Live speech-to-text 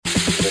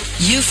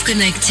You've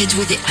connected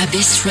with the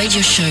Abyss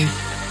Radio Show.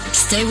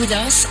 Stay with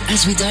us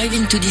as we dive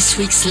into this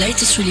week's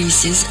latest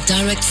releases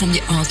direct from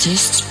the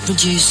artists,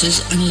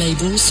 producers and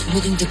labels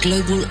within the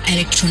global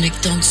electronic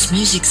dance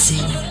music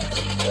scene.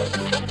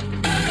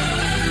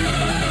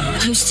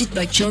 Hosted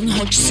by Jon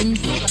Hodgson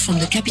from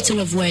the capital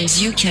of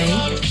Wales, UK.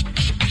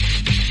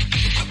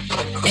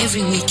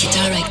 Every week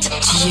direct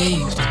to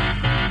you.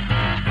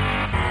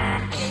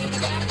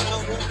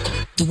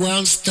 The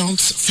world's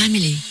dance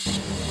family.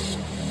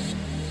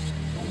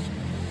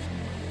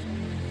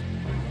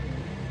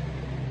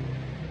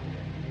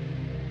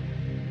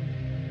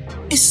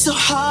 It's so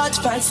hard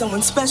to find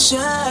someone special.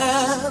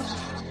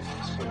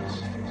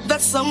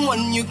 That's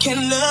someone you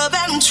can love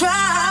and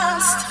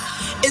trust.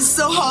 It's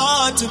so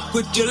hard to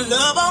put your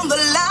love on the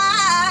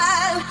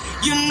line.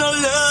 You know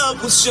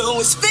love will show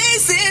its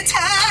face in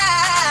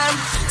time.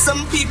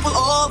 Some people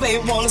all they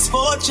want is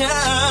fortune.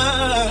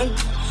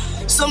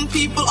 Some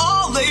people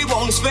all they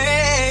want is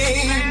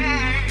fame.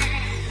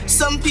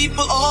 Some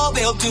people all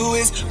they'll do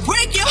is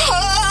break your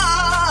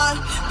heart.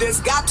 There's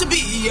got to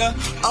be a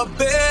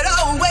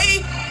better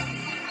way.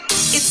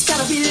 It's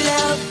gotta be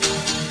love.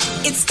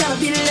 It's gotta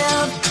be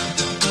love.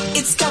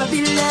 It's gotta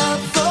be love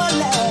for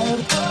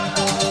love.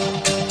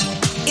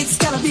 It's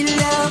gotta be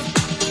love.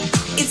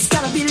 It's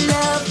gotta be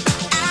love.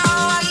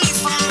 Oh, I need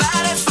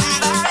somebody,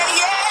 somebody,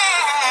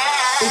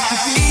 yeah. If you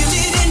feel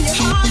it in your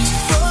heart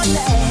for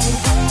love.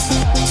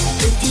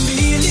 If you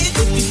feel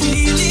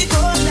it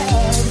for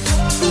love.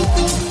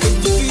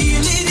 If you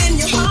feel it in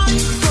your heart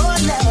for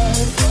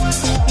love.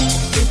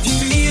 If you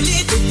feel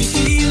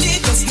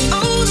it, that's the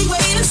only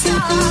way to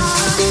start.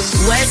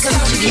 Welcome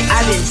to the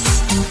Abyss.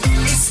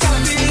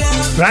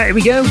 Right, here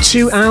we go.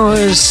 2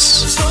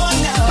 hours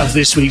of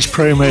this week's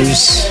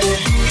promos,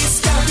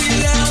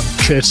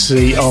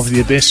 courtesy of the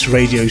Abyss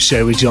Radio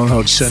Show with Jon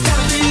Hodgson.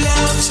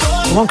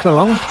 Come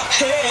along.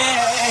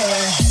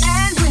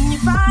 And when you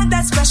find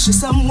that special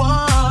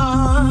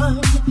someone,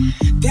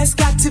 there's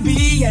got to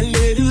be a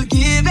little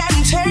give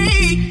and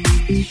take.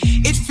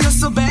 It feels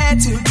so bad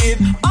to give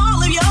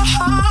all of your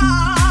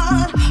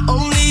heart,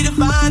 only to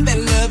find that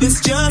love is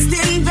just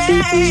in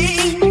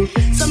vain.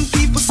 Some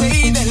people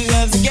say that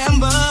love's a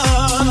gamble.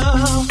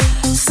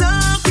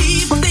 Some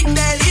people think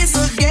that it's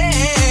a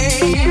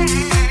game.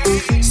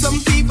 Some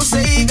people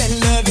say that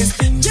love is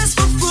just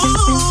for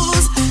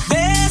fools.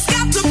 There's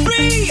got to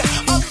be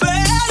a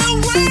better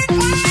way.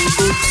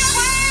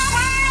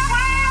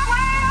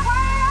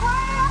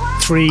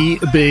 3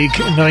 big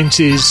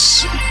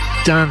 90s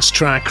dance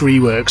track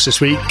reworks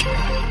this week.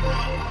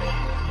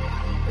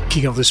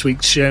 Kicking off this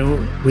week's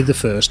show with the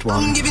first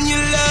one.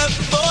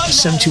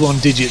 71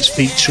 Digits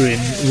featuring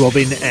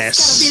Robin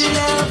S.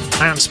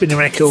 And Spinning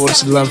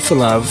Records, Love for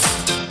Love.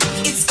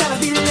 It's gotta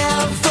be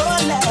love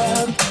for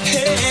love.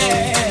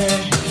 Hey,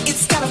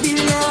 it's gotta be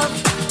love.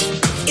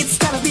 It's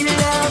gotta be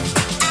love.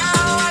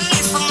 Oh, I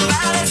need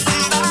somebody,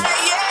 somebody,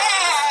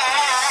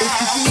 yeah. If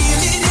you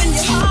feel it in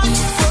your heart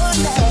for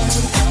love.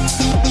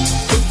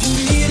 If you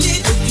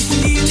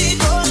feel it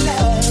for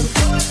love.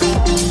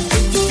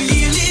 If you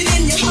feel it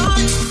in your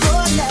heart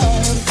for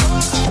love.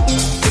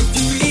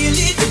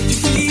 If you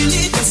feel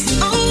it, that's the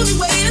only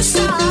way to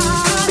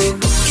start.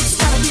 It's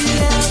gotta be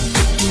love.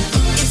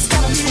 It's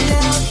gotta be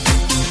love.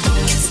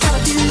 It's gotta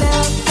be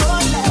love for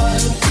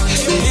love.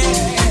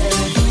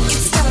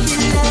 It's gotta be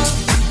love.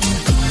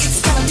 It's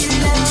gotta be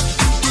love.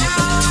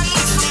 Oh, I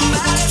need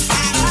somebody,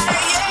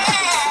 somebody, yeah.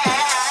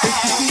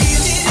 If you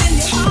feel it in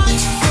your heart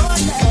for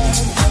love.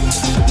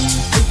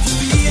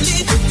 If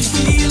you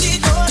feel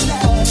it for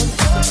love.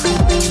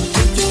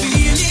 If you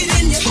feel it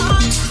in your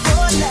heart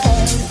for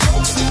love.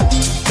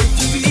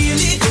 If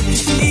you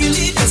feel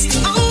it, that's the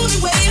only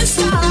way to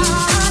start.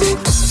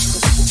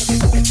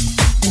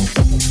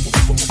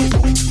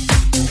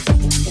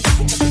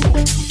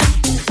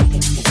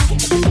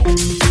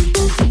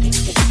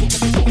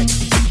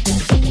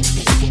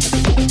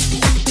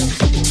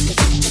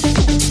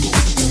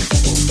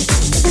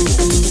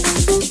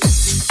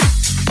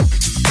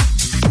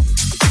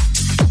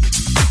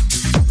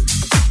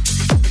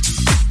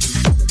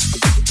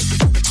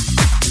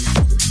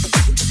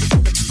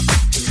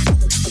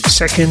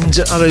 Second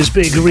are those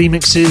big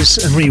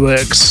remixes and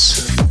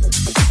reworks.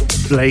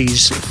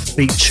 Blaze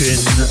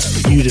featuring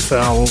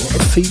Beautiful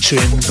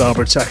featuring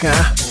Barbara Tucker.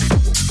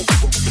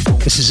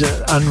 This is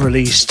an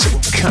unreleased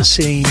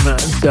Kasim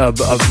dub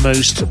of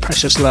Most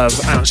Precious Love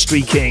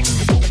Outstreaking.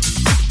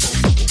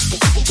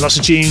 Lots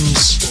of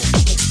tunes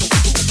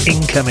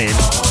incoming.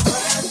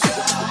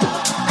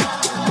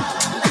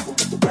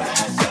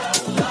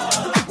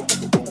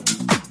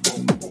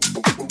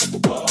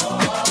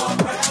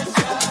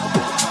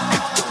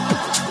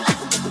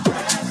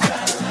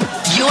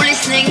 You're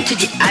listening to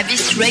the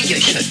Abyss Radio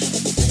Show.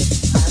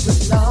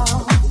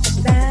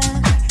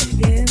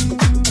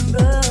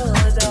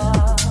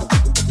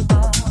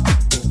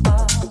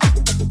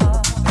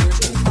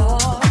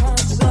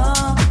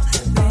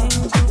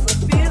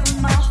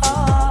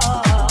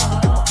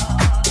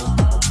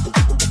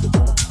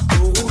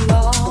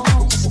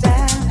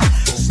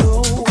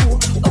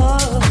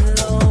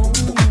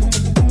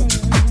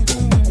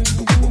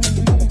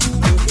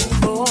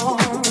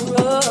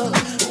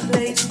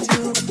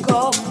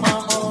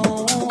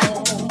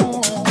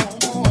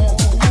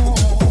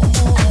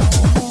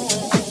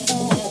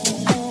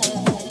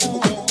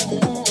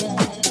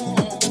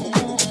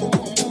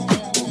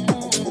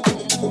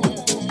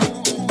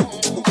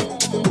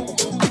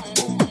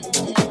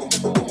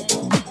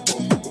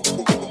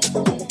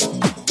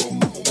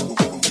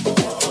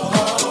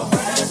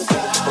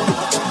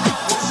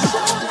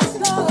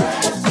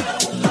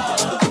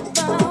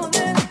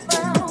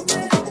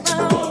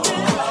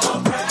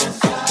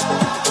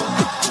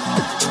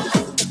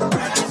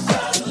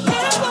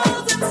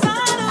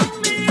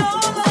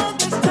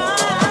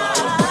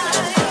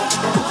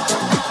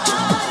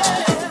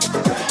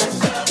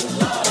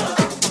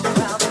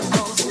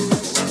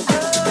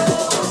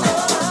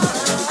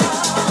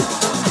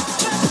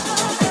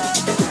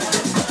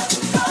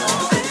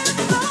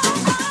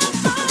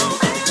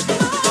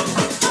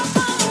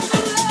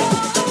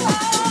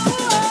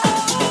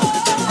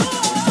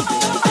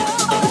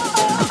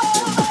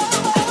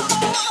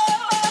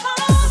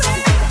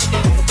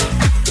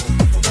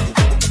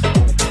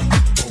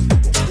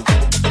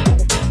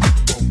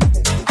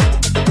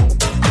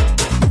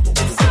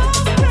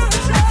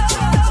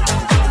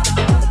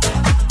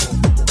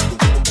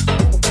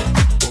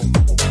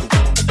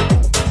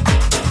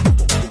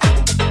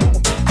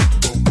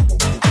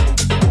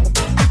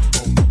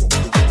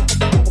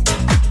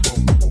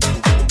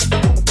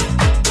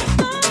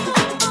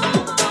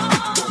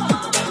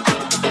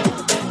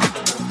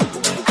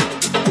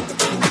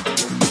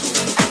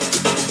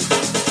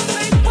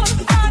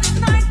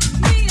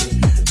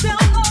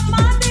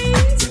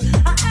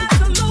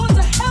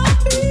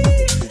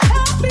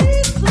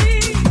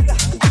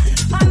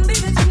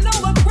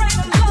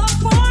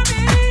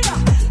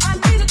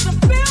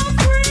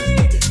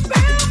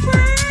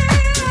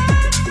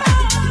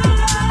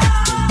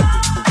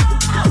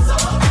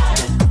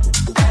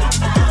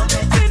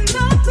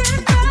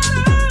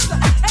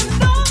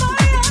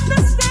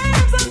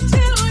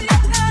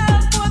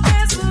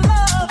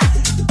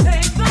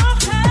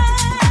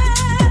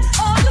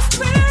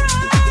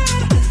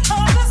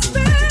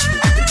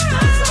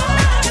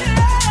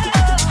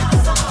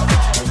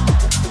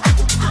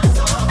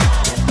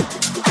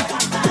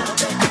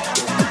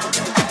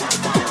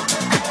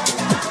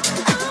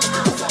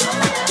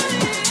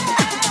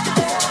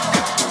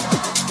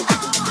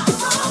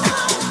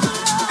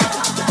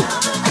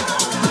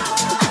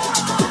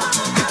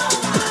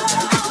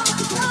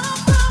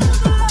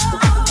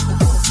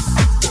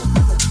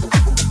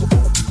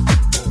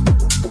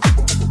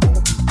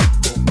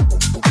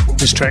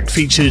 track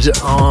featured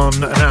on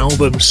an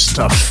album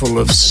stuffed full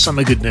of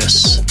summer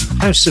goodness.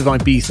 House of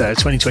Ibiza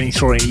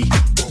 2023.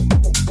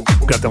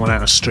 Got that one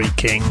out of Street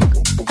King.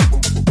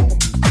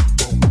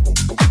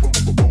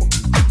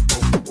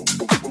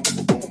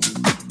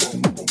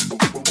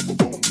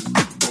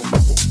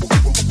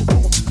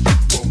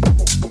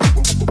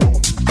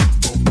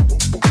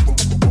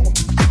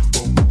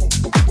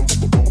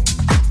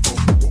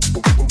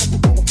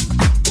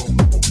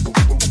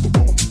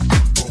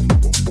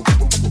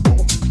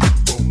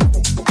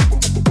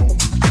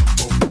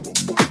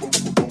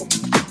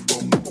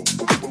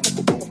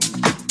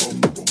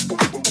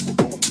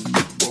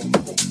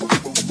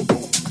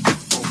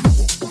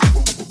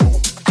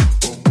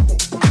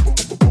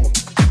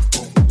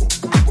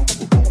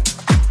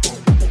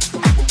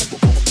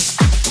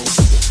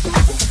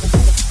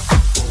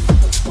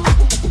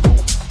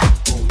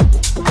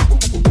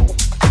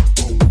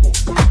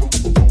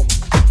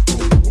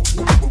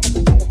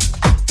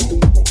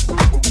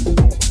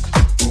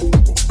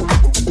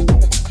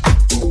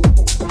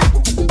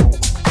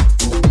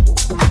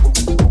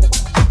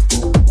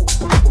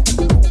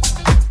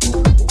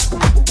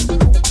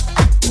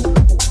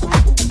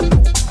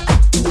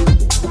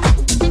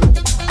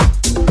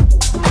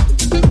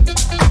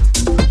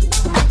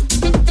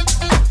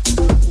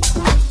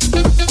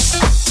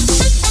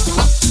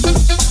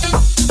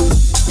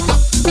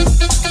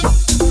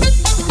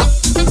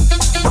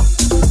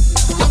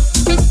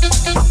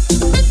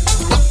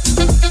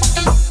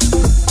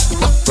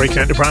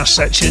 Brass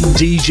section,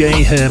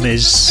 DJ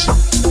Hermes,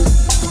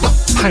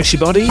 Housey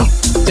Body,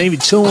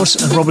 David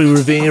Tort and Robbie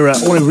Rivera,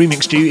 all in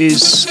remix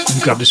duties.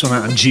 You grab this one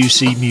out on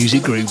Juicy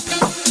Music Group.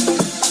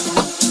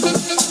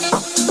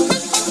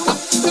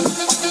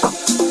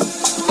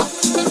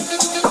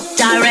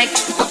 Direct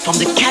from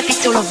the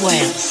capital of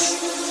Wales,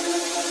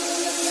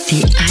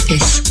 the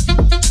Abyss.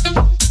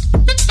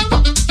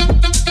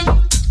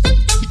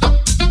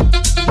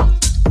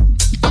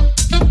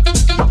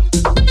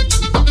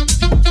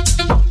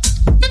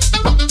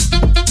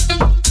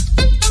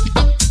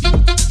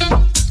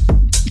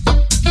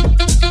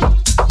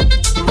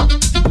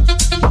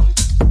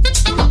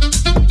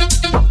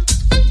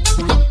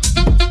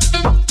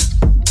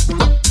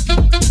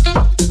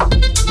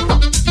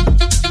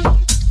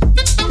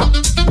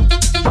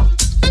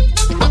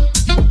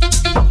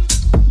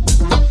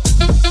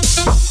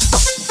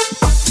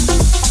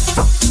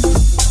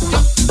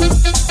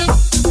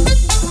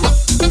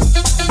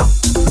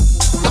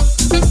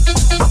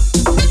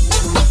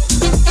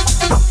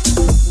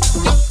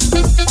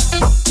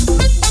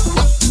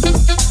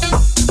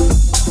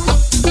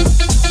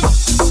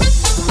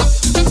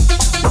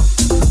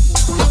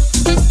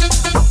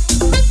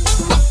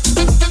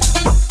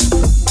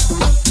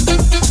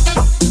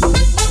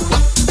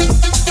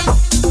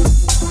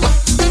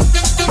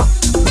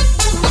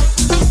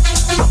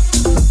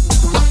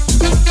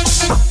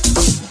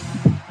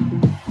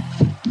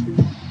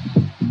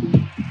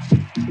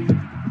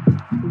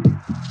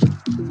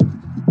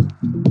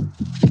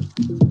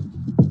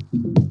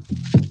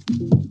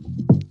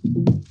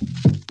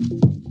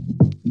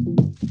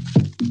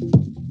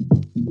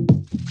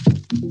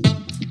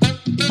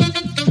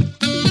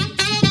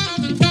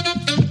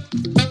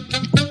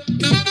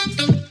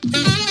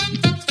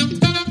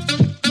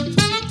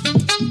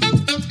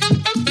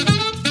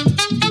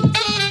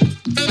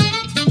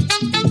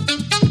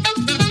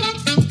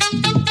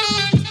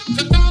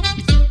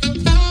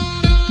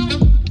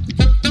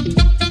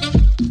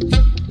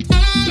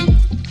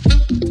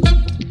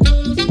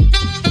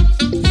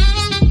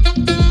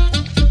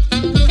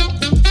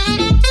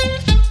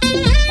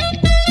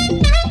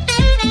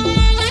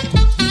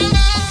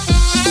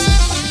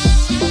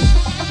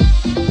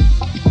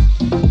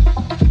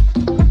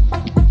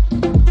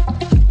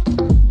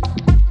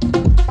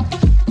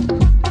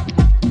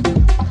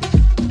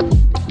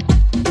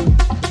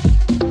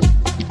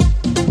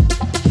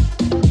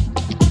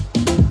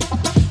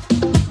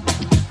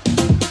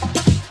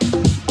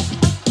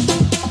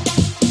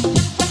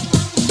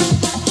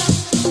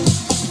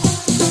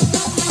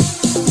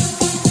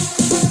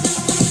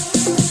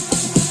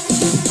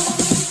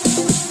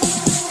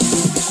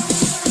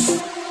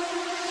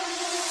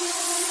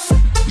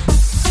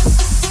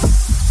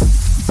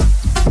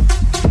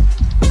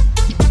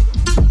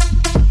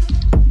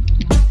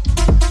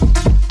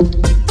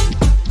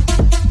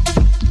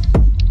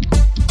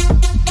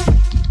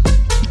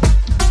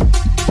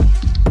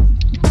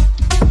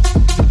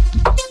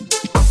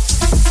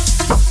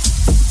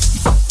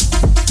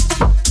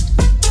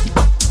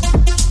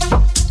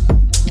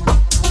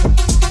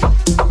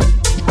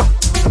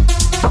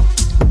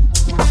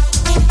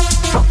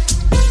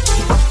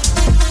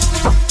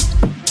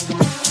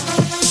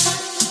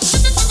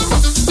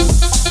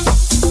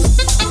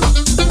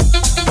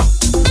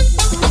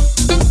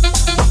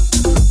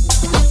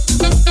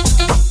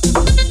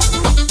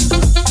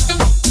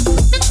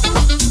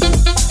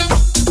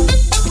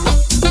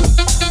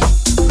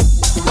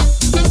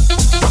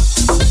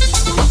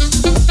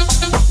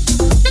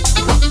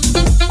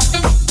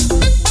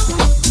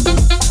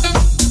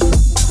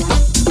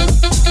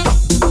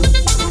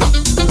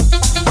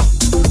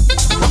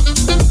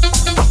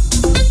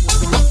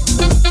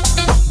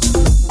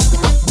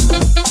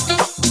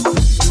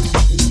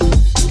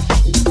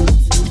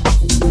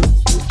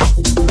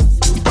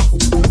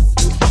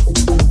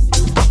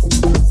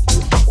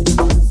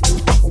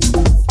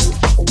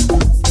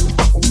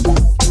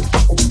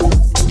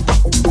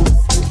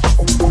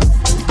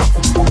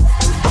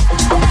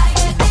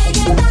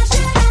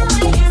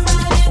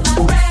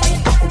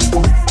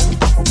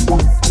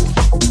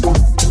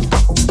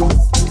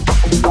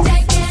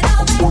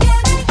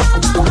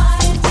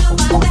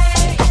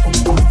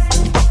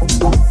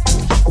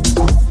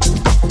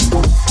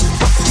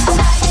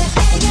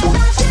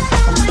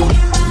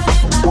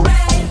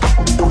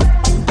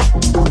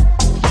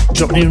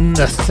 dropping in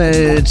the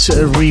third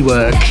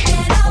rework.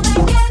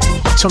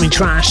 Tommy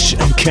Trash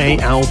and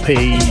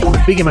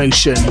KLP, Big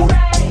Emotion.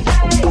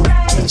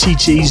 The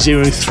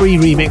TT03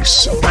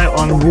 remix out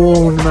on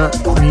Warm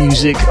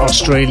Music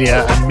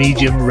Australia and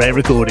Medium Rare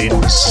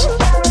Recordings.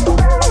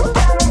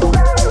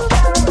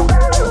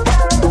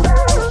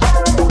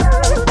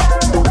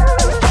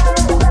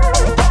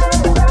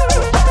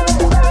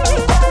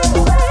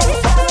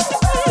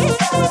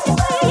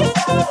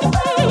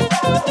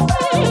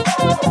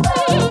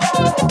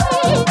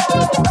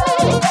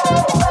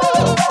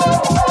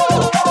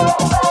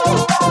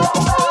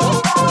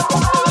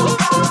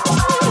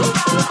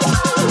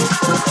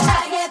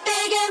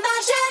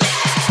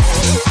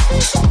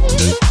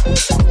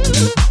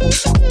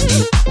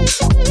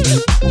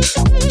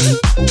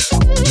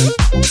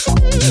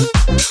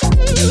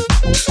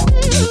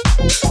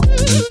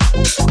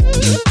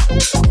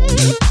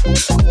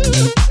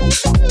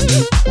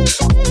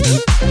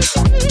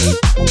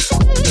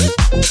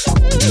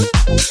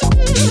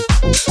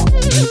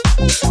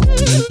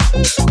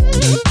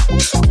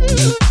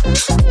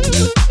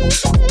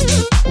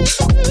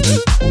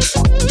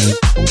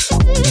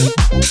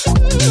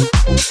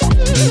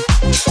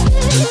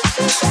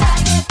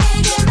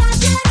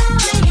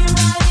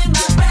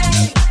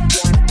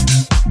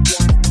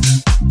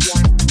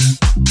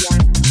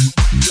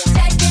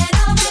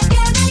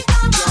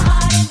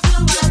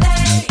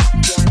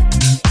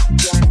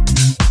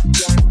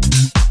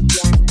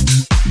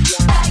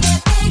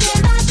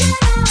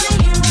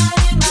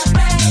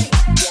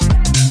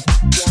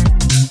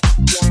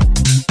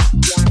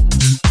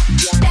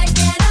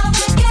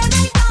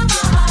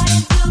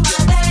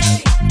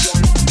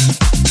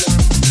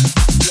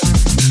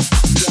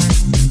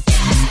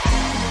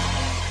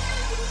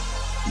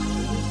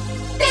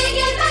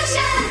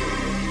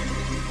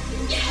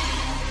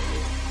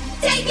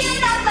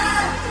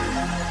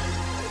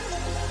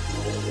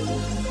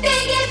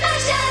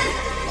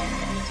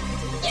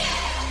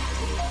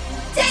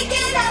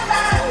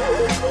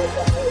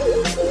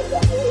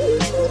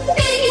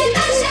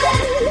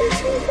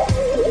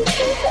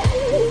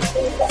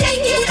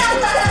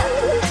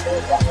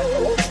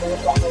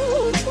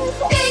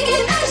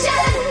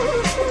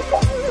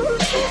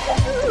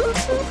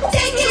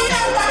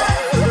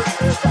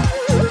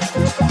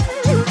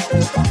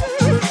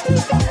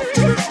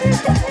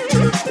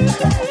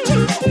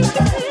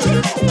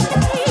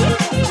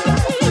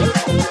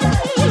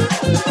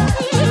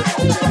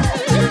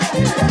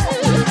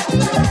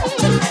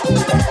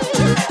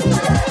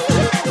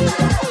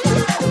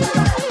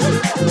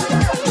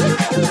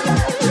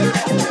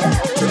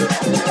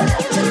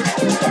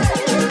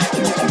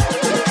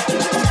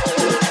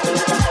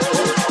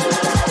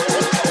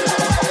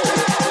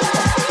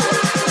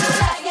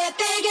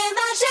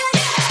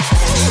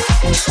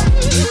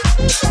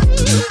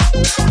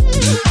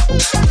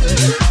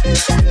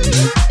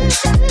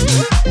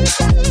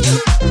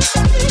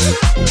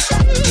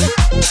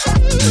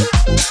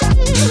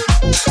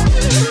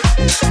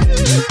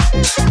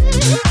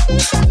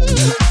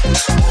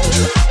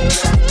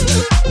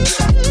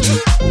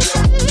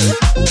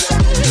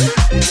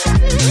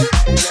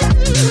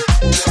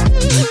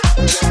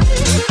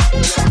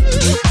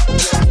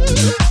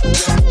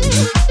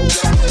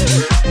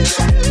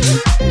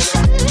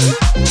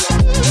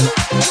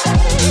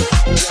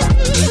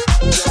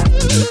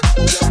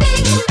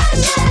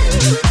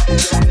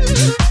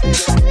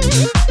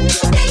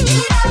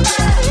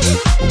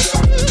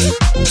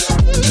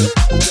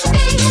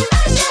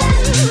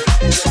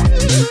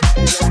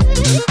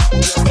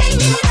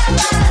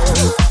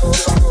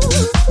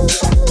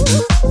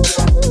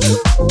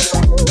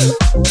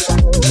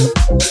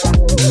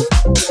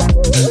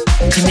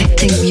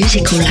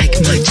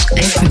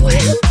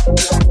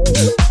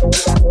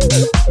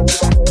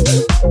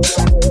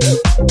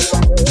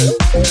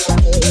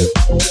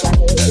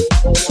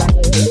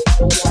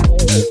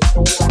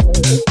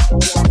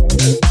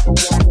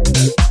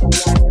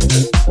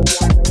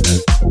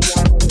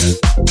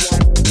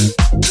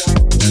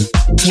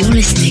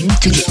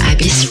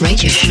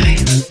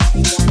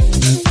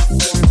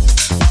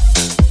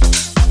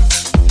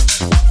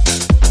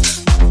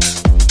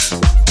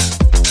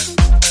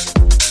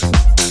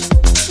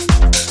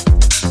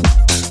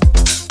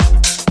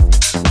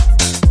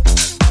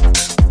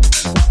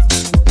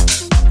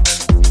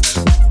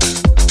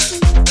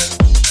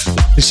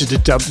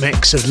 Dub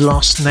mix of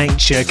Lost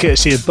Nature,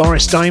 courtesy of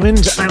Boris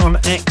Diamond, out on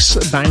X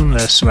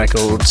Boundless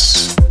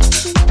Records.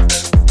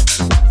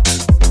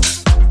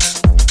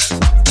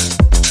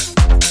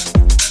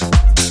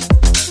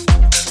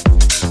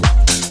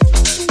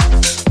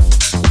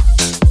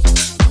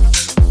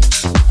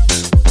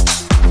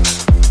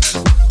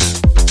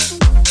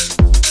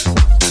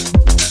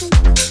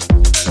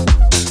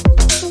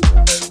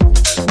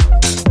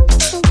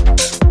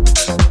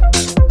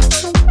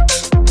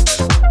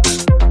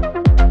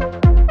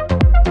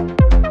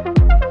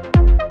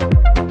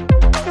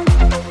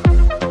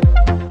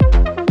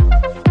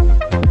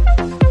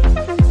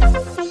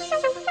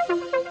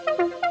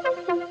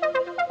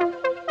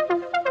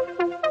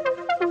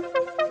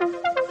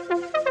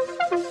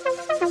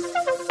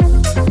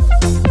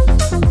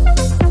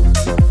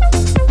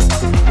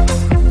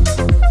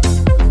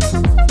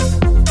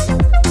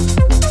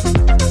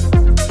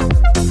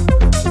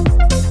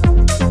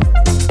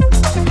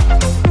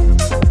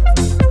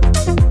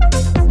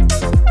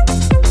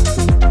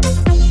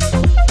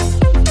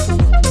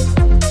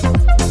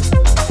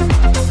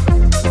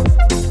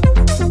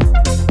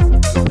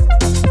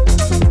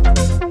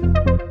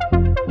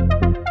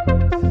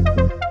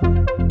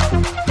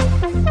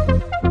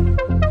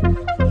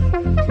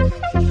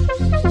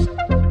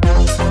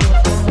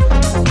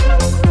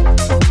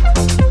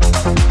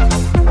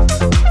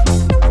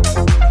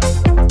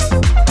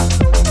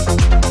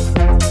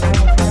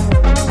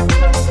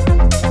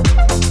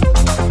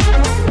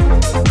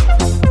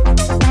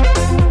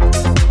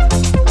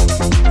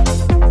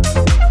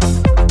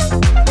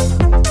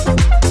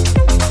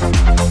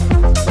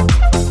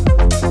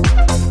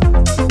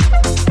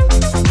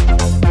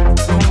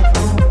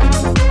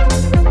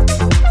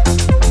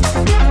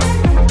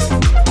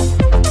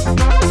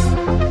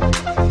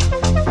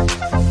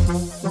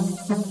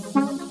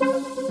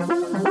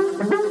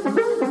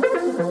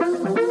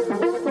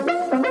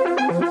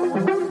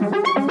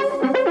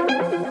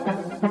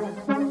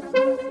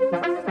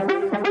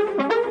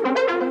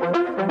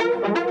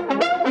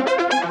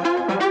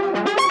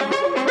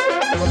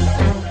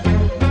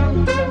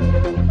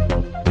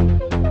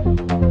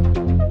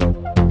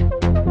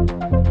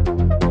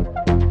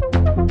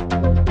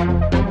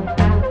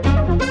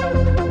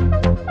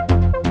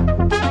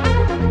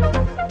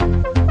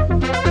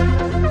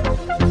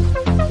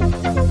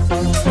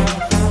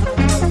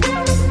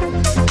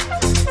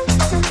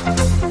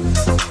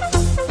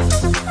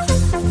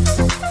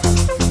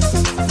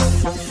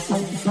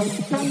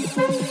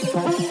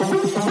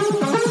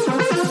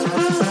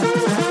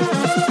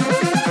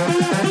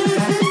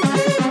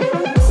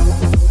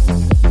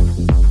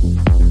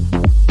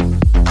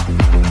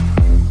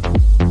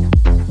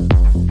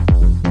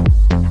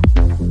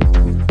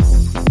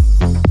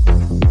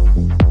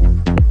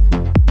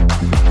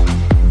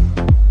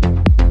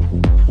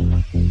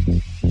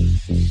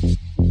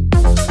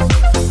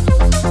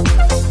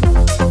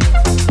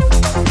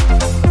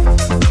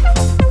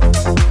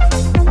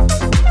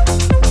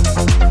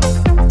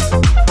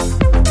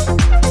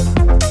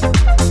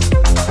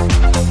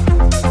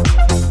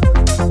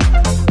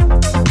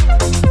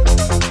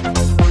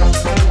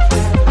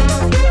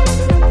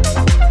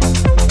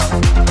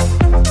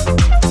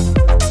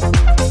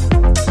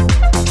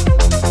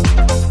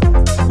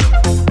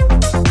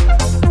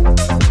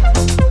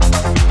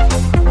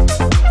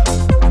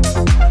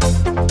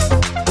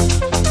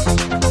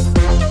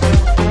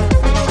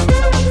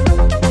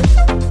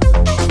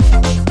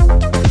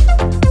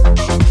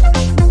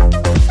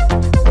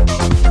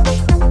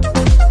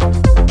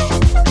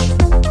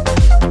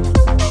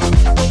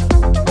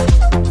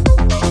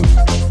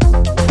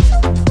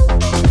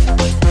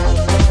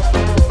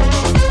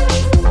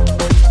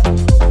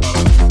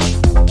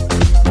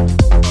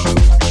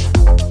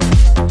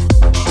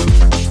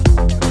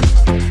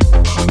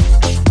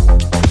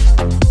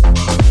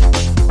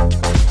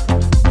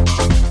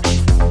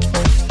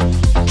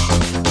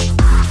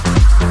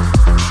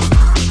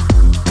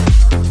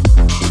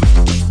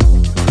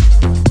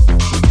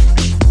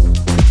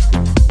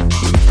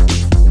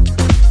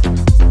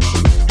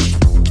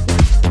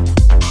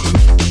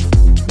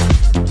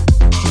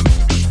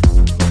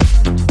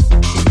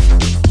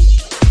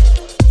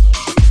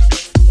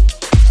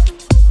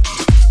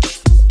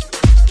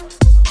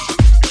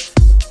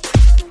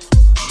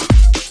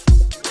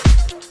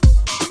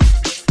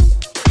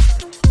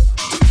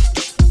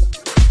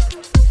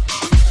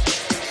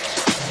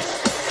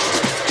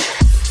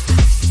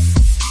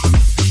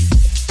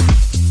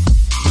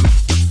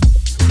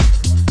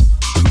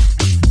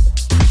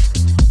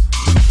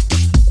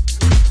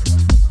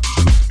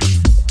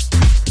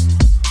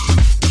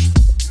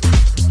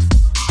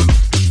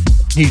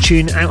 New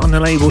tune out on the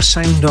label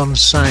Sound on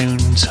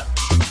Sound.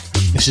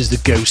 This is The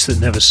Ghost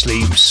That Never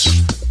Sleeps.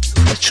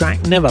 The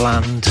track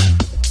Neverland.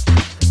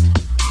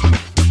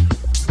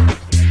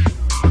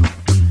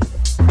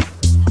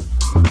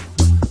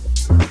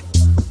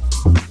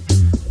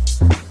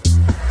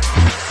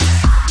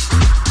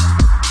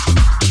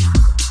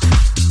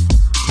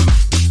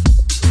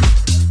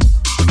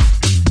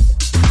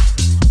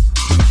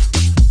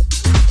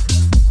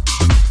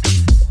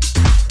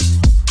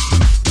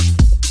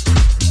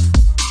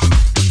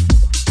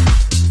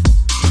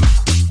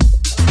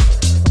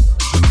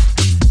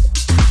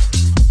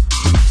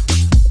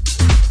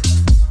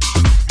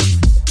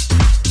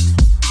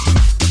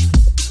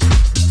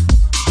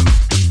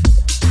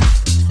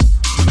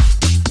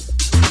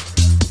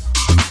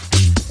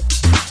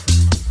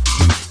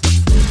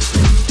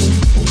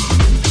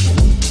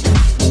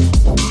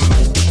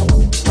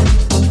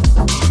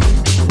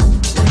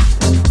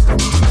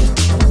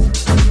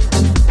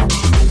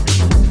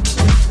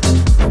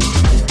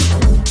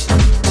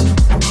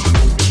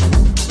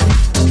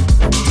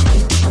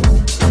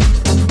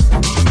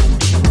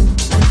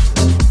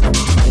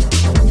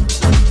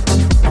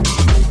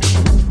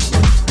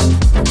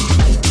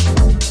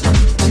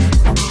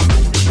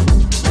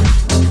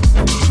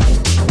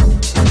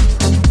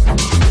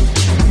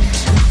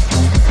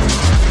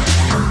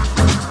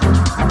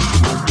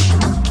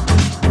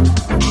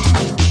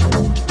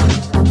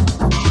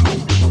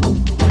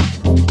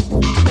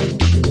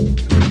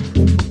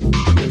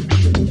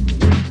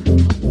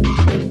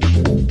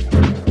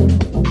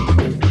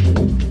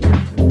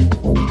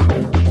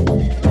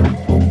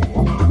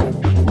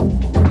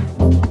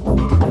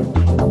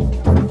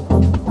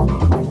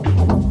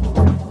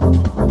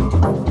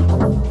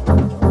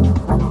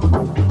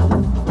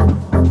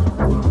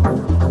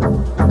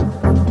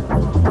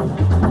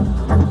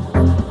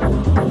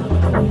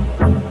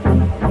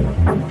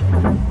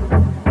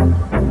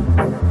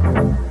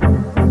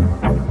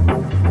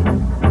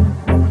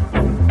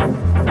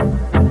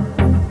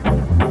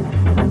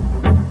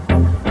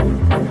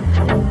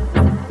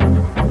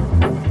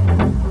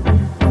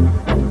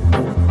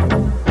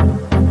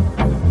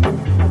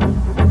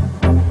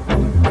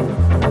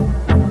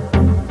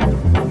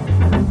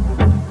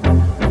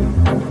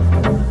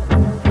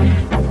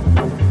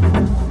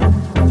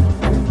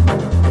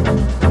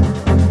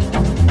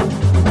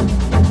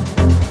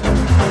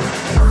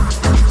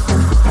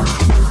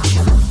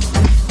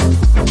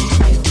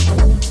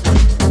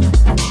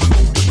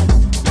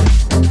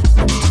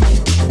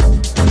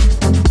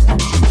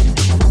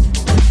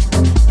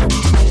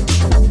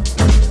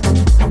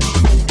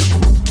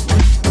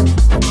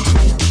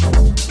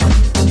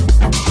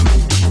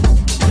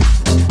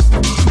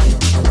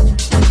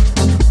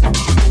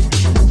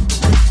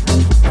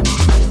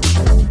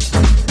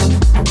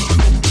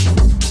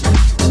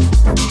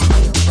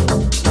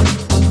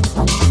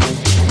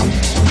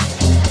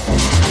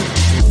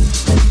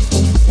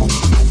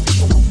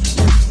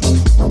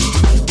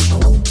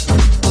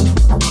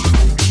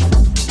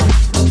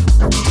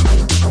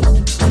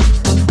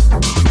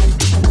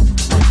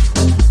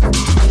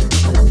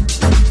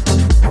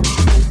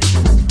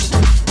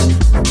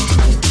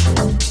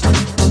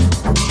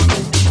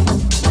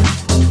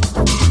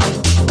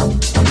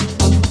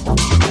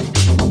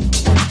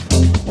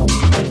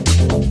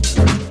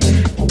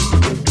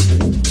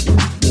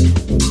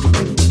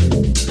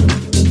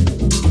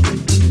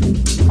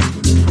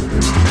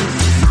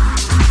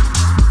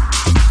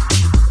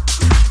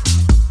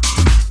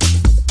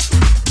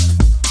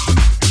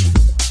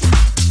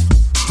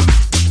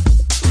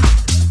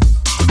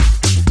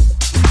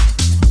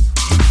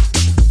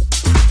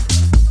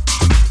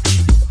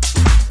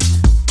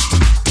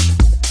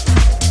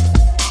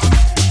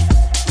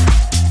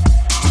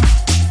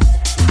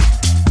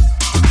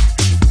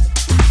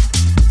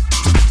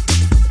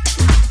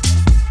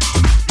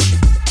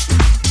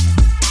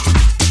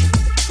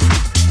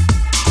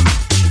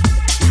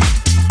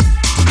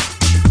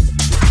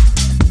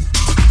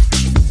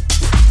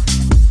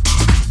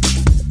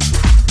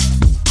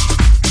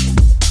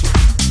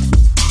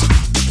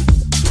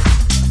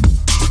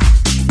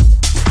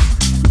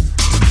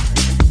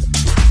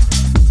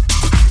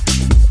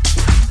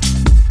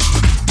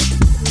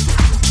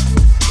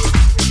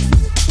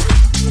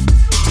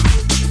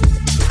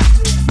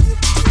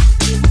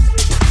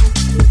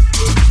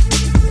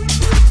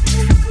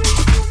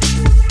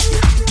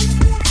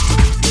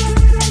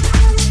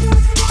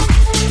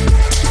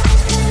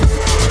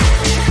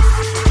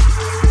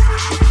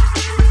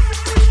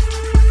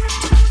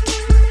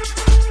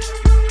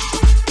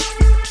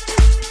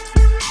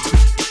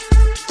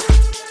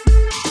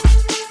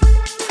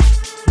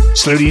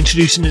 Slowly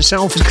introducing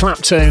itself as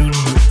Claptone.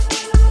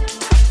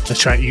 The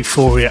track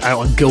Euphoria out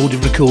on Golden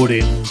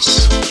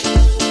Recordings.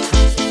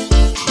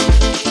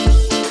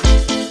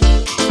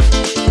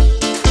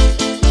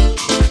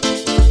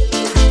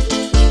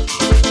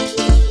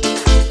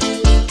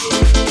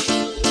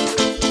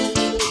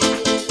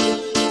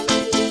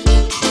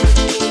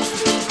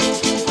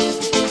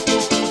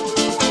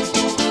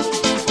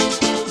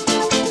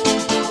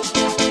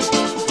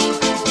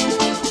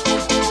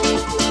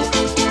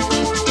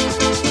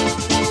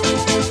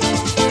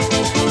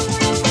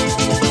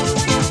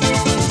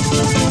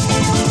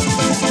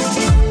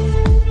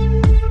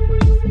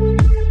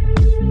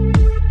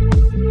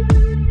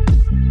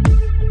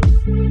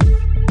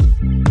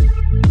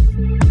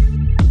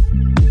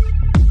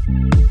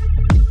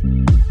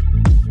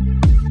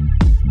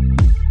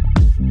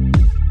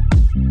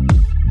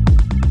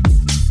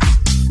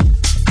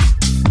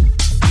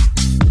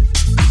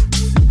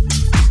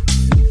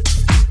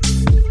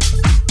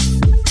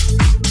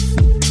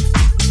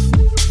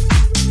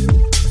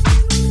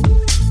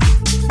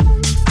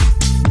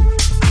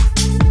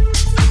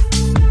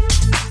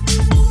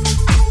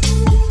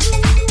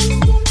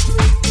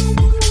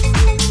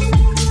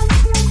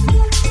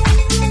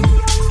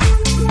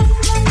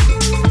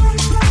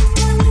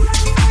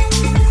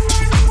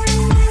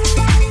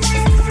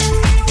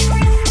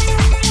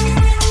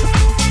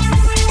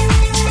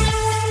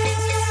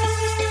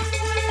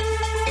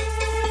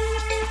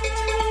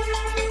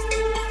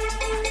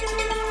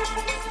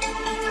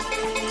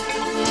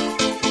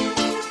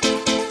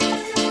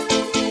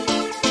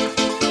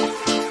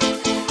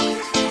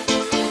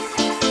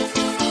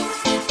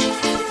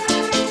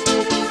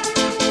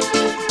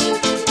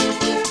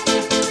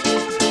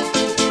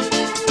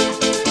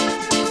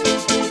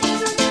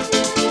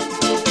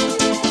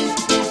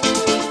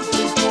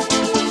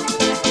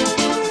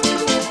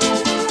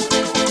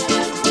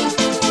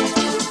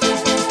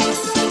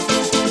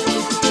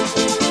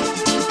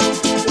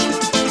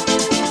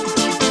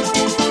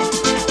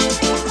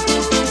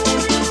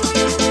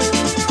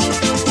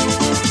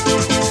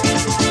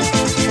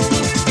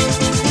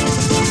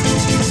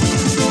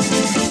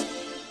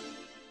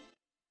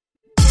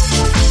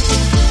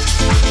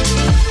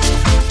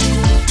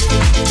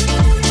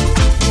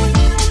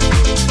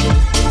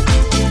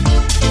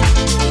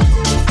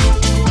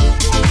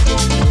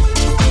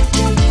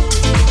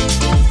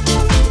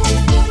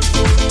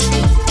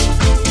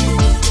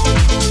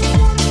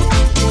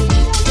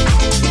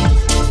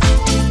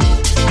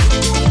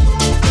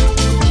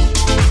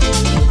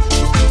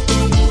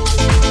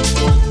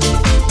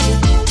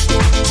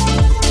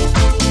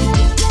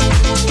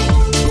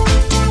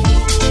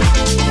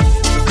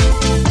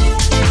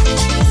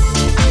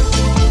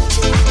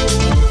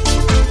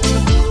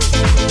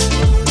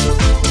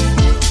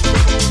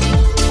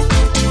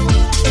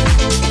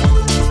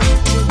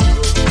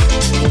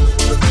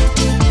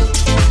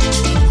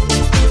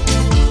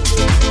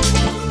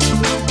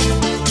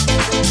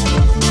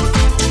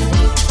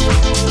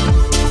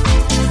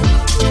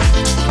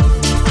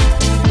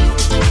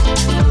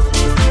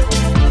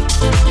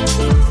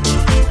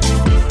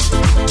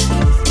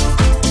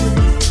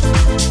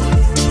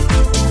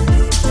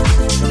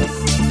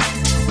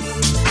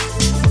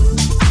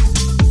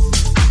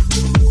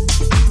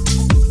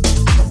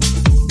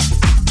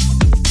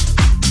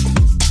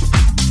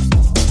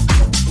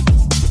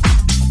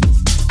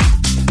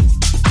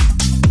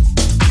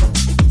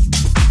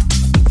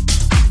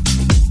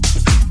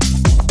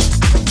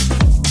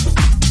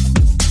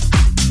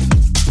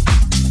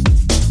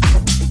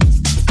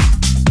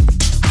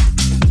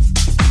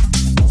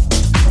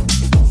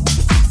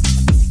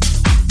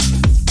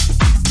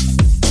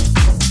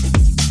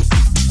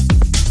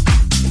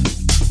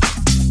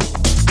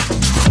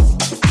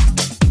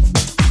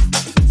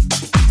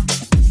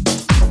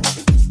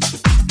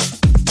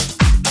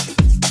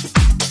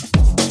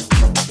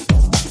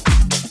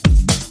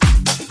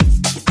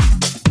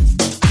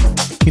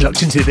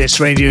 to this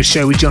radio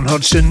show with Jon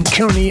Hodgson.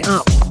 Currently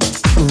up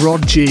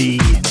Rod G.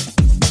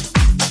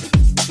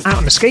 Out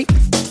on Escape.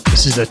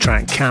 This is the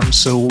track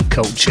Cancel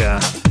Culture.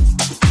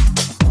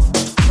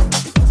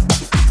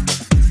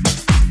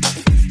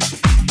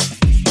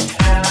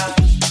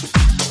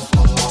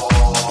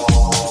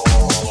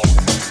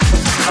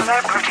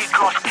 Celebrity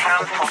got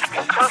cancelled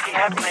because he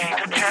had made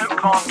a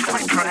joke on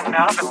Twitter, and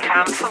now the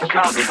cancel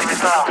culture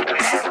is after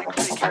him.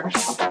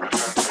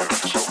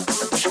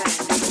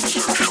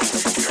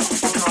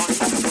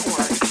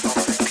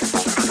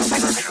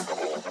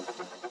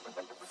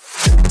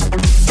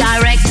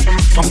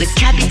 From the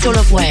capital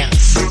of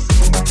Wales.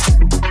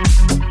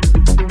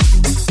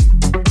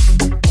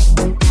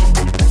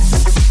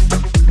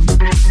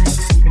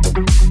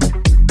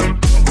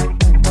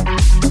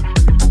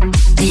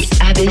 The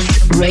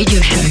Abyss Radio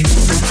Show.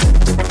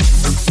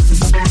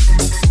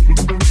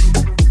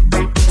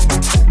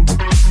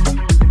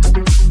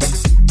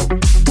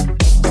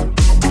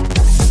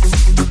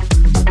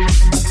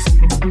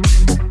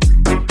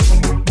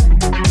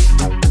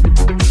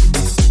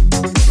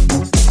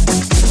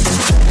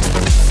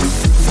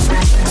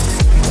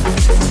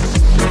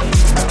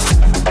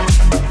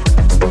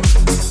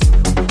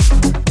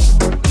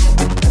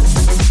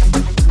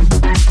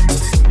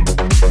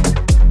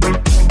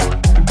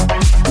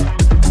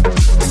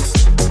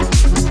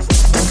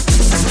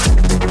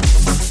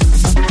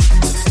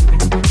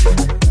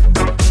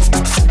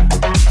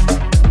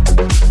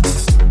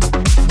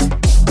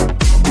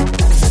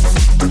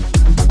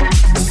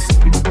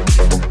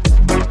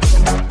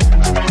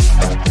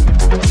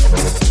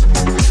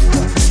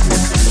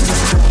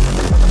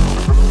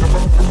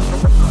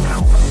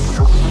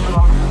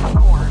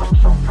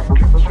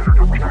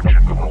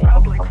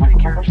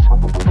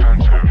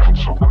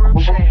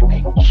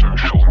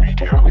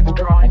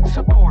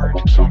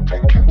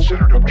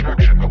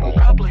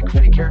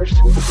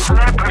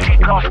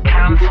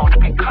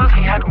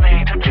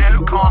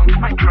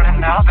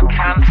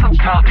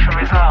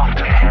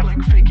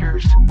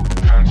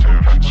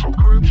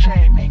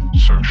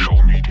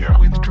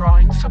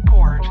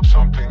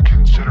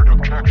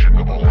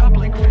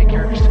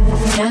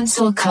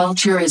 Cancel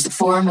culture is a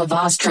form of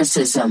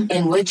ostracism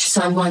in which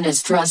someone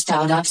is thrust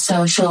out of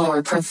social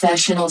or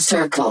professional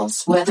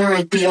circles, whether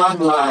it be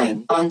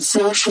online, on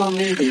social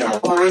media,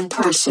 or in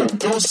person.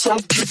 Those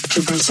subject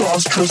to this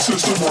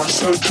ostracism are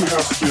said to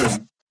have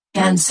been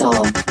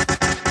cancelled.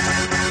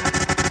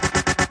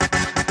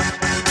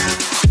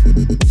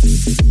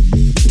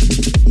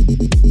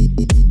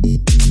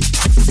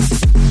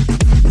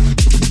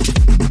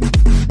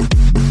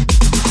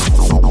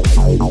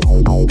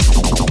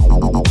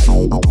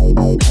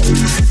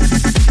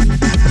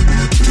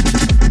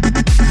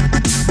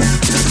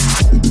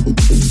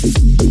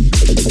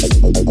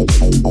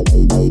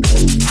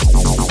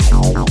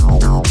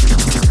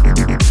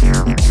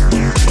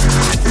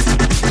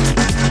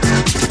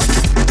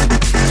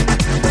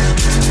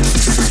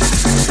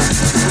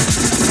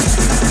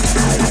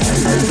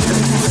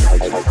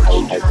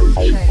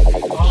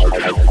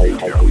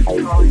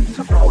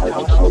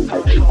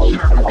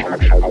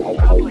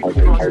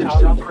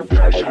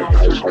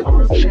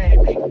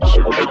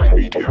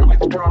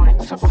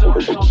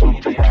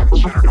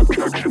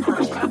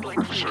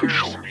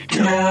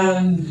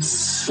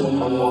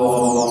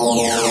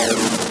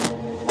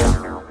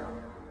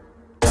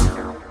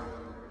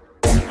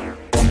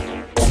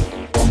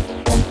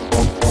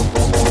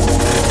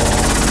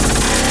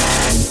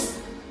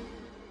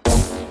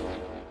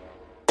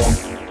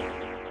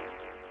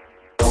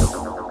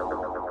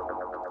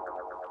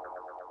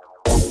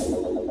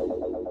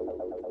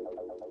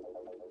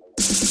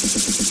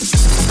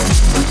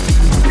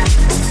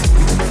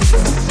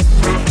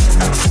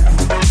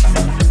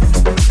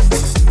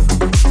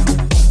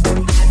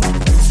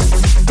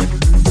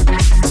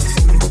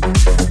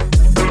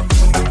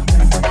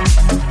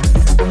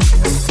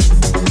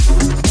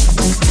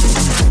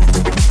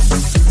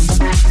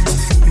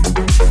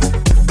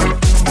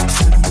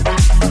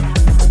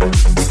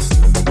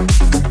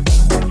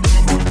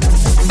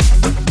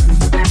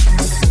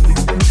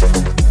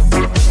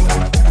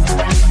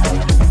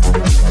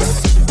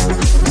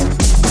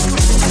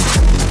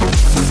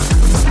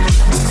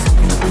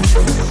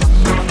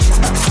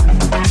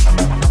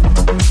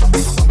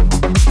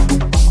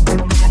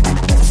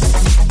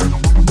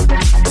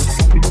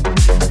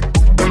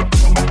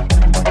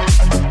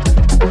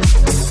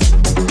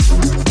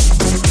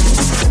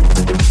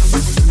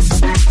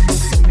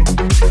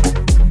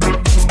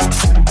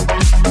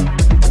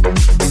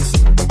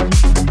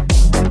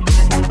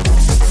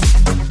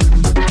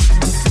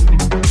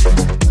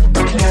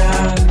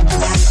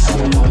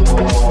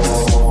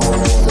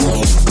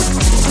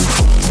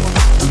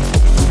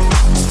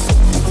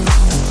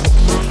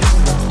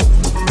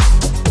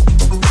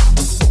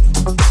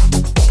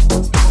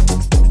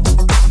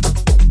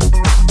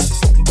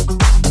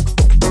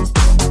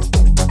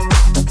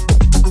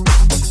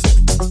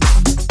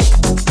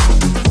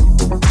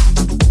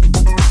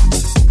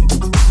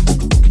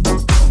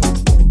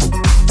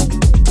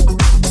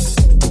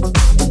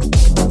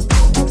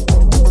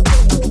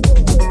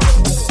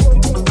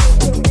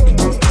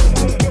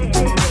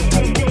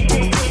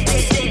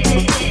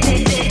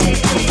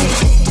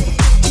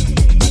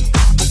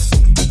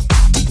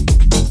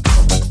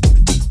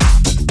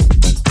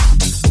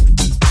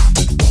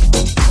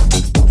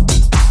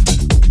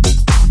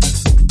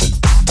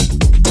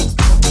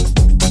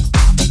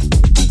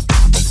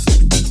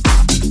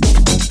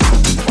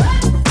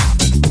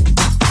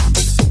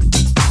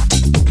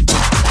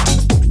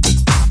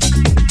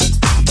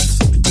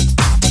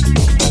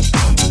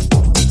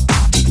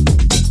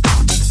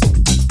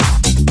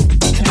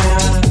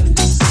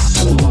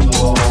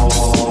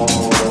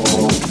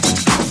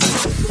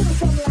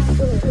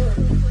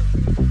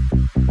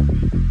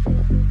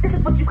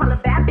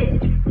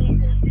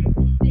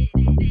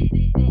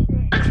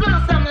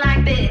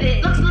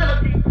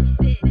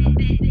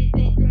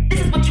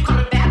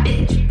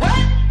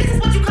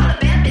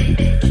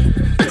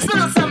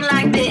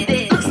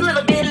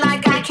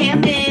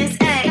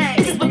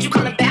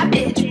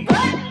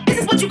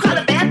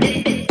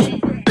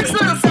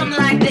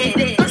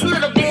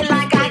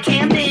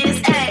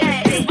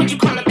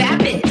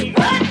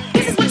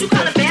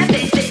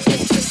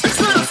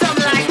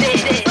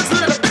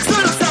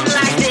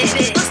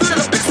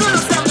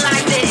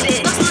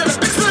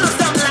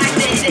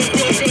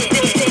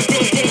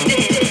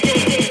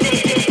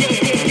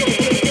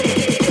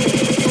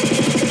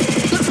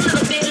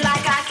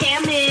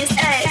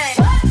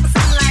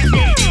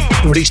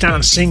 released out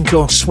on Sink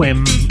or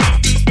Swim.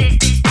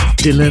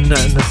 Dylan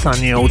and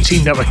Nathaniel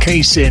teamed up with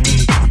Kaysin.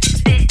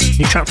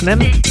 New track from them,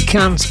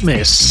 Can't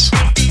Miss.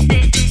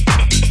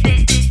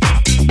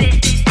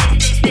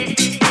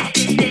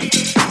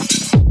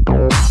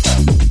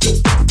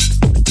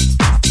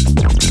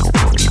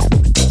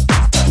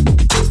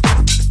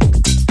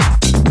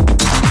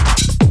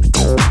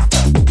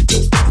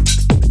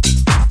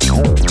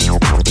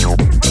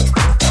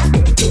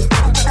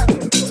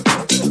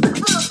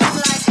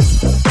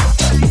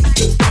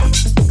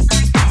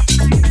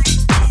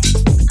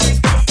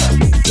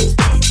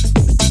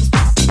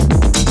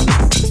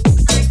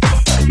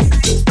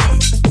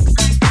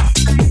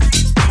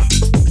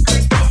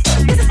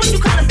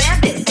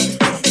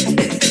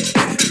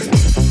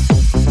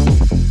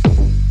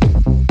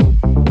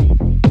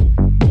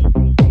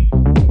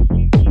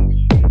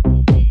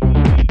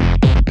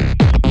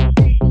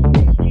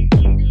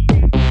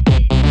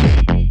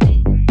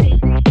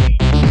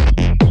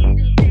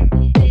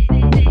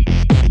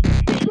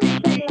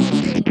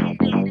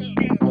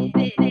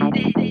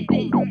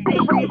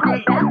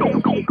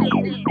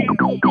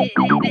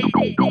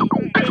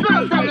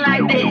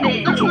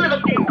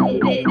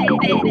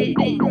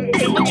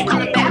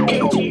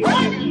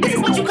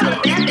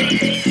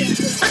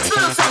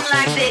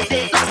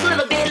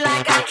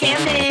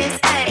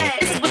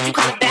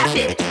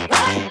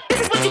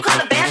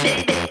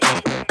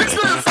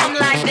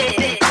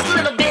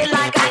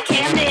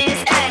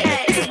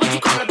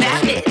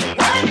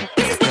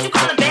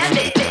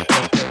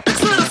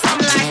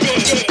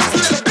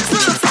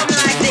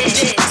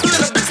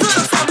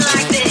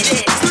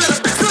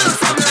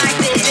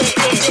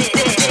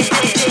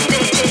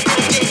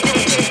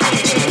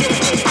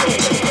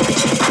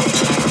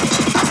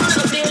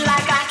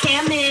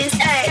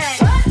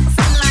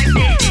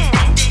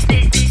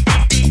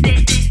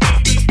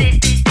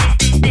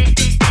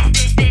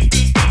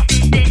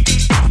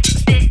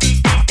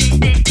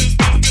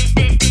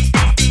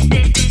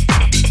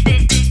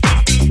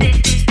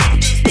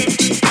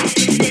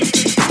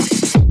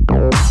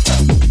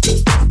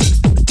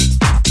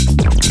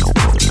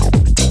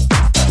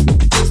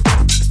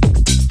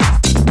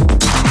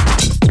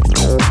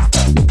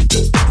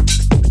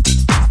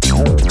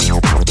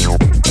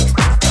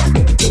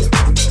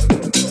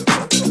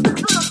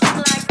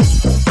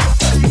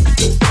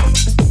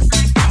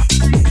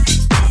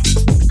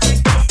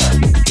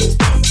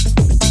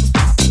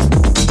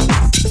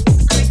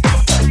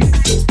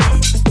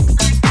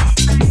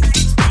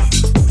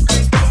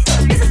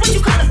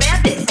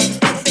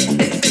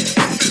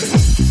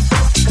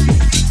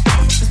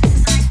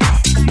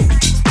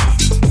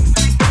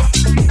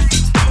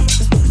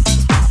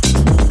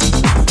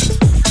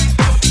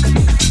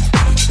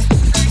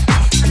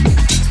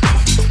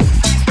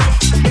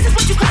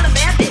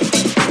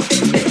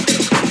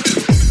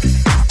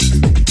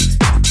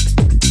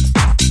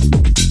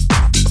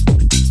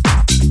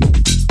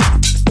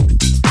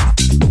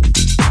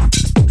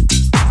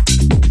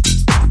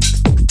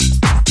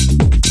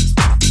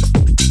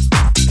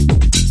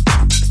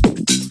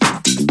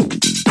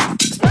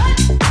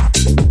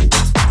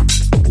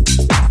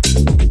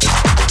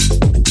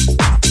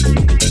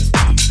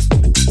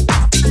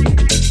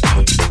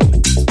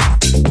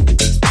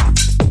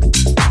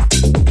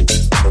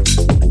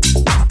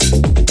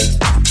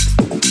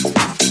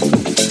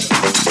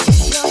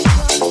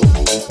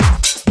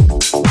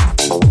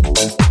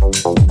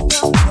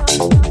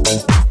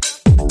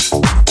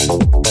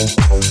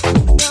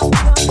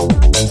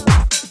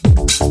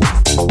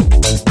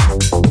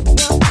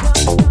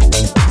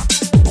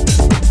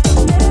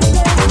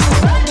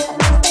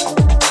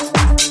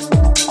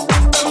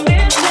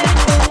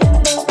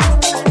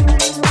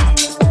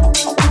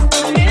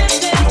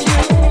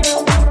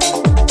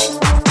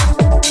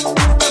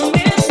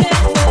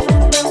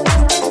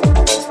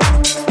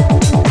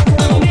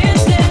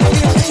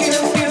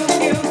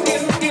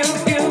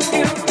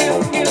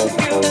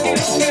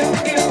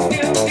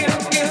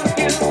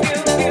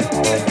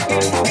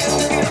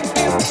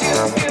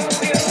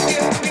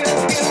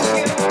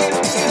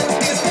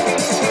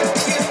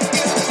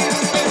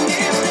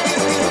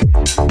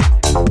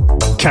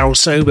 Carol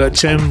Sober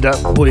teamed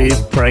up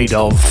with Braid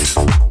Of.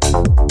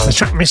 The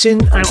track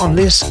missing out on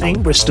This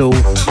Ain't Bristol.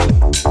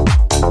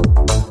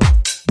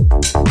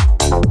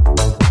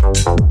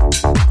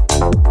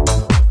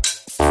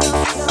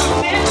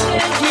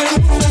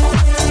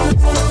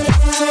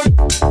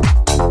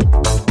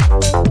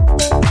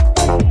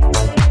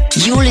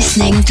 You're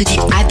listening to the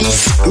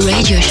Abyss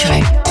Radio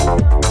Show.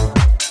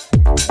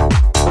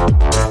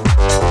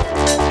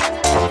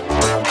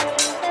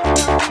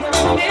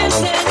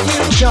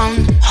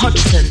 Jon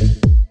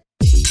Hodgson.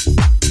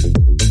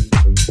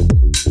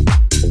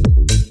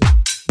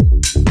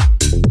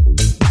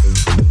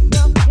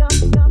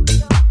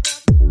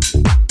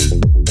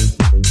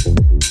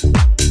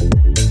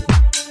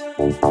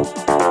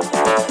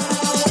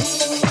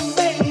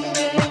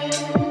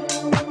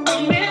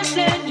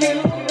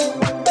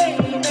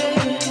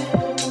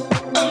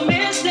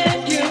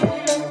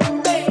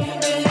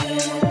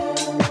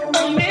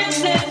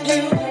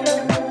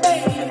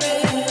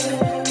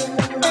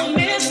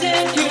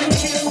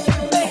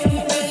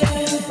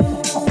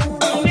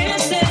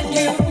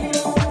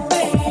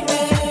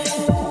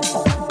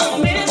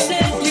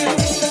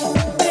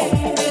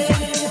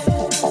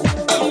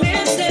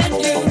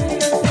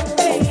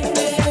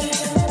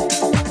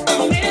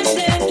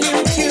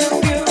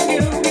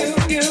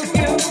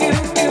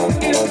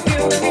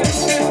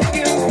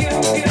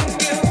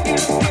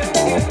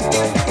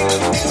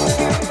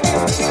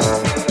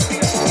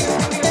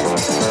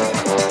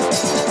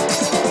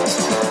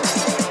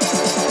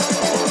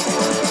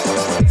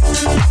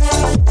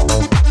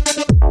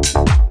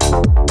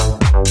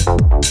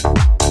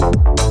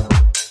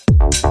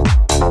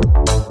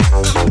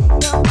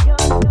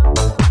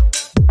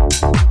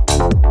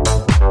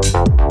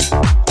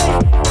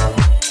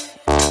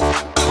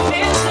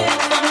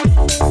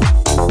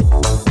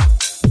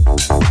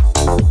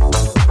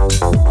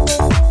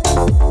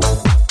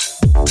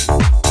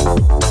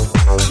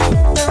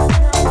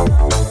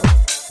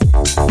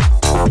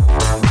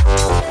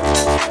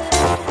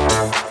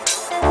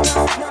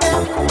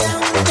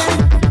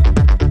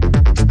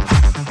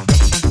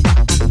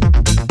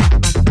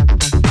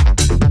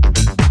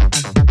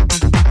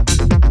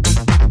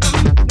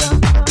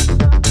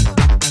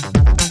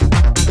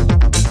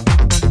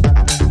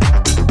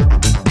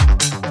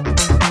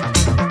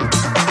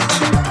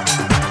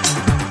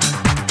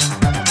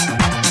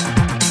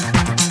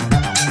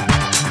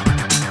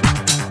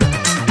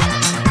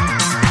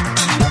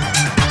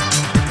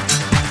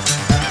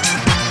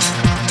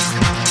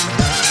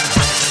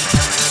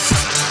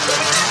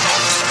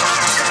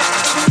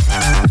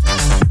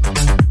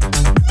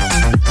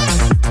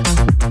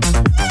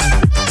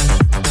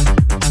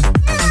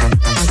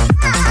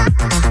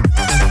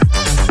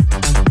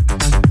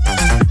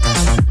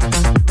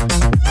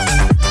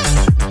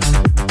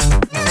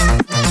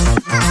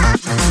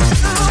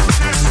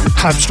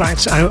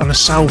 Abstract out on a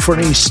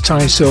self-release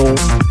title.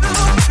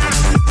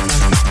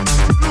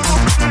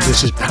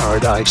 This is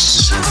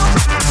Paradise.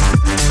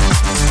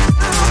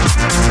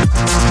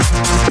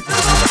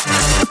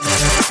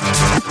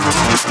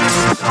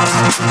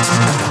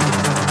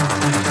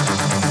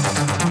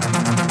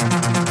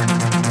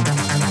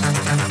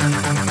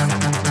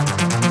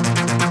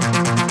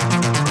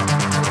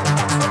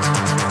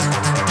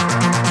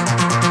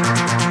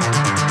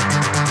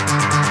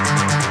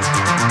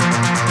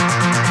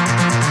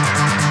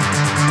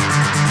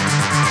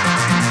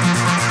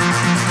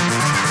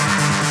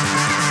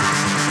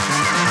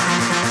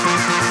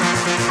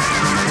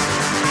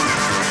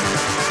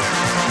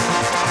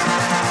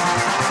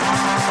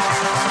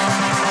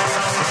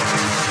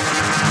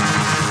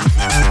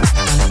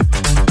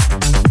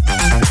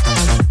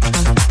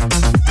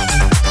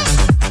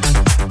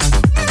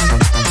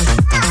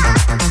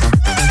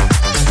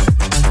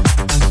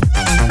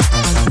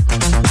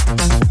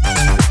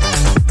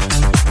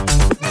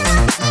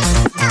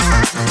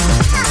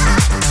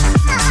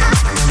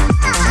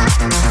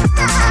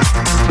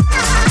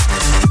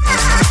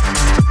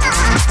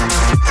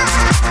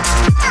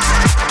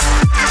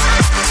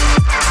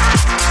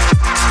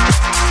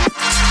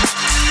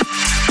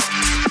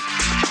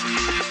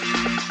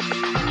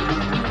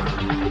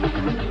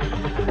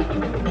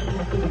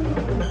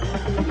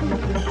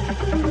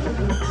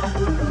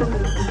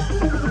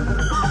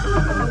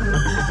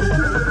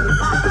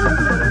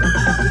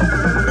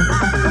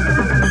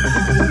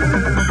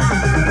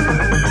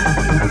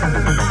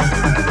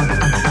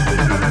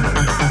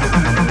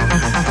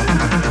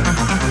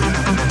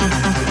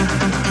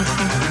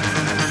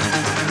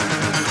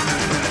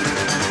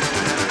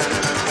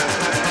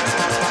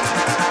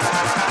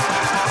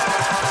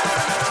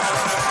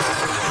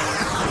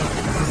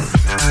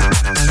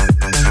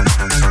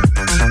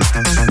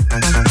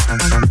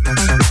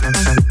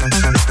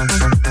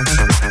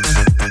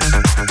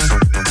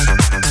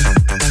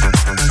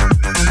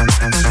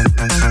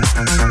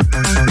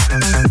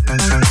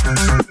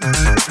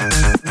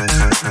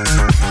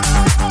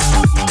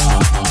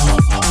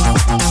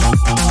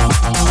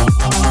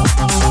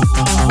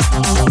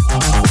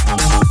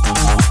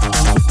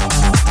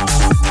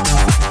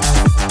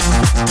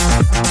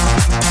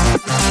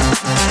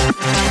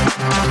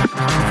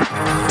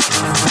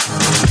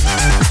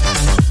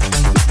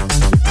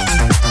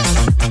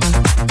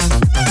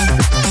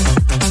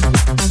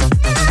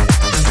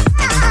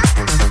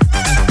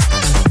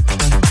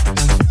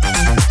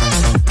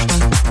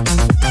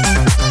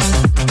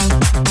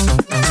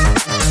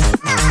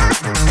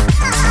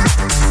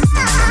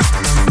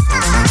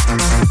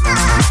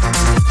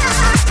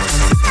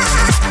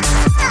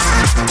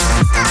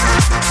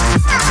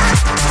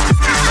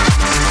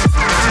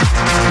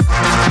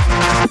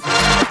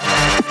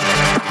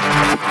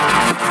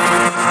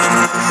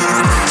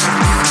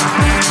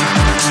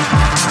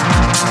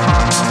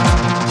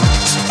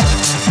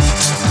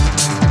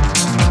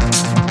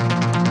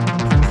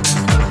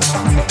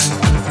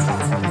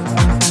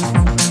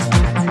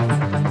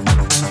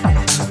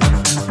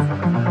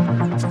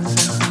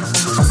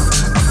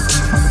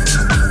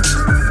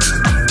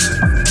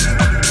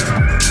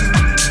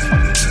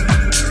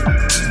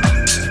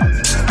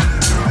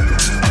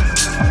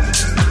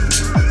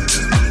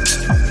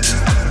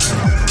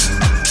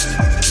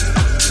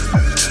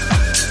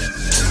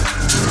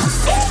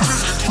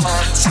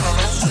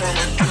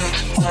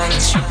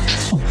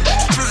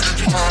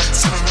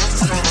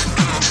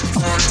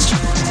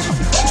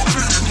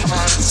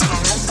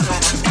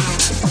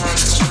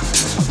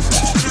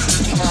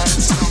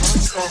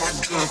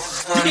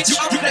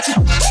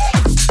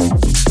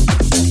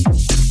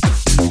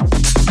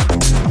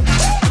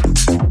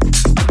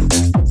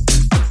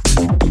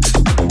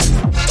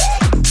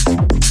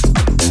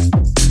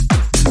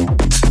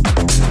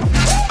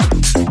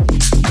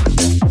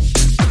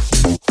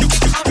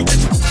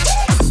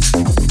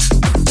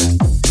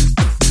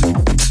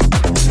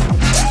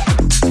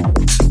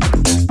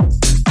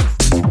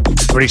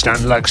 Released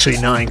on Luxury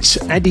Night,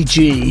 Eddie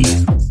G.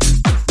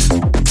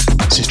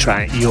 This is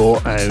track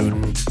Your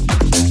Own.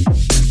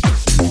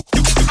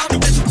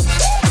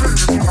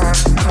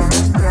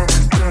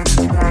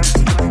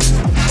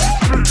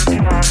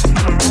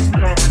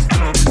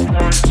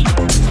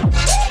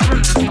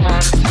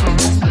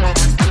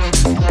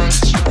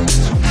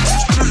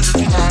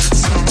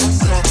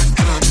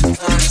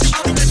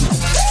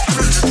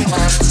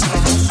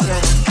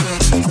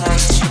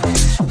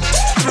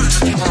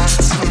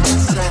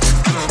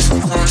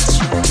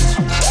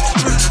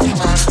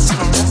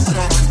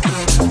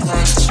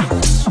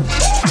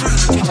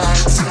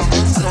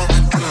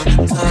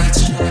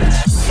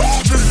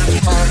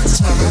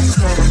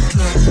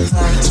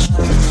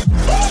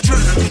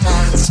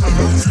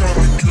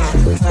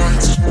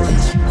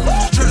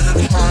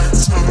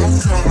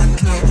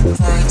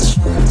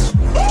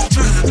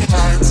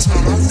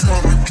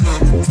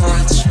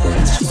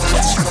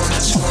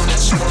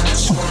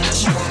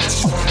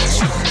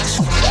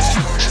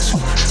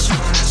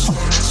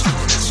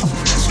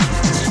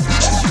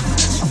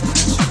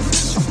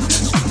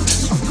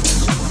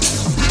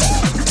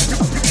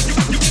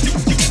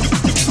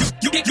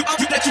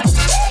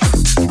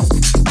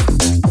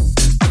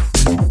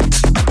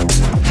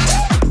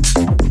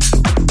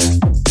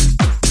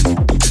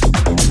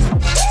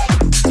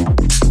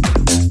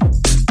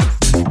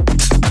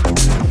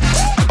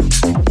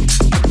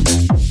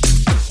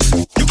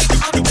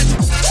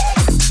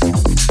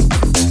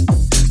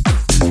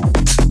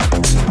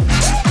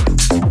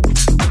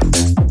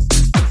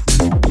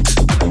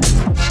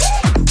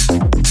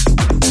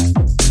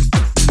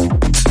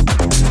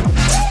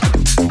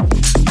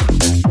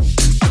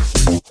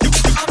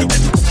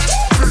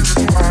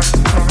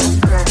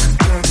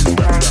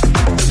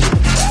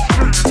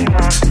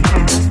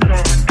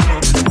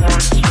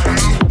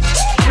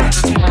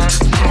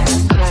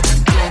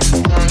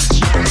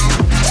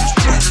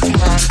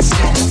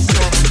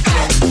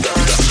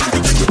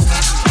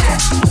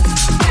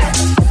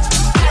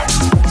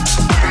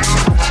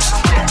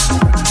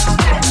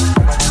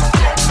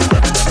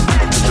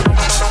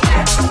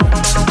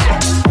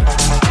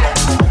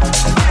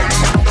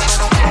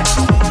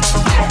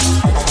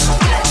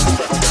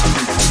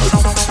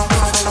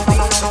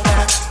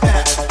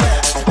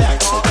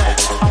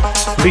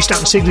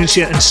 Freestamp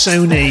Signature and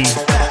Sony.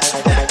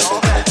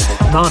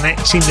 Marnet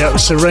teamed up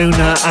with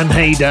Serona and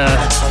Hader.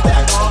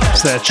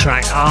 It's their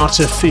track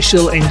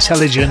Artificial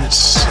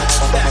Intelligence.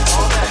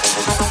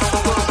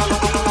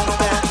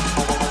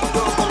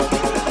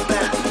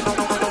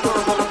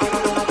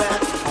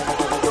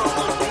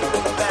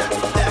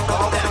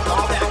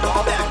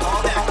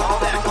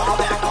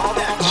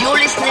 You're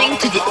listening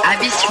to the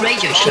Abyss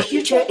Radio Show. The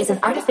future is an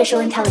artificial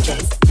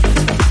intelligence.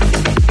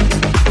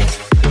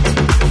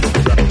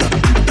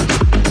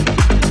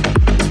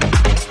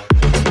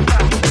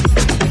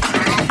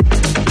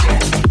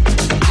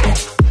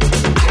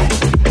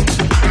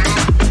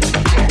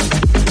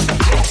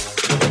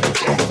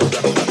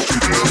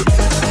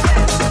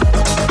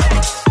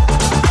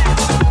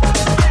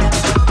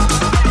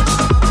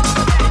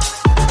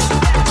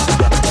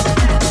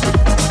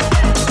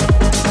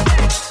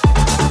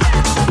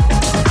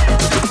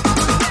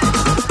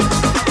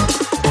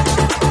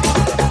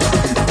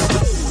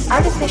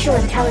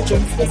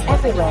 Intelligence is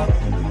everywhere.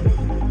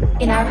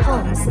 In our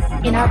homes,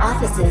 in our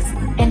offices,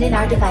 and in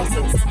our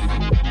devices.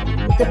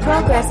 The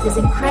progress is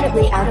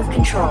incredibly out of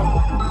control.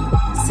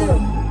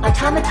 Soon,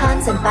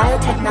 automatons and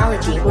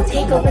biotechnology will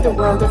take over the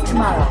world of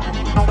tomorrow.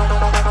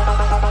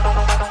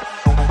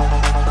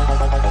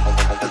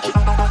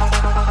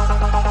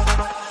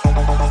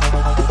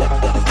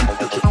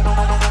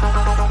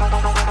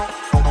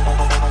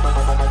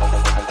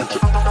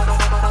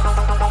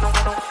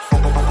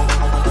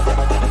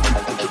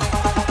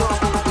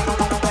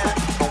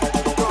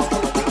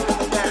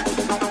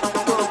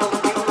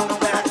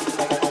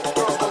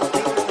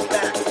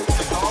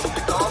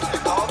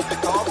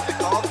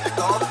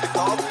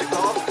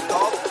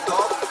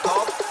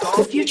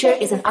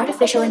 Is an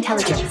artificial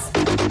intelligence.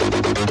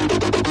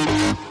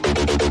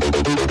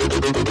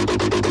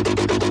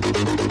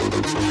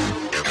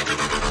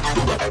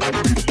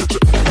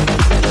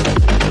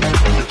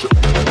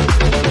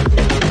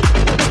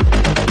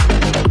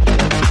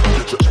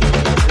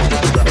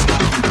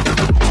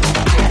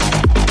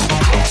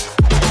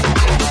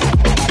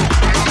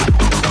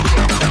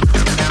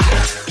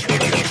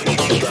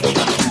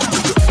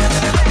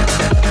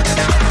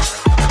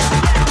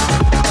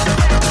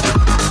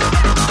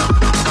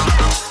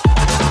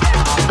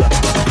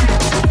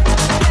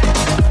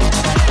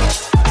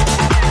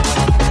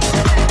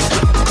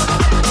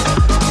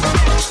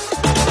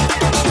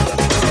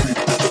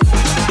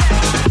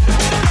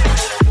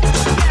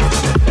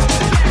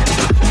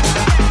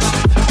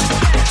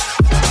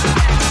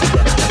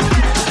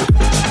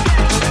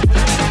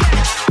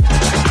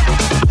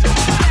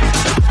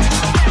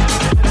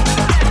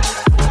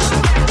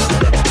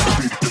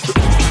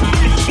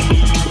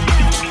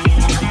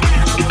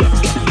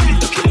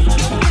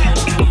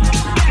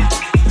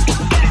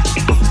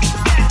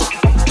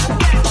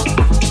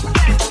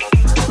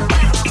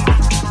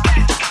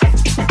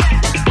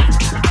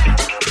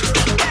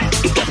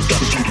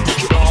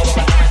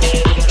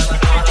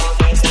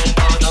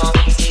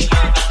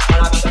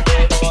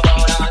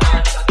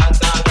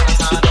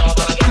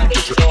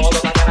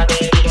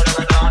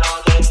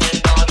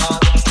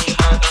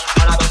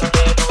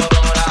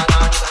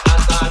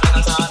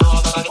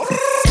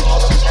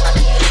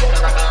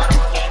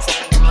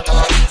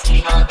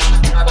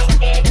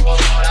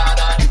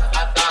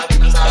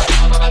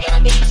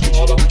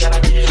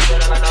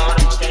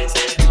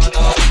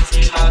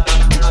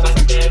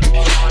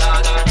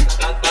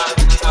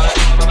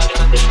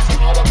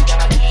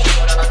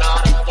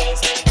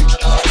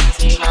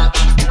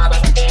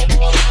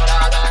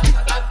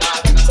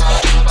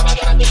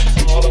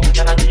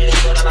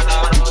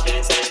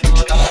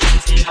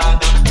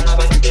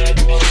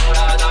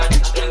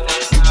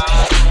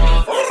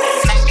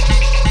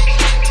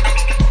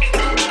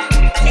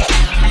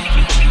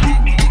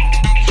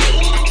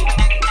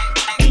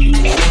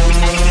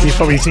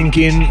 Probably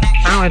thinking,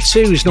 hour 2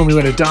 is normally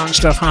where the dark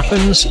stuff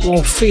happens.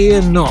 Well,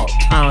 fear not,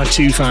 hour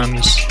 2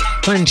 fans.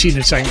 Plenty in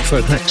the tank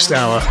for the next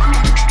hour.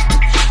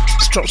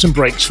 Let's drop some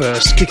breaks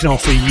first. Kicking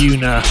off with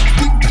Yuna,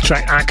 the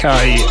track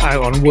Akai,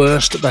 out on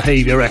Worst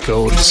Behaviour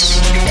Records.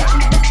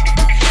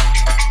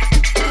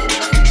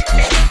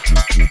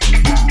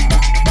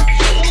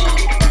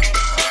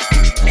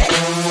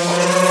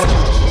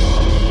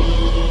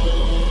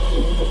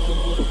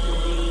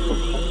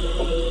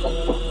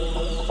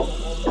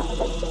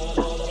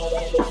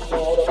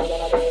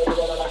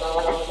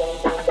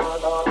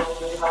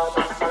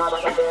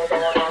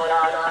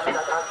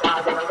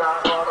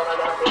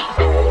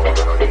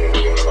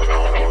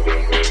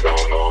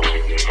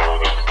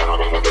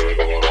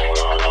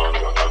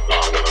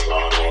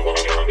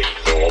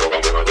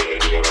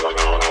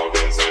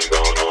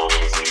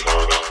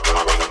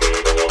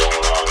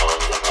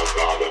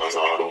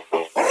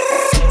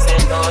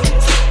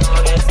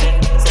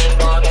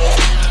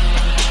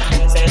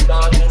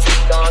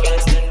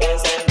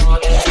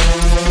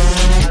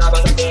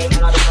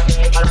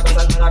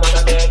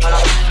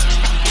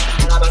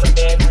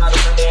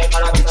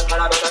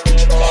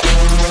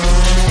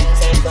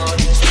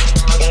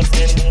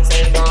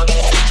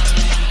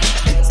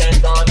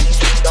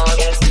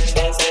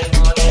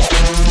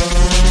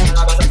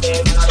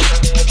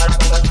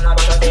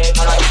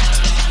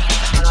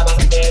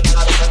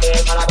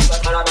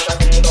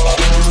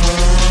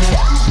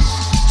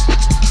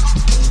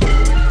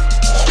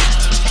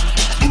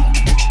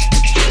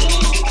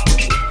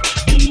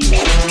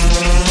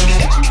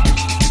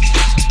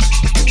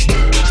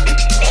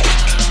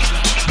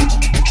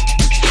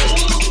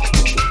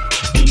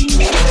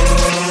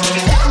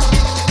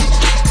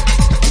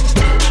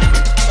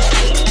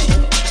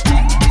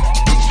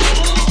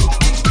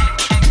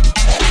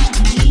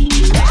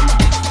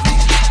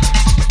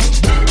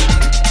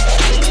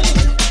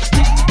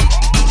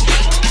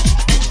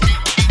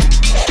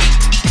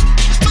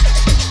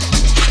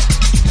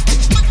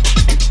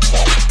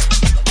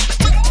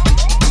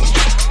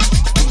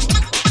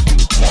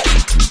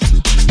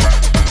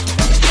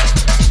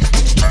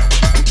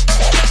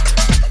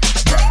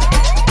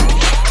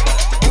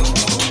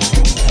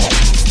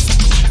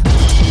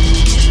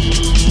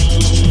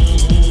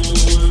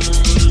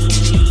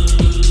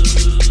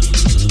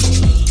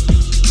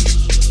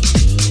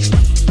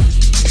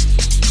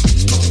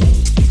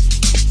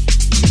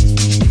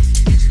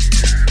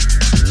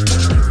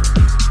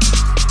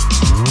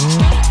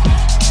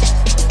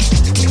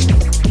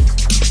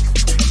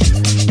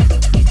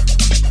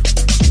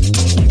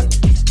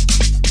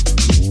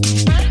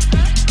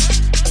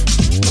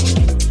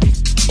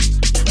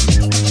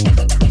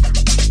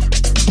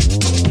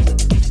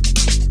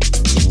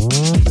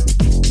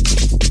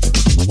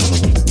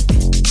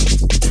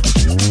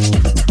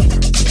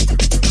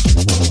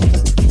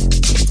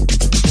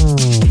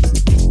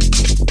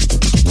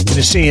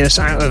 to see us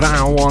out of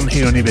hour 1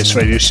 here on the Abyss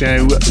Radio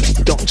Show,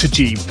 Dr.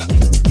 Jeep.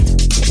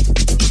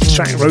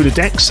 Track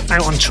Rolodex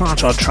out on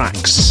Tartar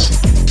Tracks.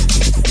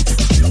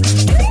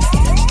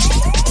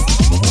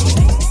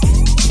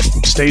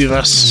 Stay with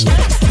us,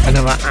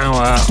 another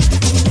hour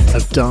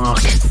of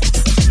dark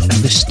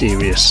and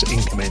mysterious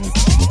incoming.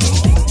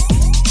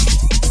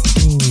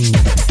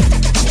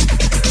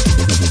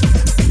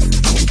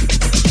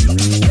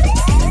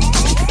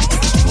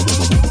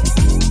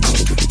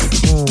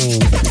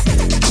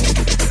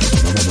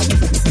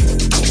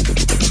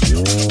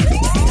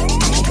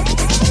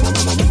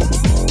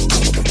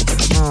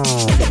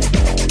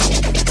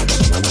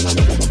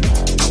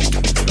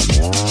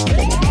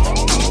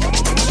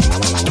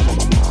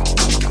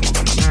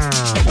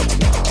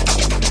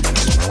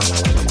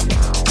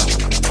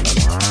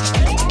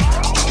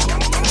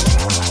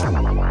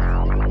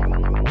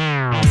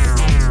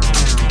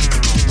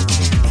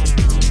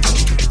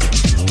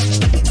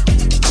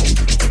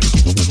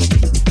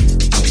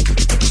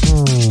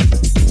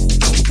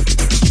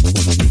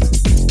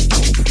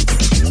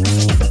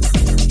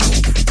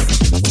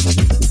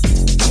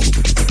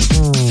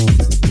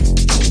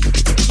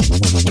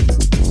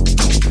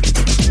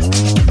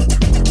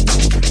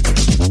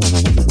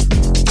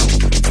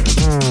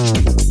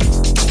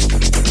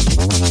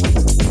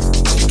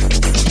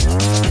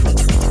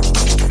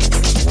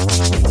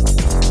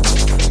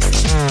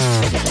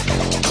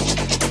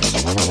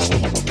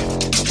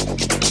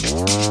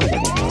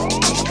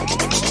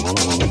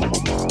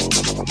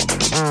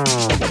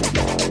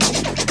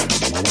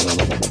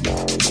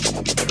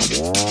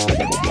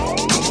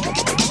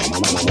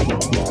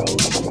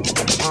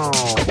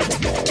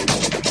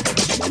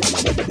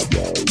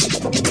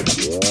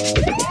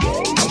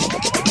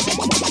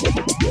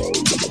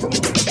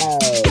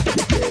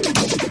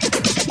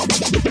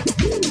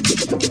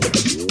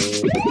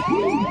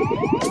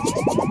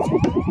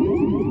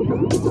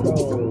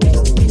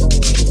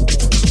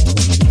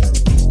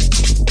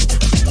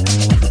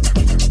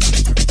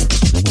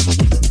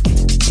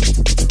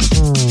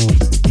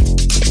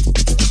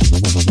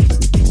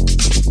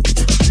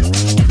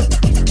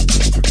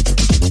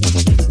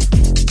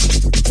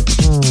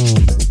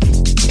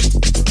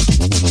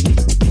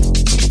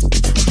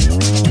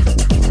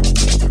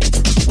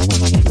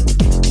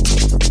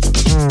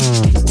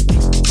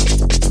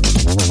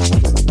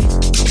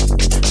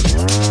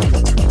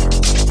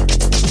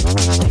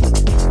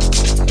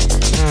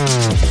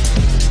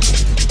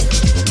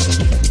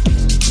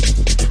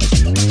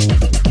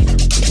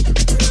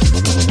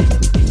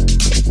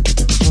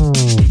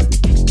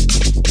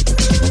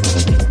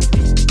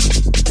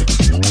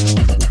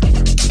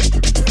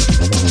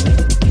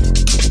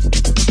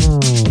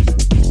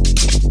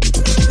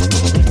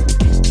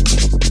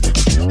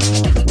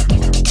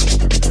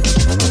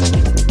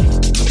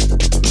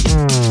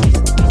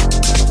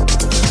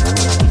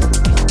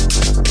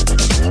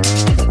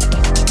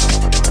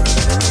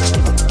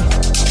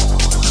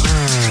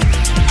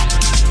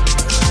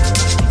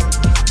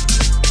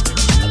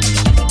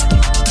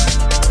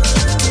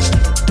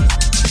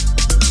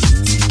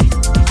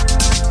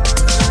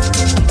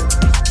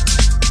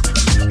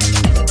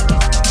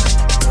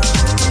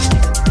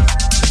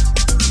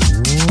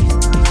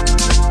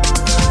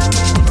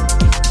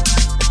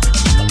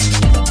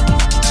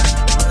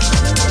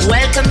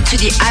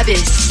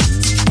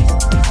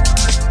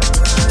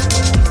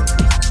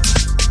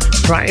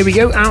 Right, here we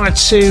go, hour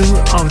 2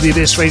 of the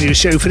Abyss Radio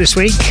Show for this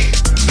week.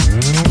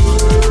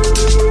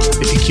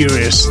 If you're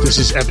curious, this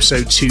is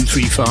episode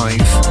 235.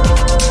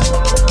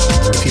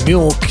 If you're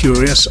more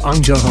curious,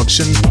 I'm Jon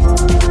Hodgson.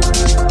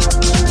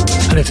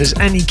 And if there's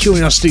any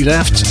curiosity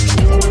left,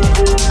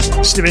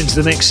 slip into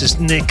the mix is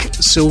Nick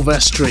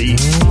Silvestri.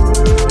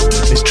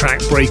 His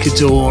track Break of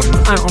Dawn,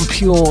 out on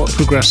Pure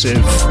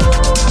Progressive.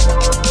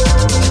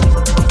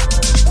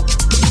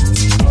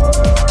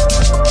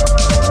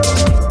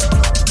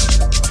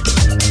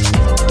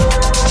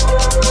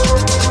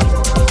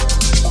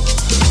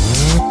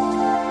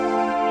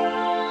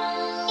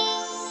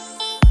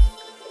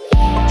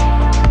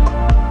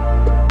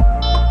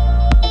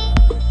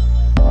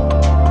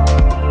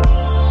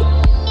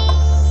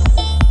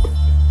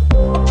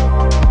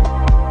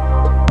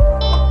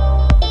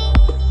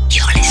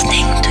 You're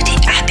listening to the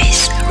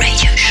Abyss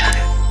Radio Show.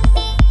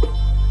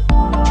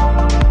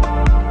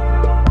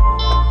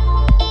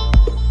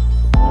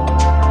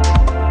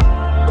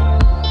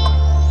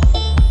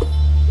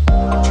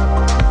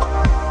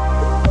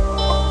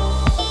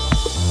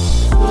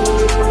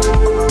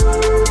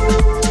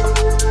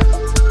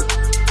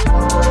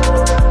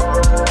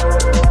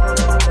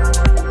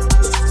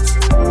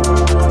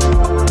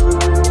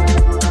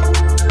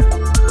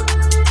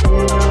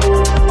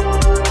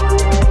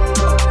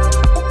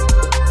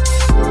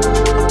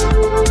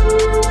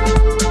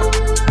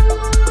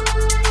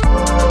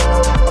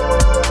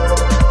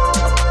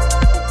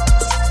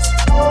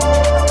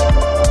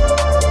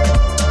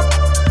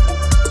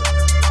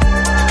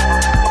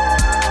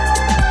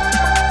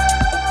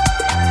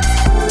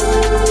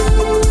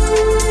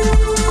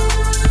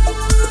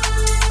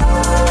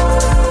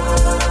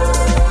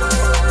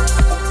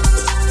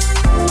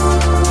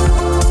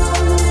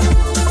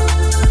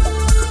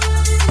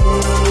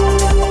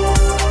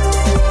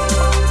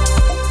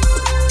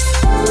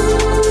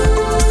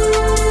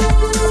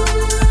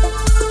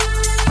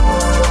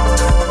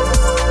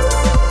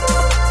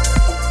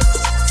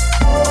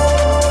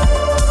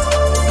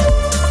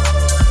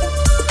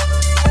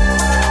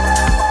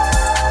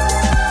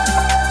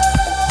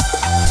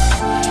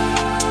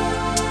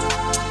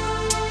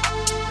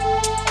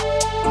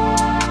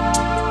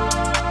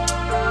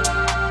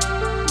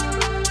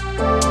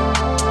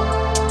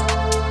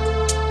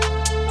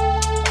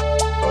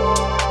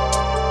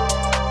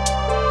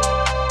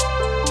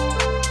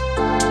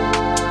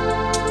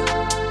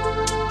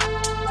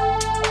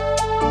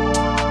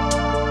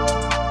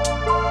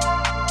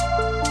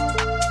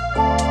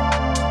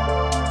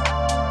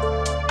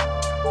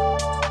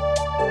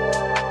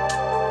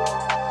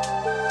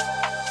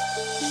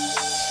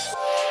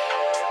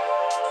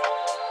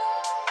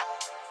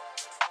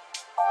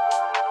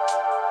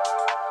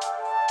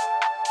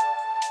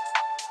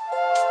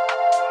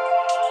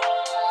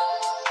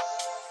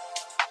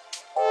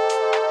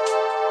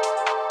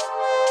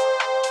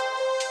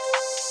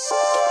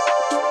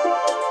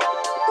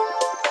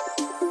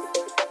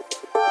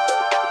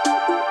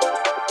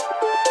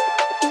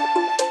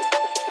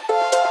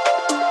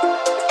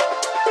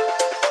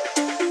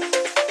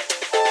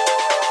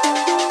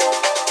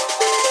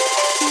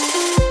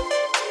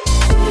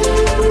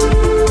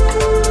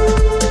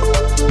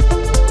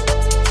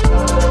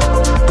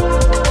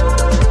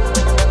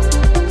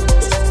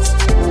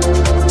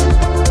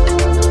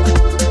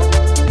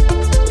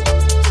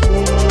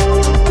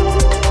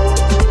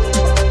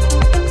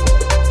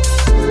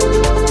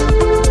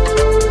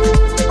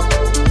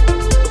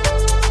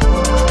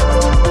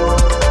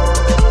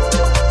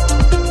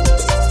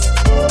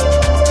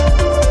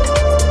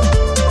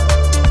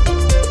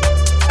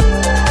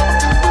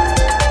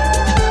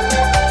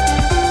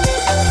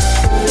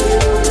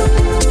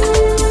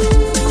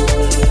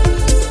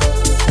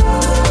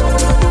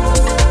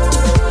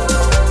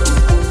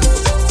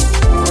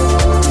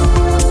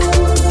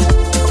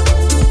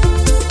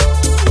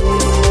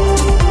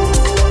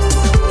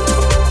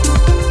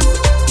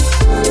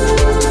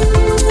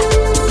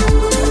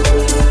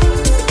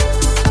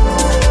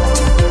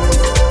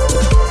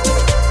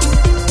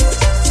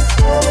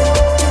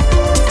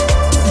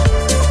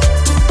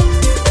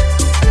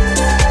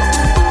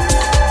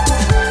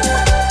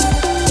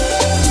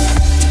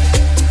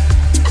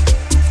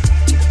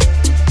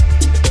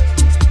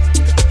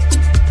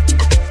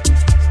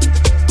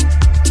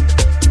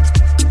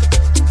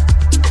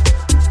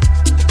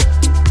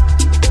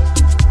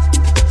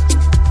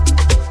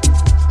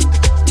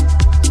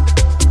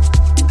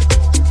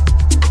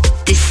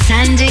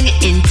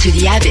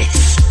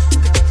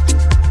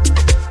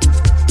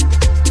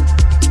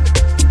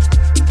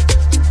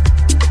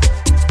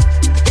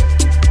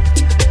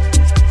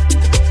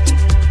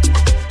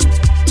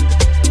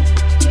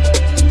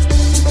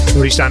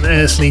 Reached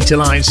Unearthly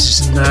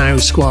Delights, now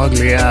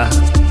Squaglia.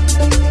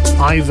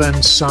 Ivan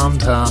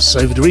Sandhas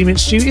over the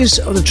remix duties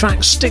of the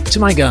track Stick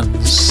to My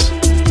Guns.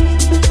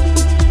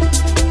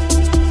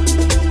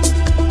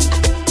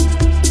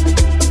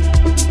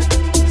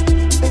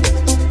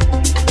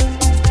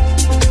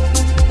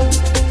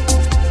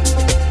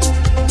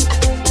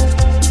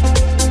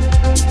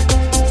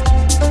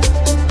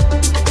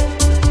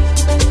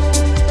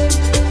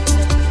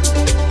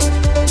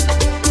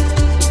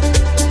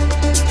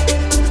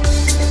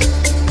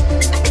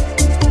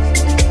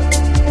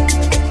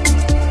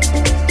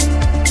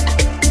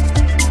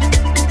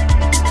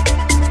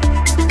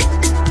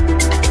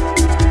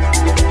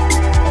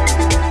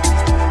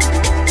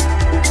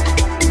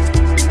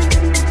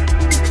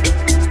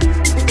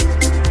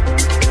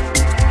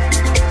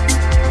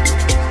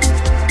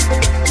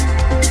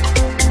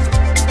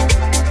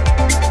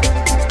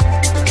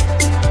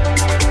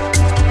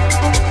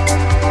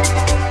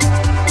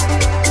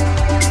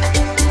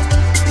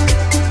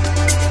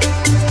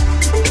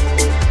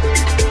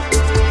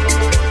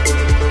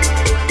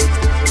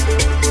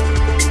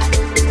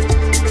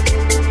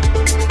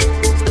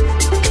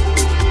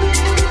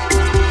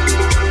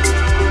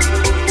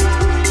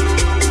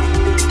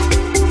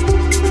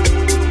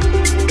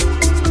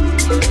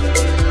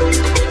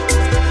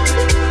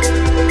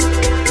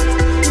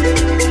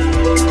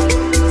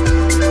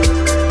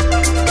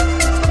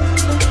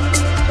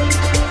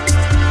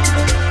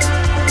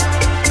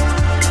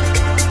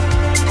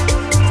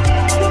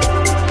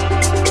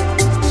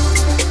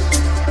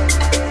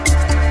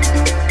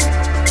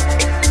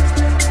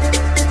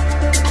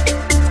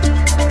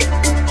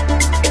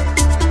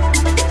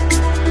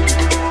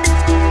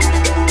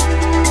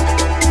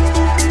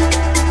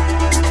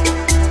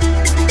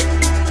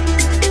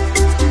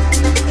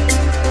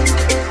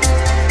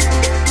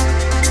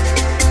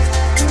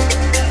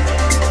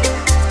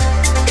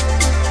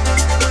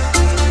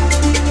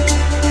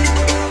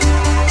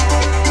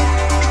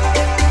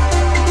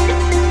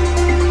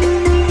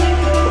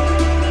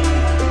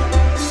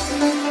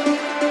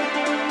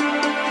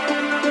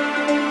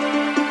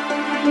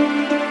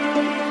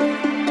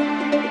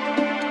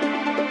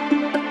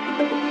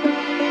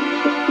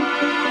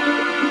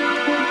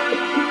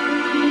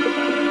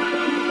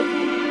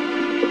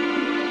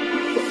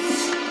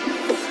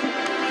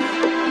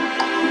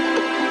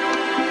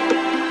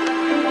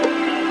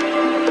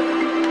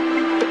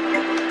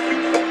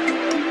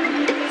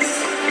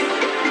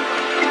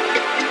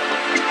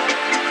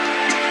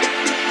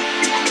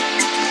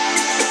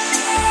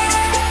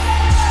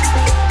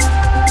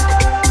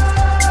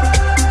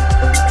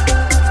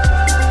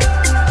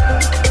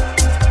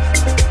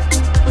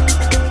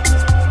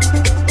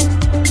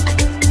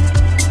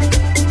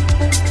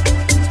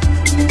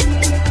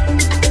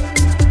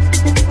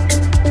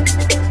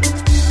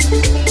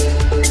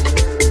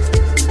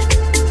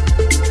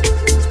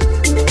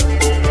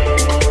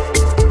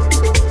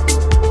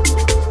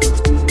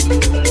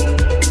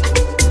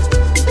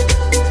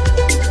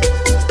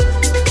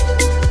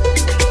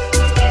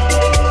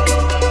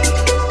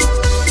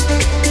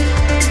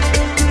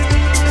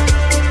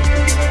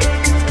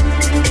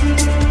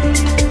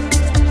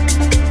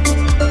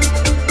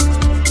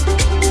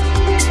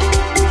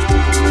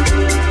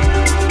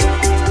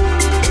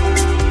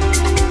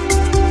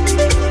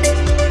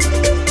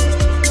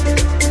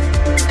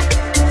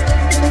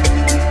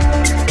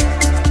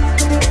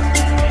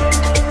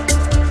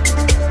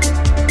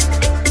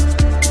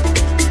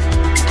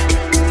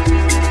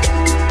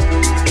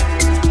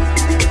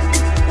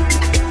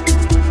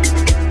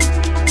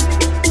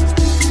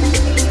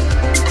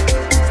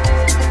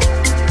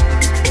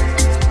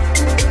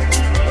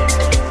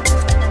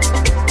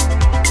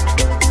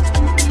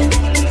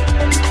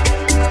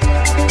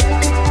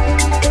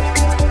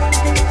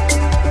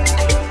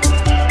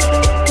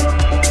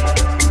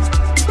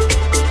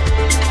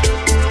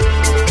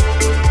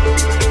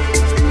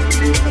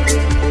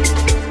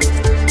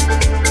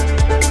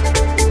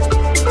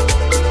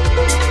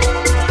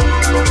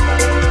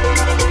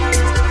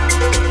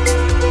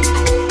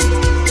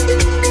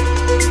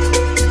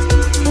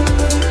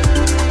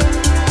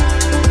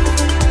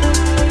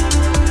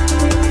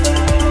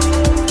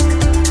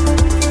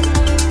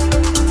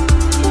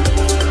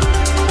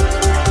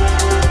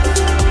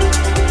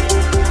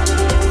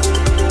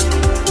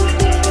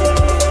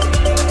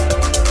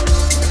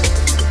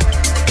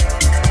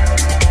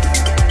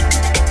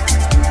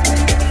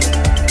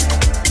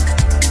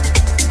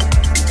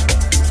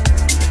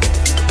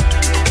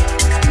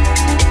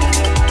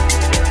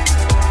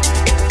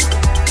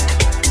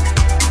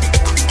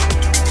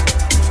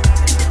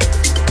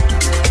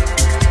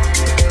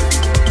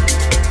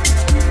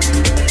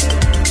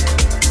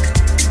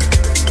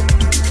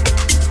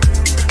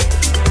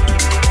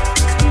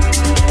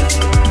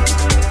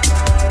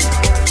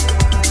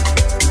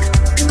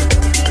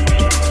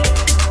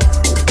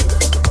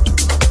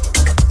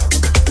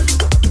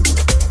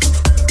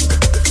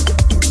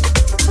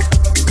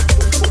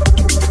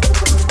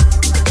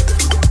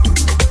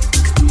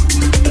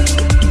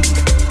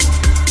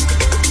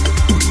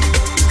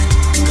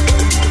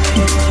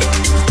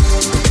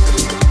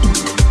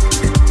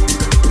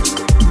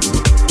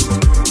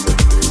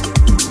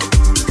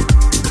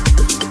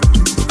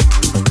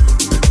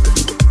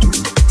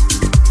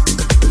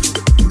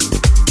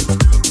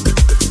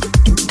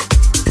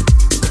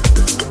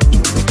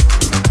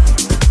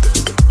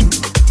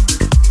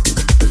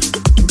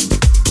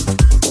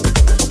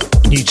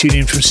 tune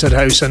in from Stud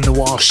House and The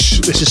Wash.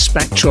 This is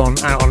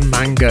Spectron out on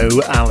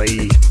Mango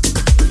Alley.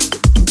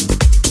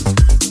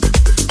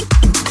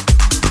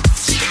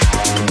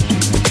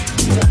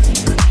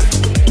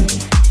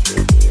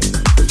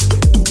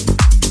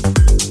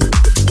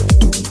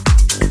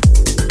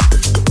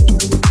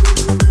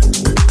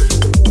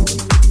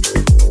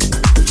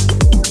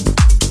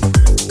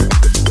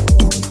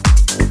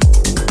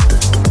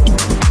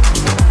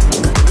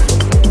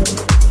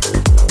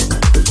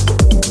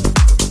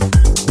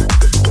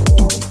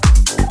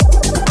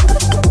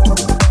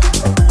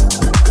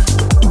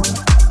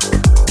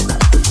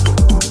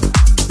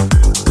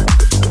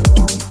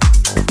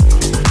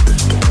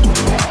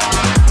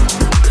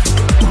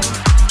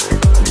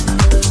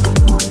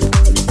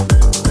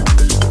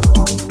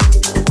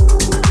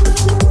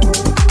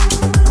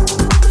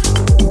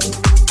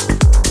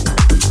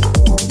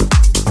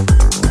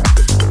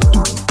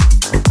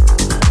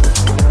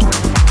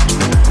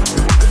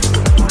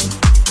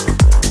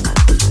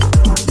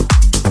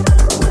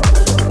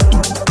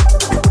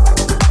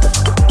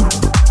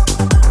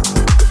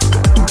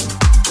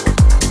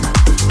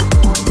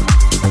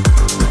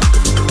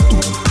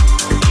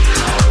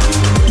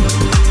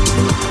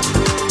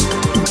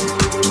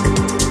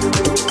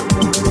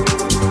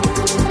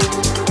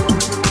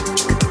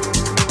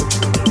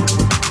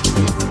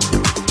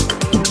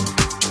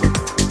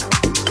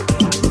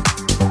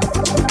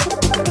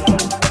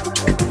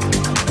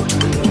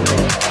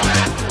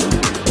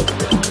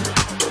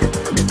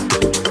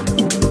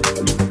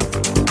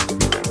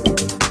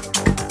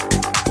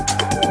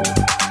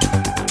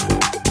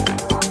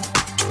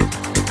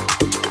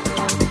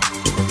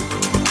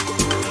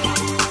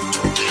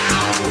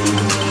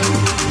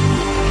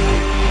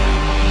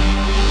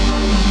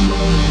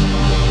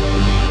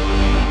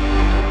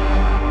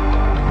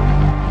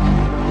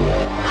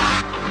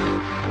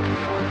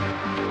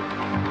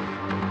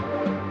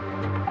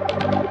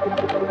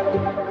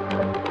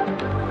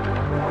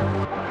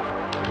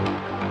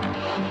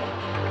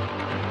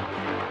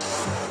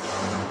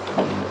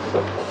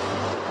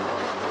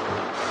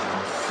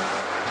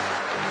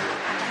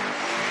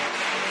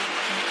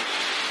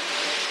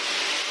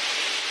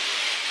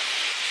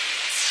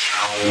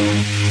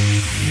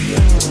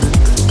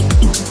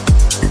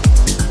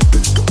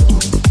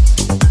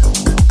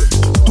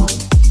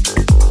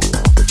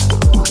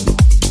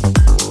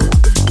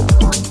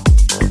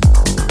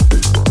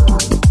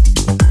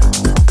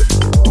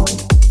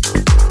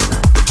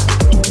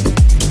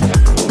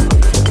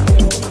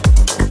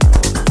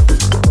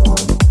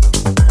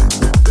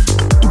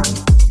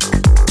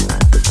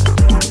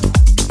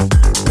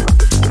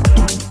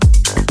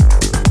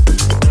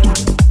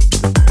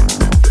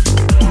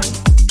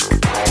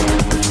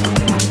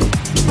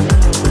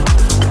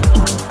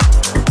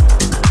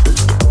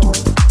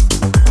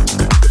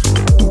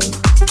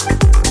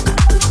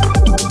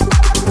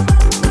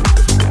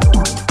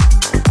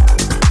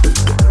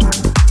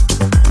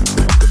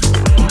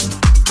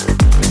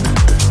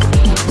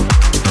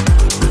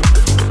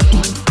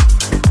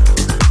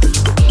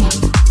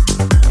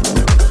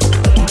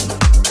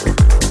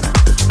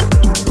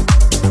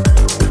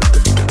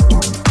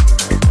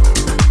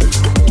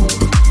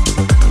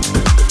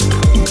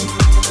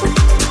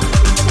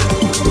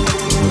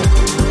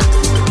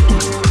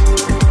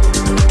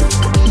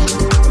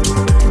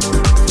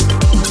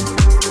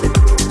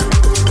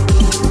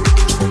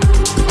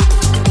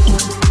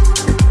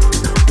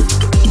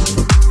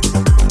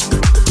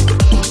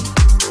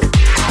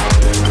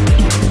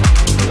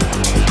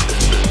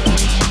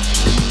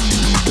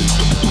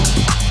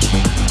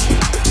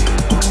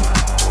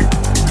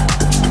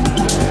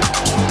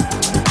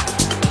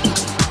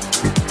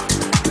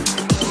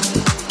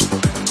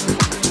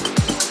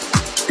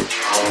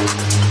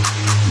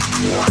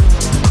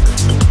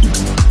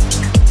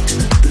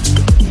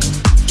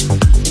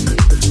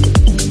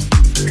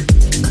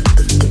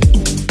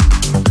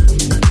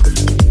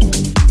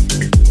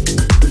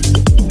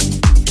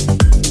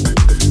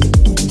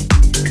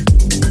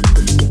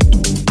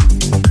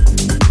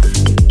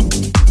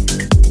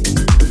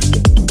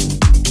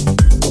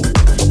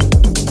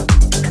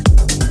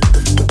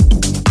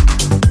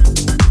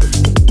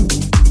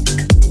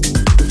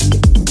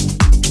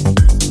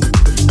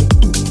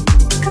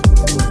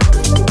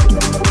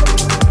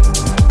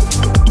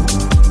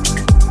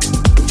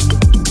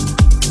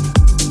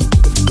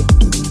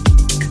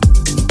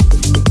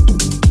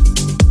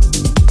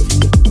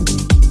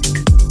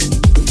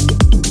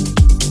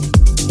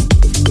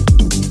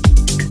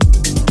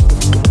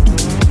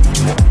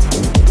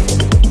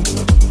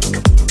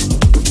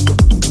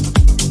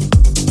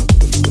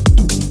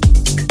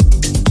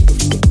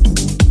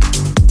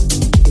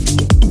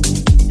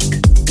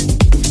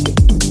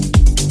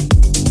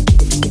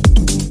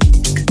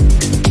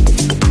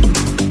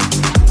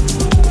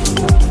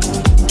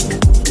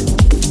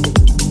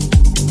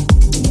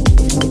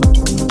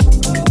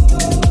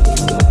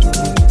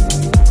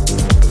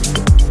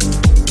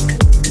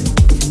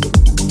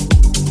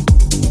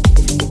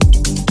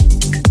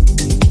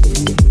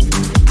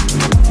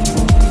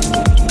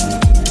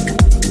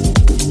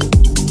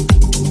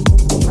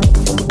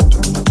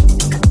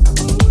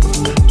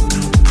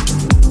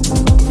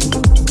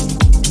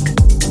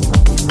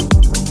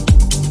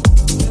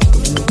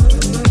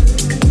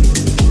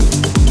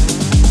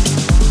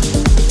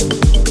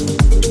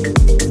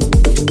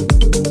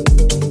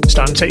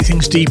 take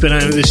things deeper now.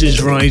 This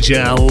is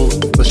Rigel,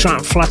 the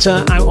track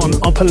Flutter, out on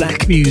Upper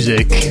Lek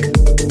Music.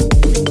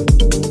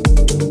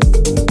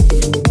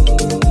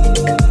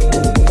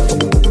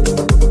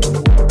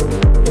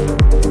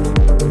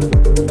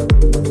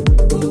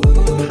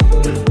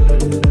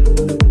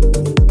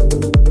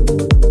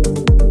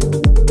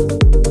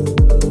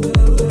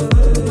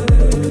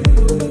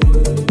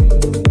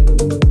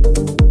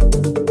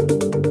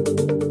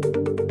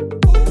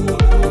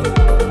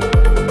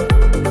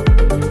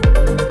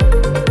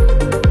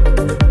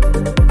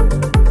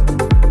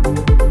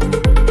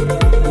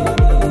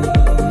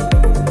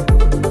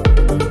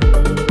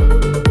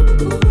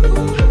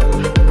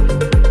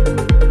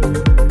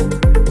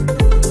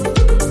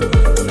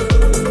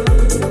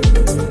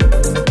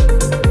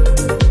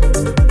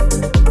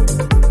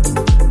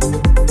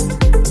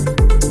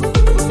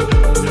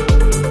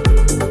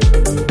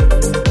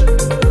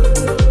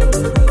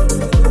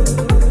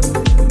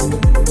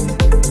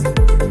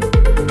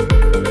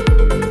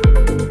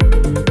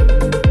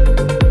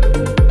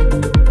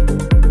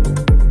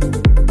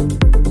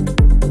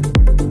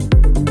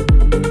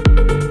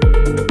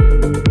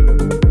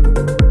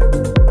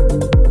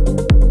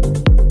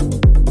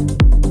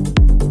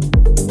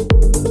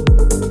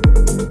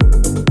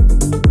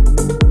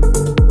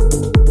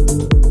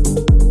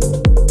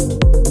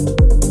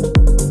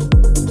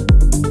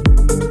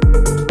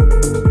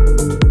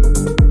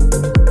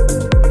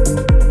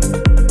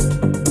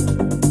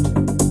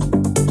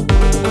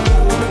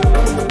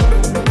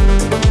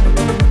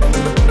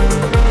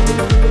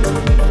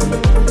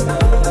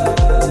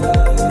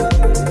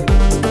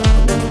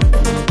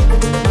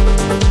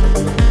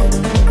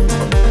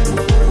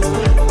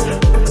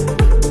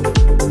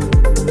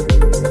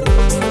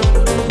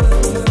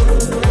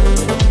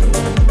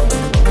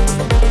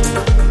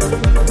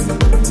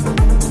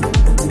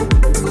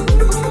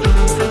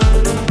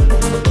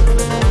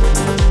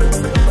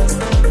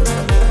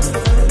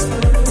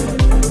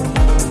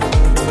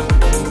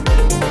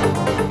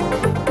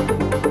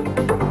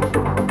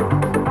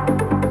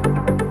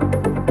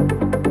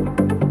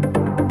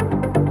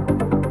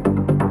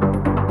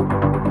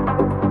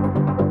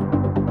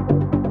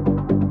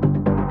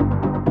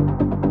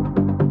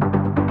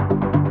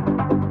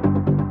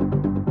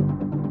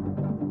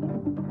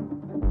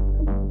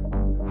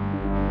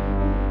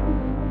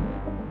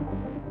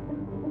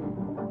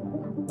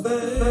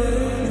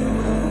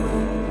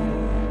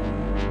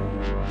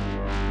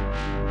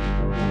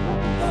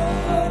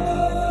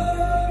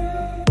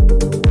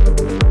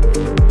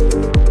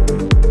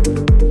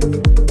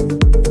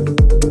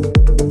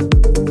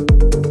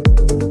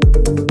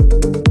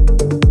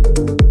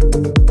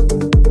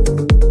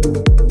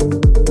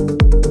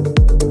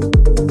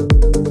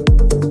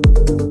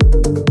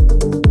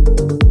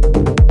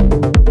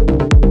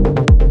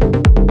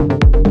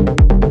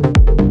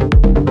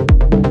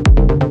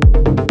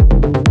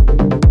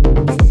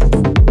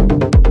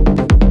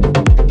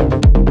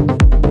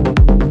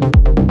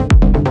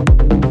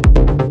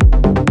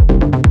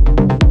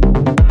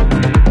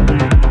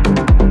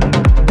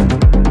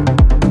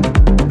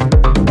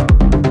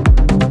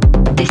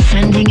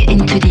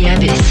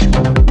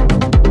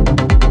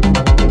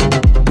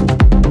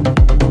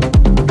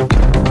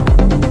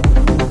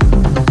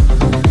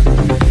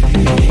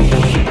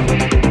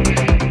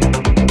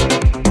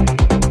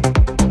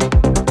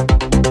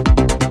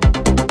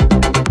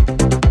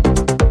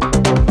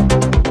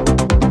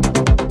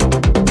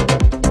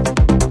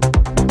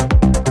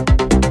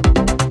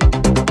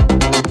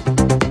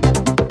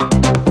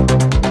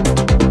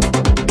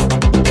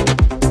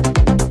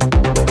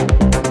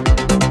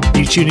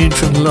 Tune in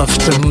from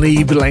Luft and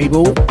Lieb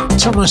label,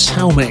 Thomas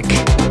Helmick.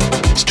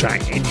 This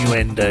track,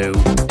 Innuendo.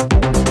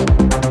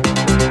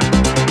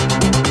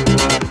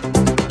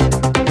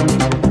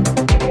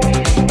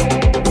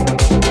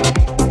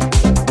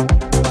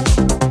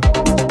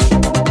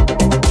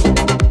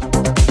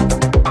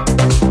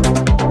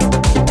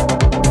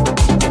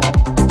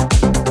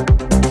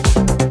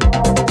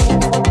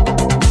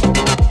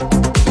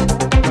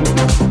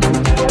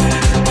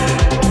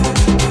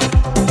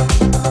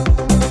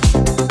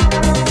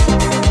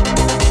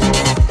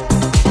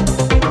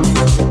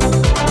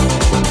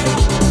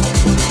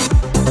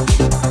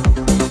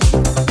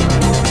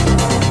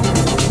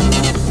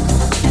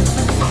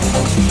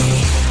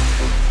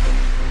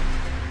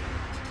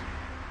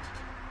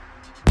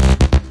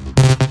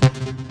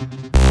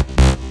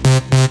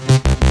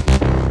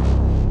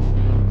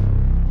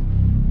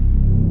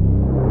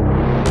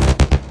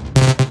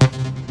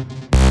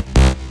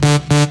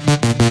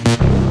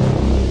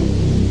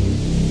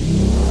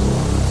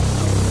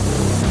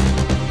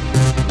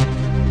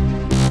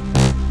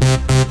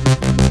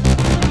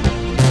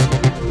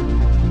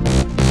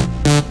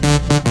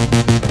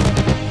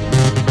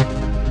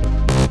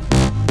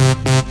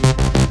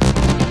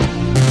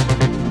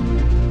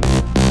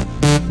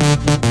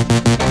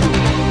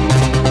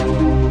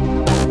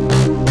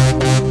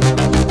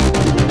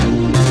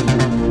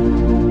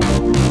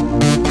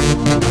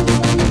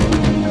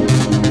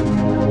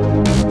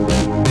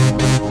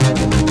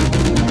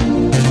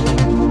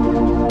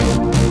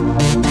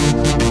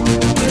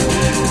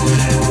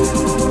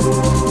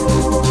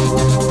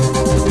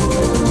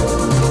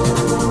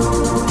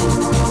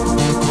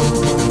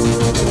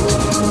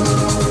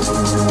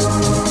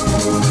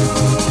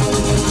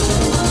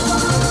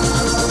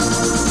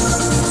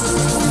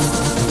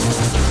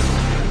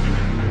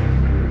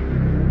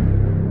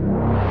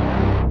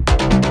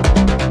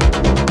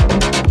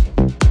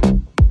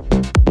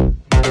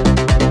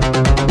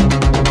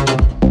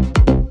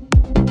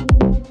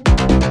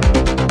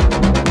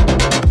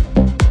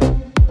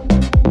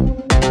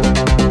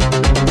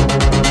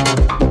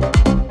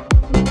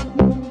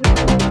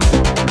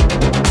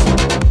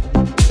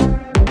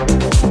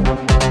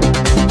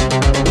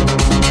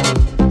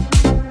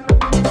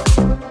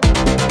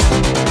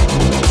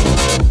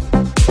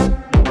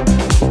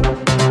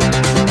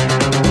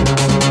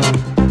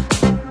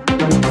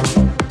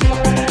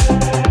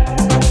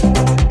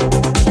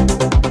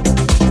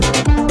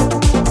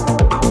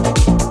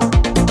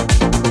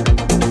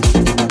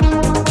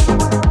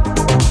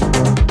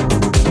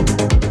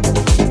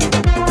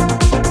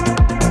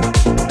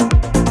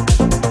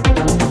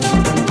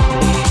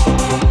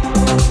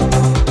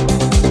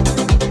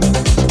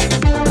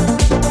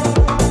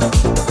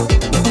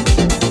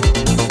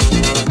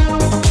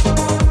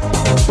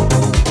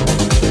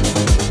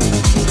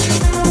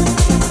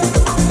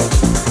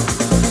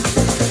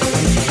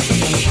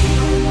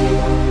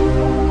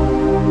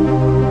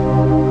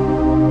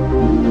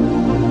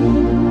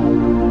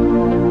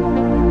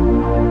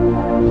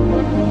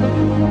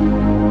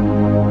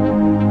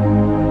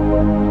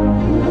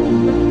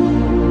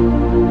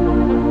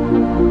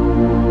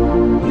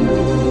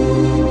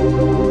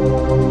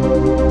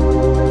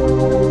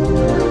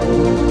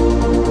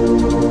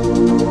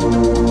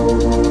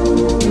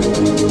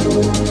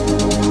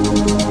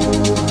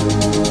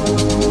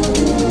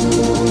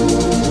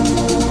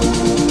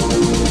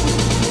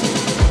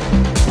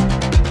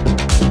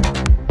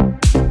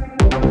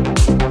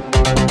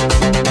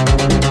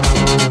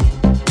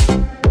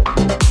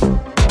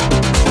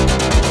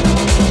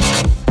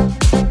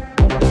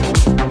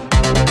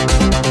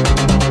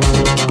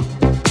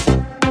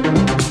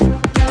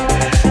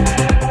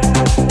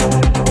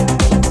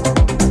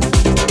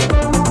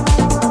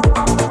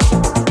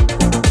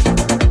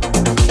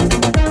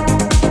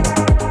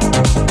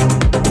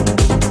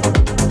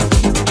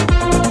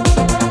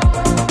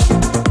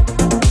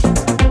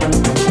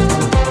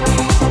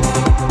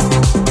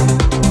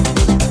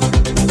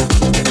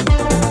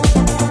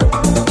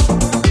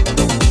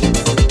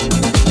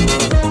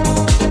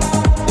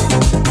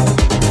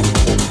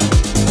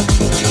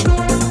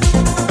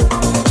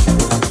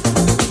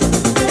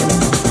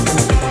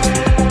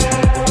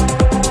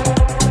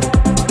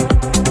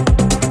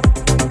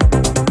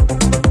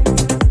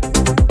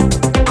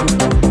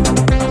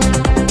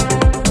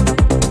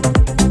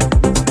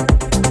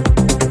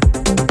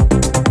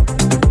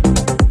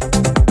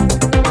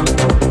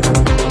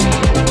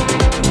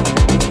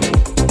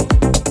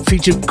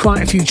 featured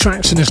quite a few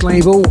tracks on this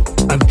label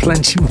and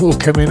plenty more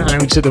coming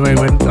out at the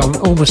moment,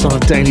 almost on a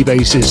daily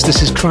basis.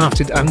 This is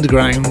Crafted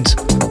Underground.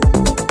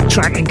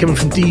 Track incoming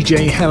from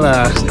DJ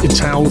Hella,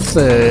 entitled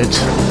Third.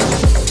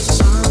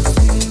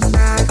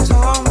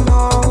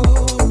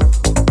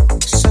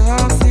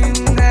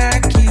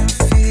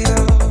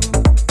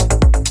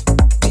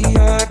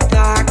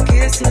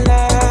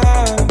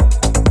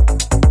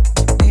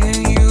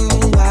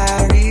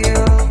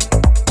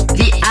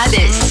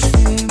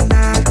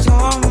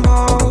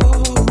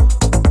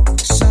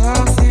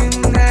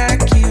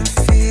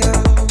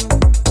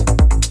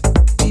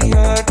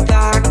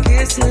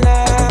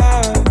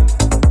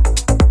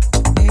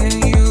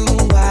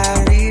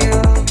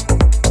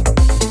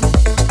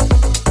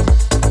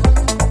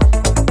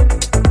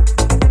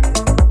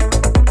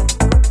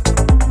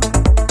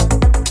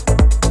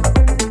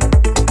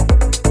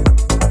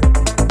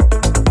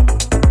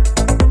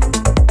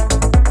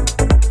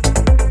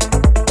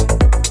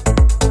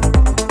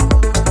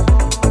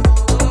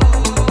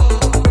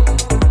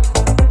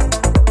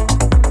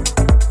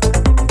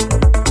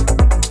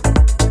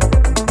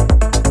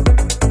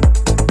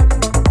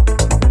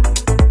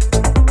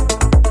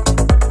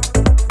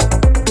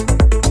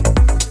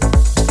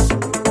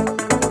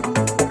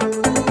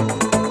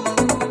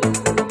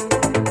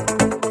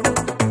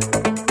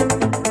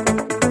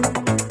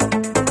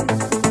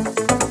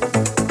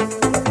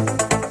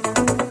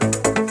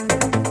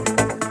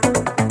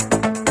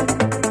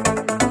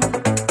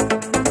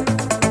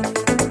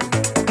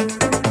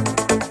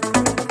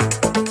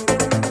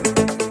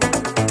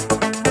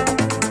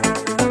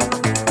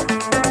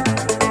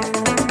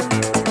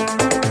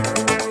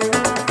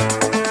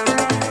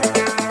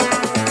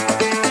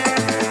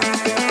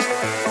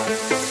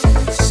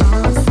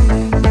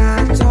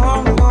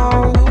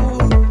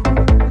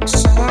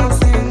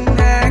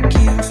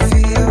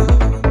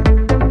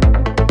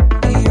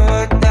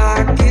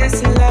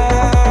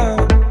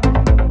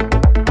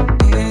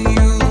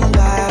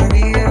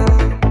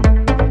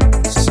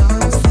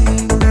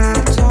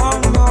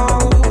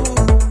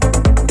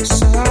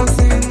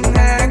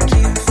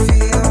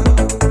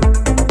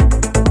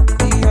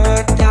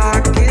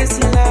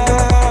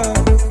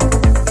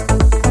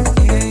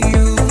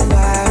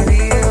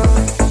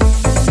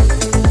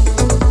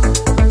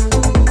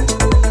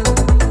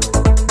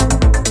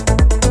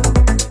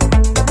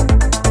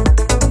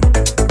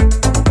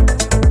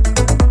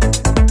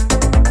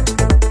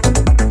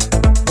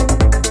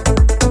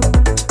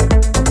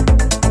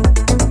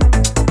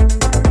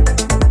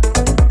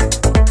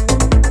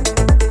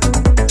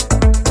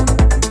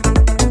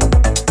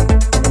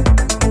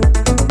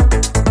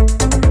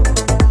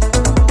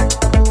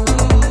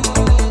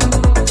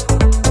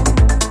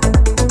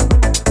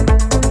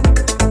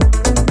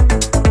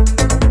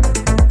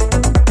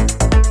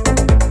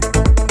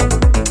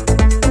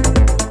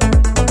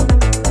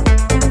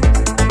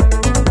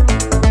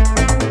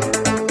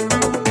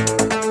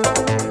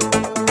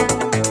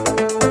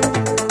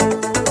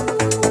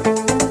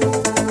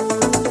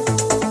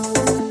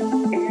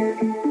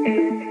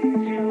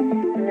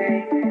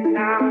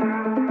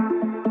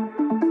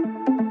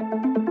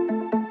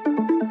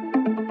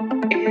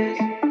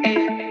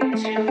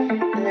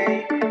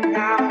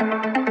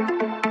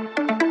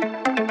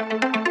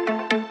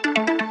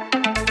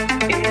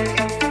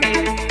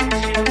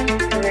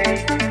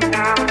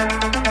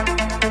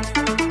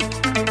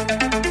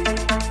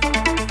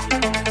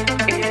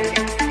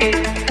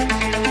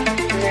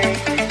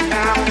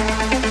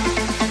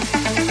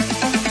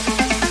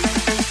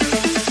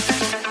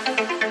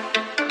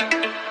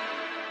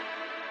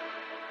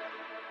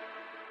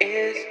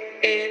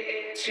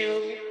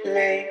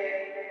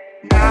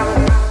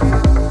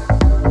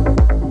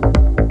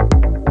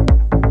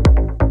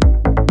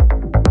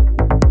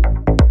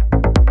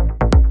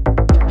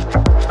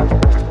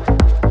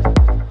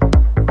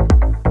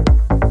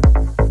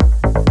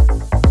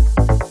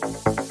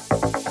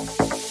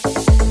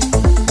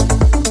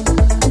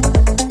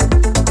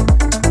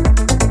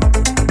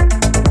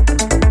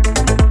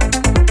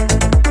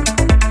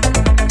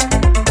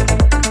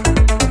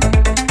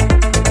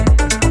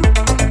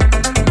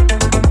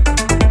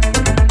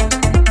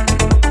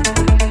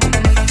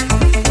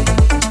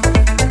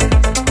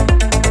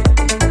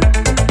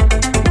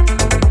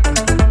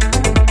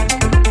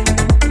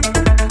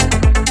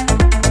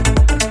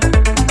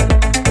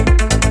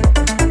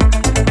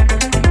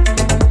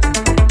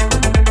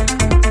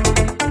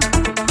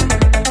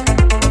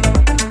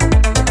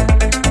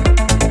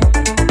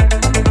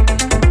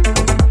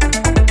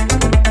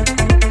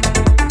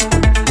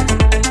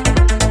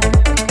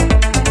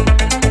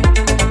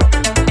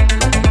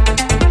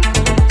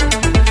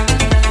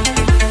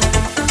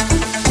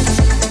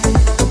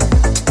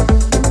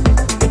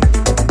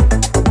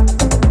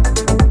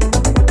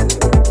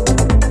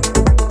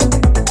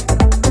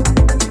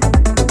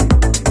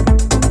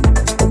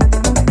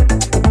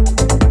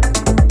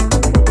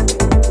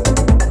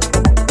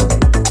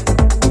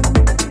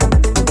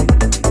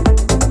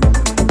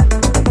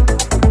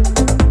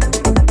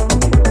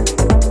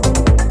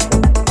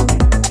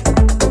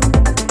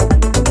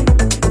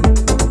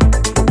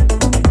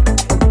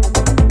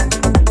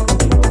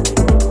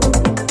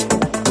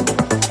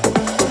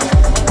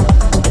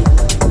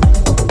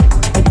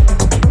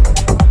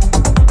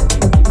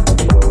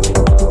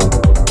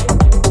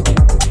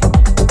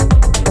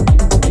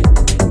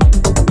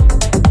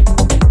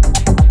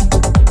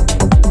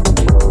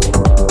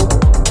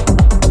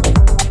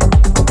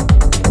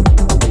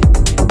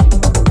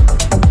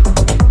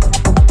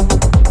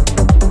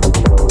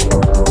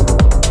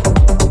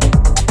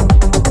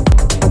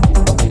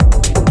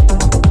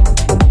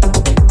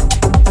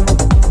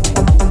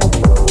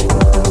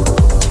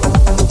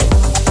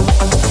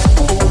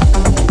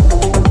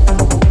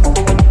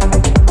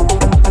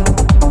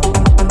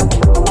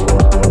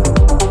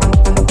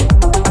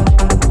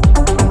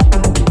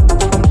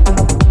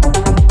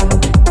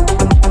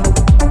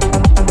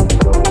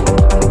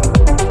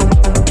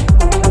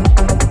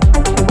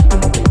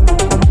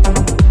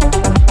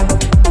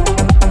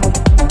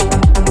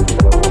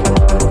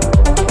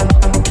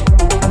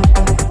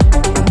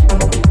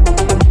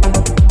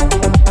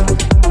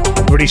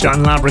 Released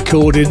on Lab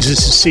Recordings.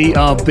 This is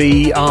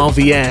CRB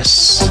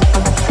RVS.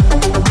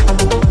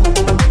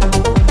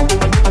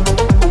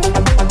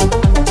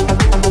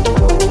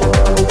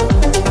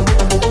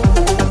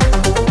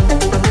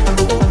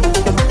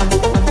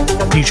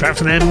 New track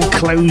from them,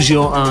 Close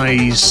Your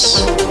Eyes.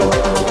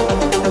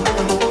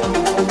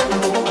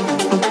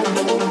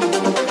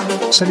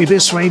 Sunny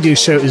Bliss Radio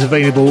Show is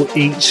available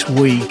each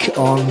week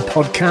on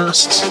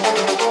podcast.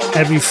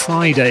 Every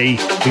Friday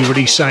we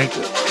release out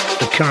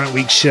the current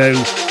week's show.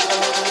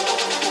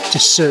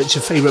 Just search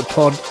your favourite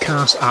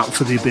podcast app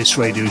for the Abyss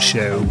Radio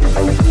Show.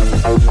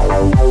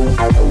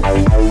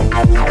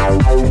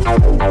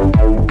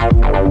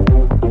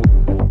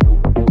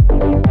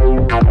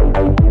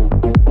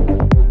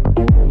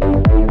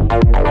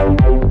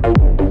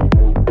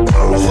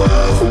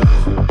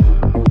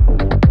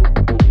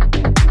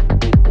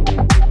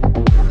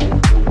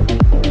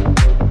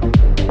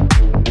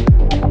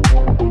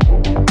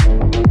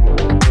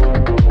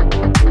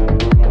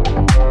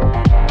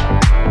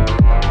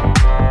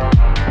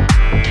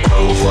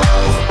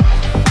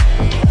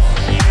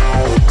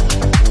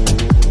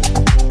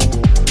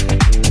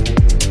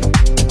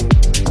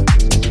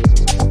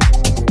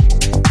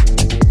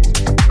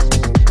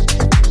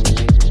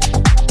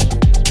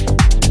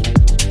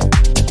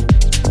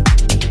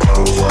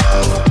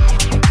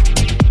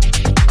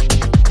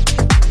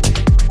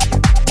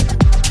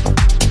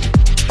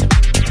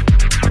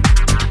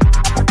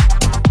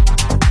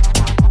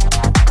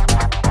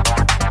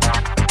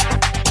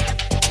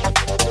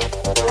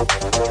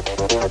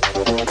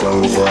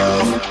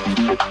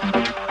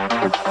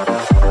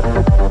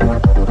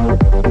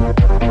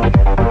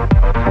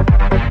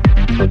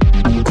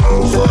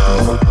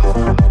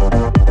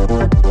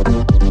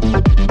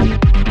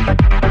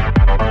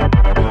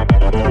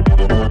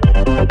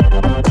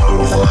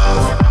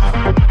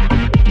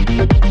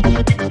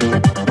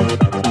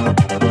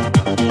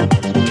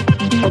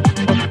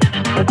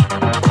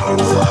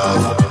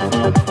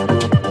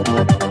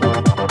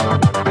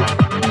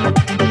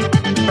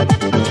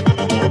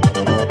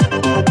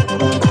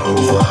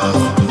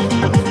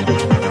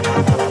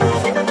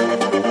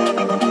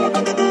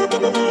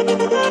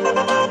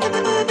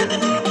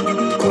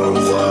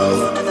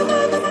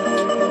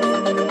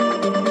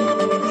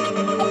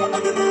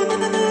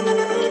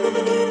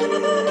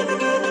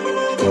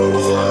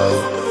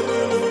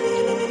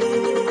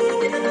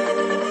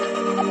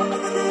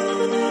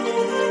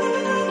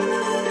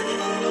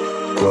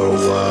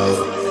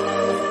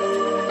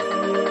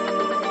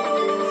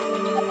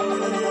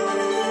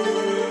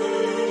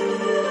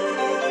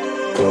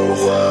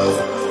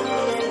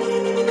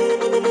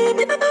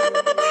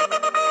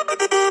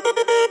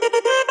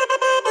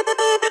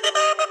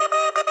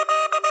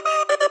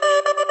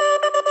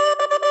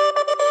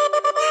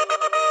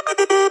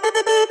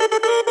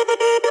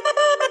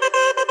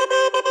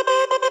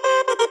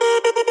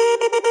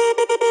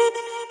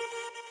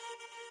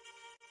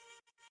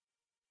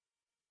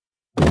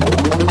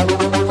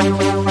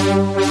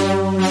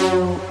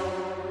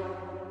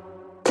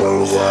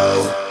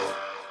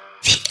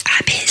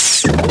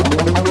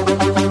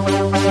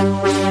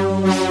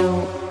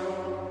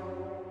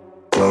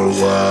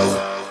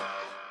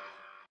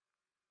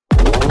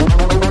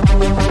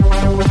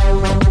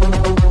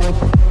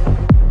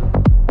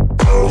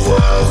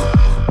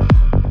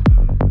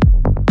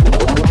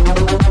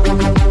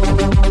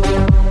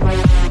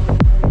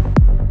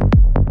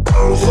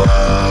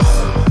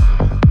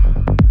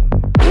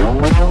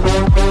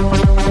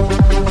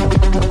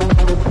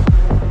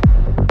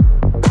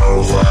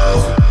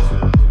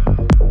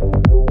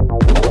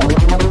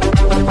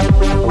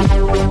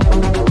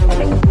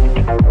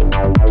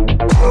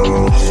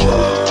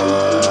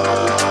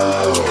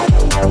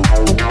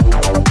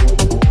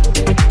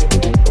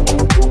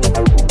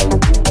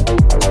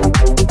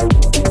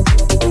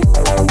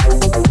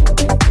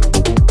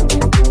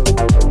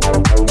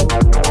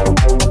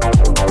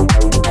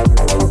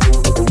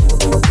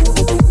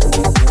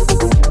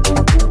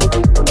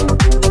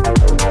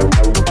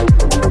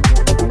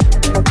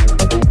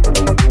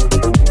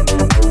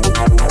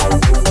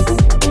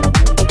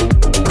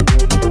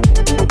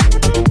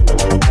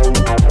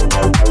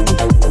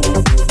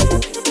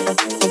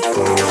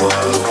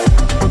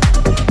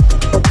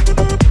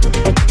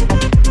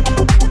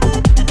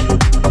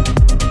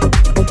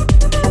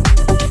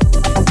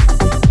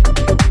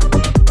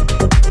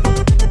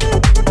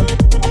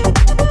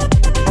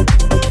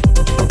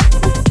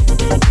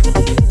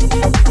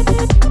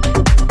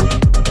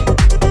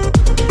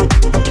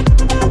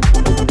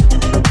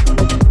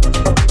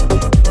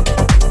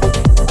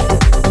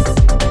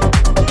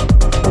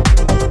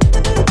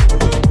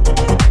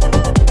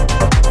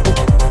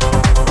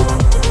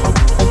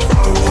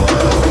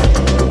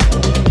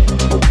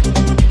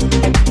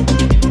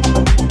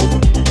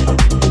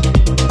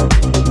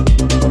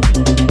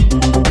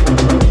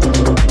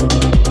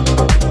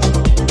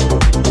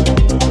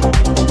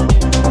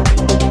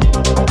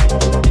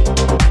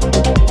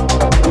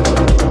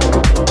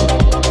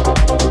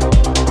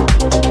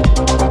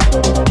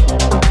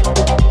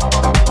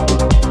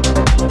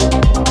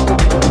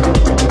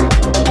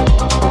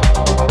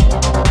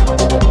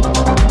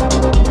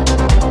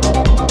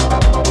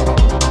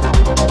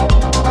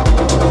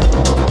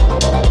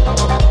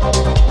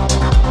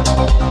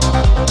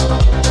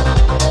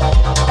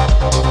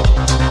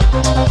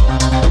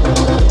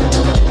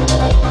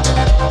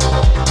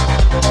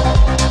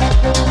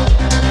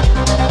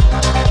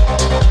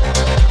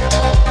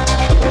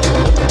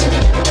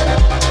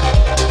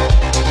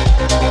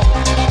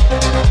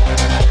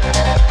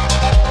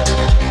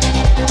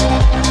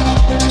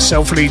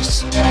 aptly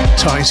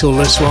title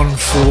this one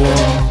for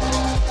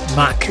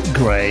Mac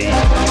Gray.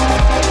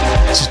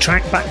 It's a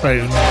track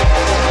Backbone.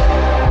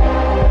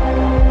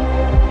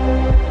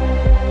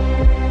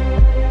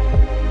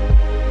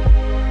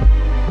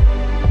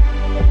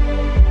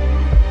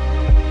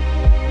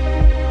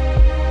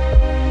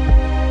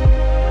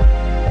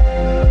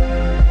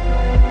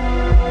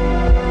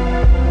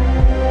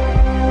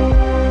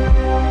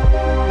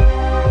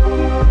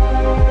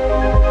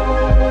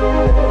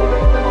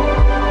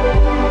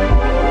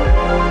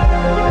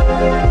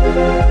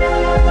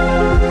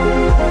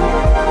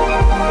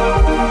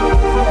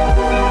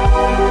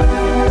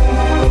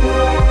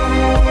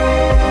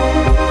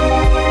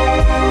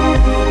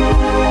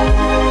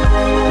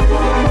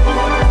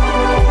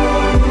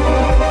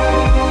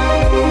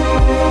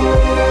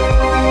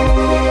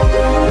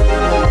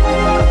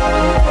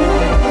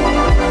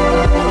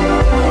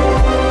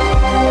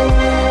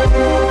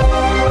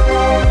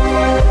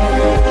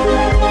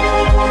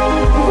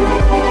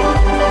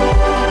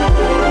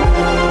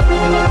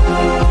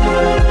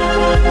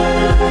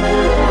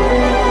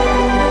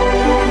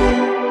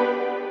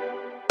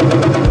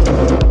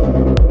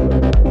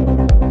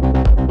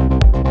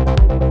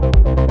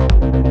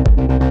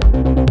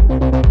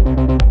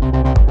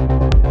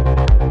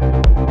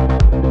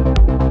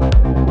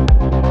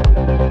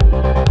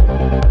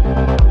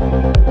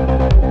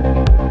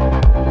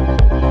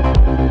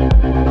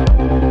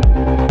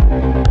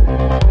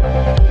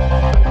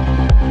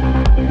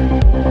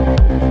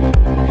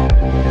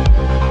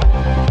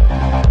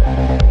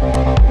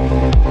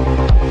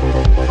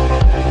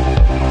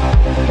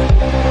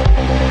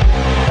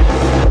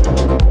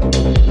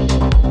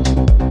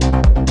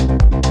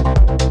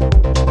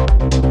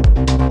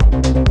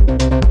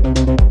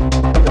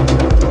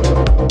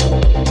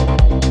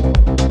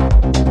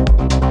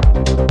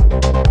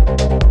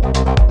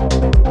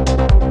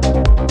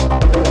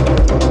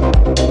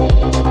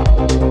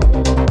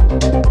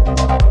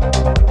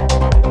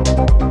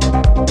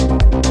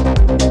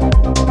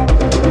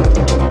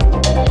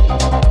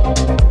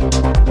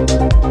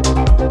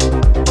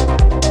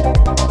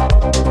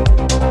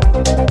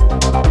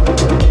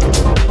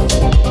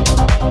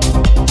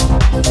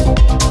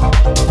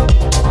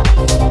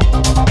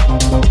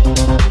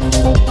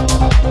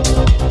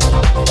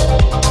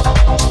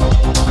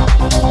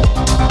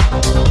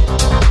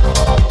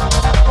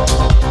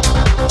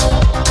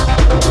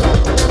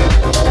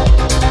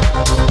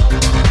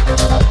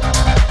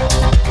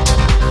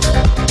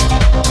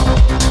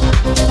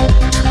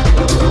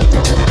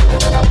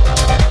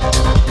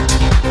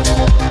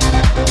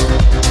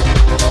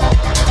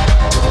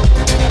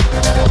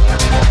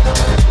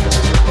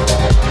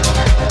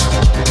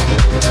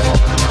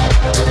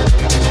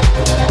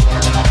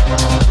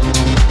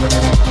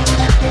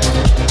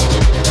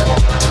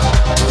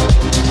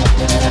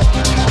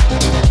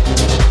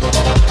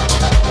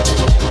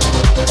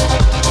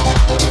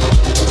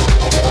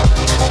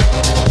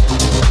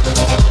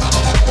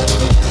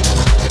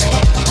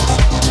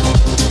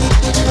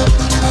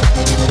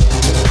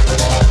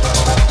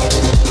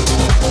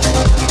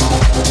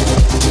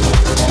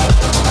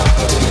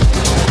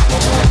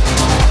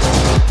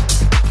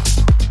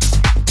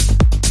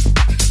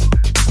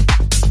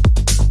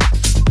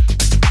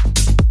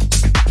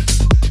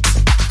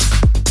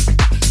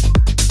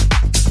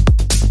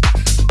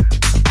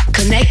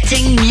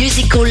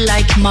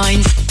 Like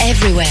minds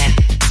everywhere.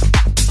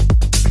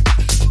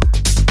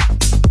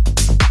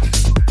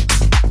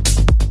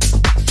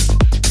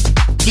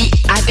 The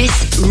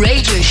Abyss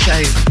Radio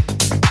Show.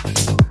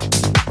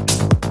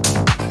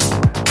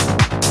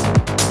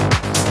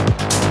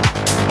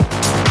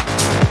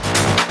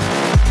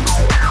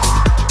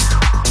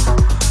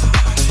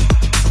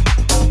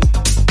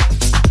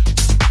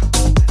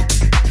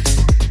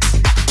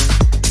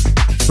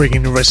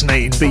 Bringing the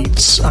resonating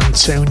beats,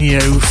 Antonio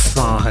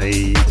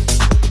Fahy.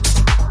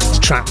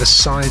 Track The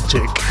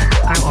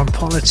Sidekick out on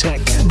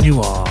Polytech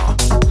Noir.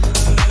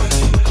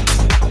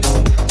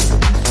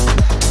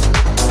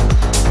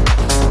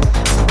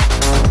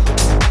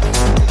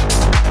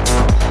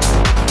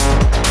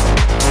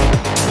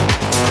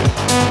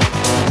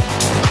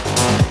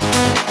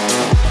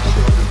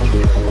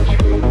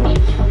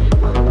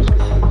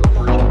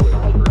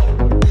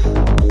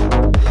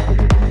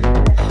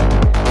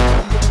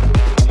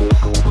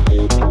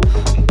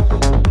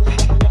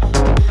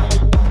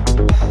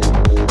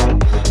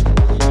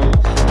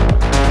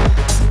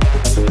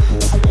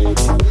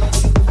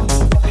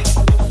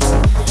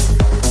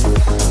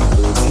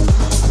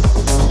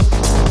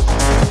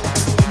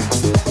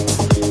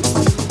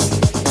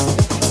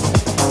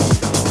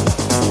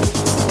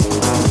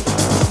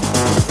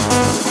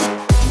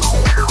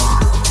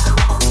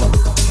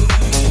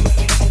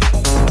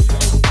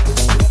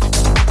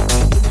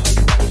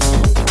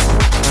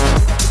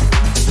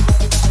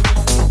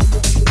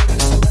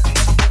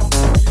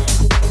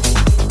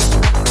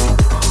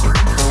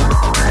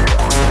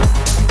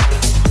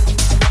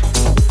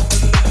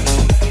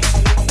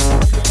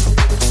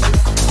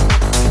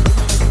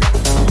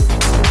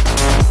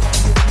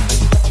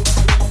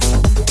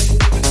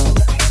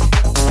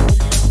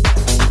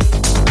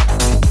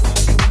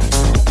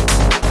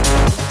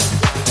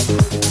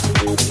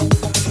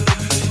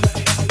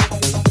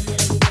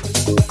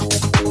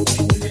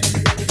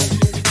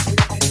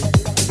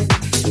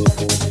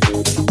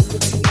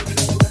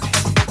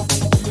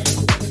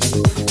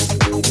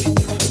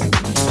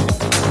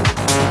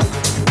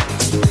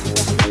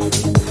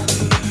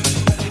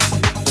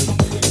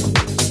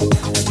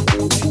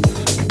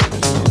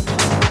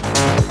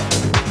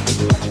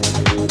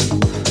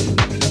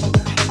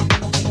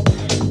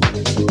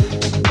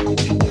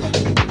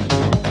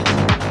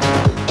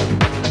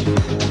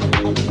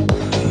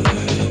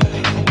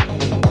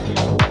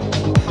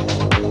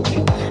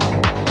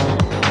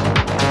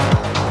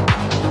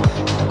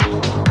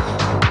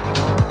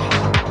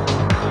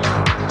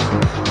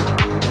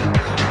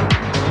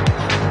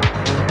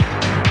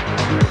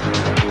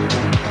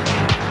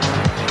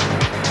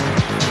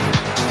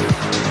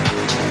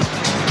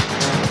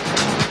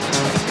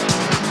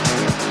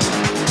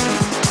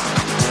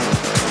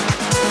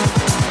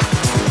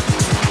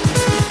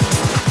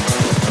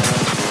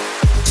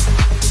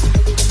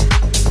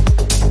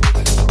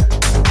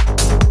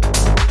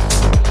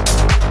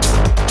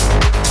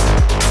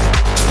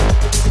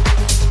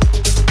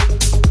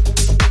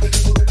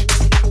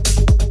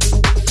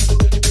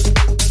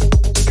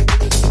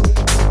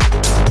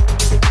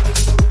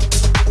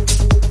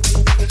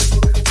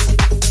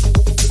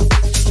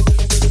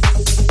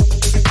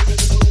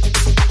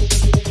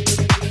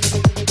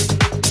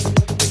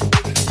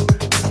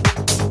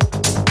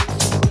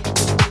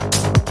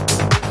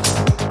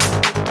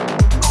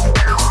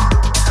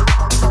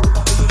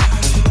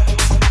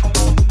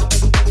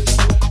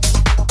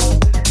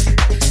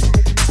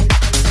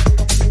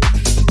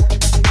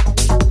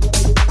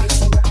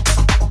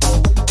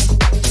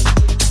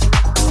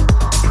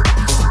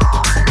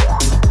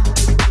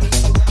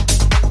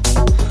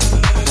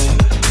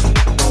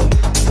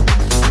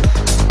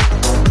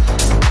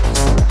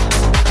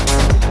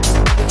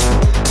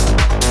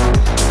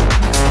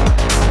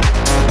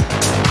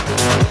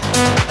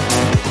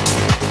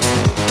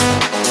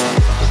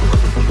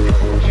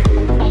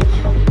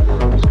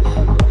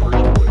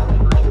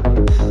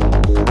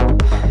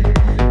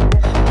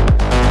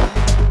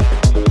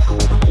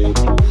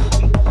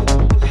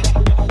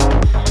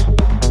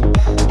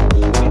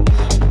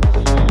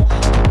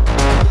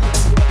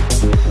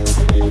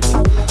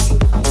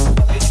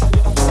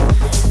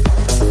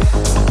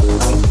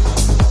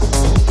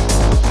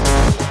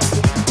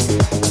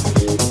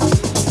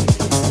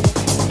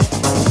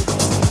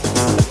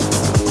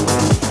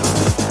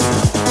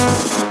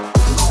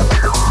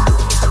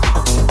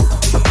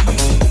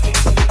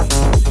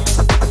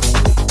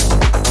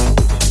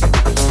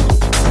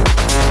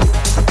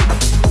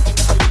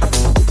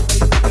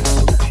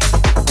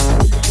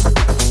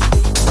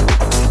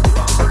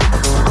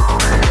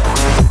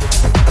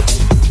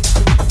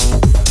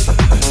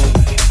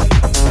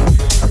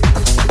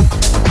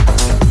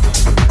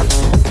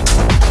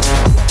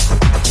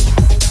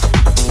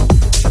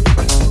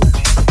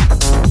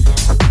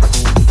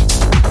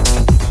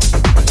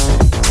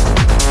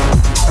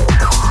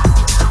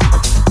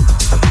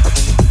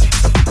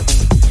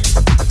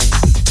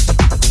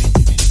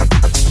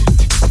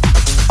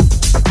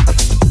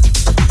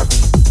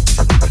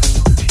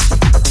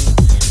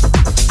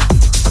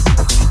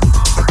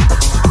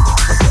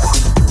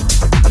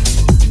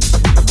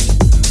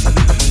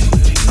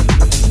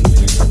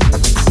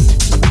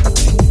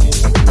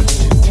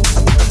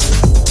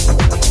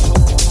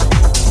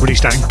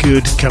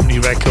 Good Company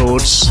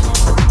Records.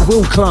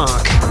 Will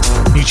Clark,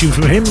 new tune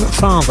from him,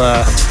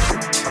 Father.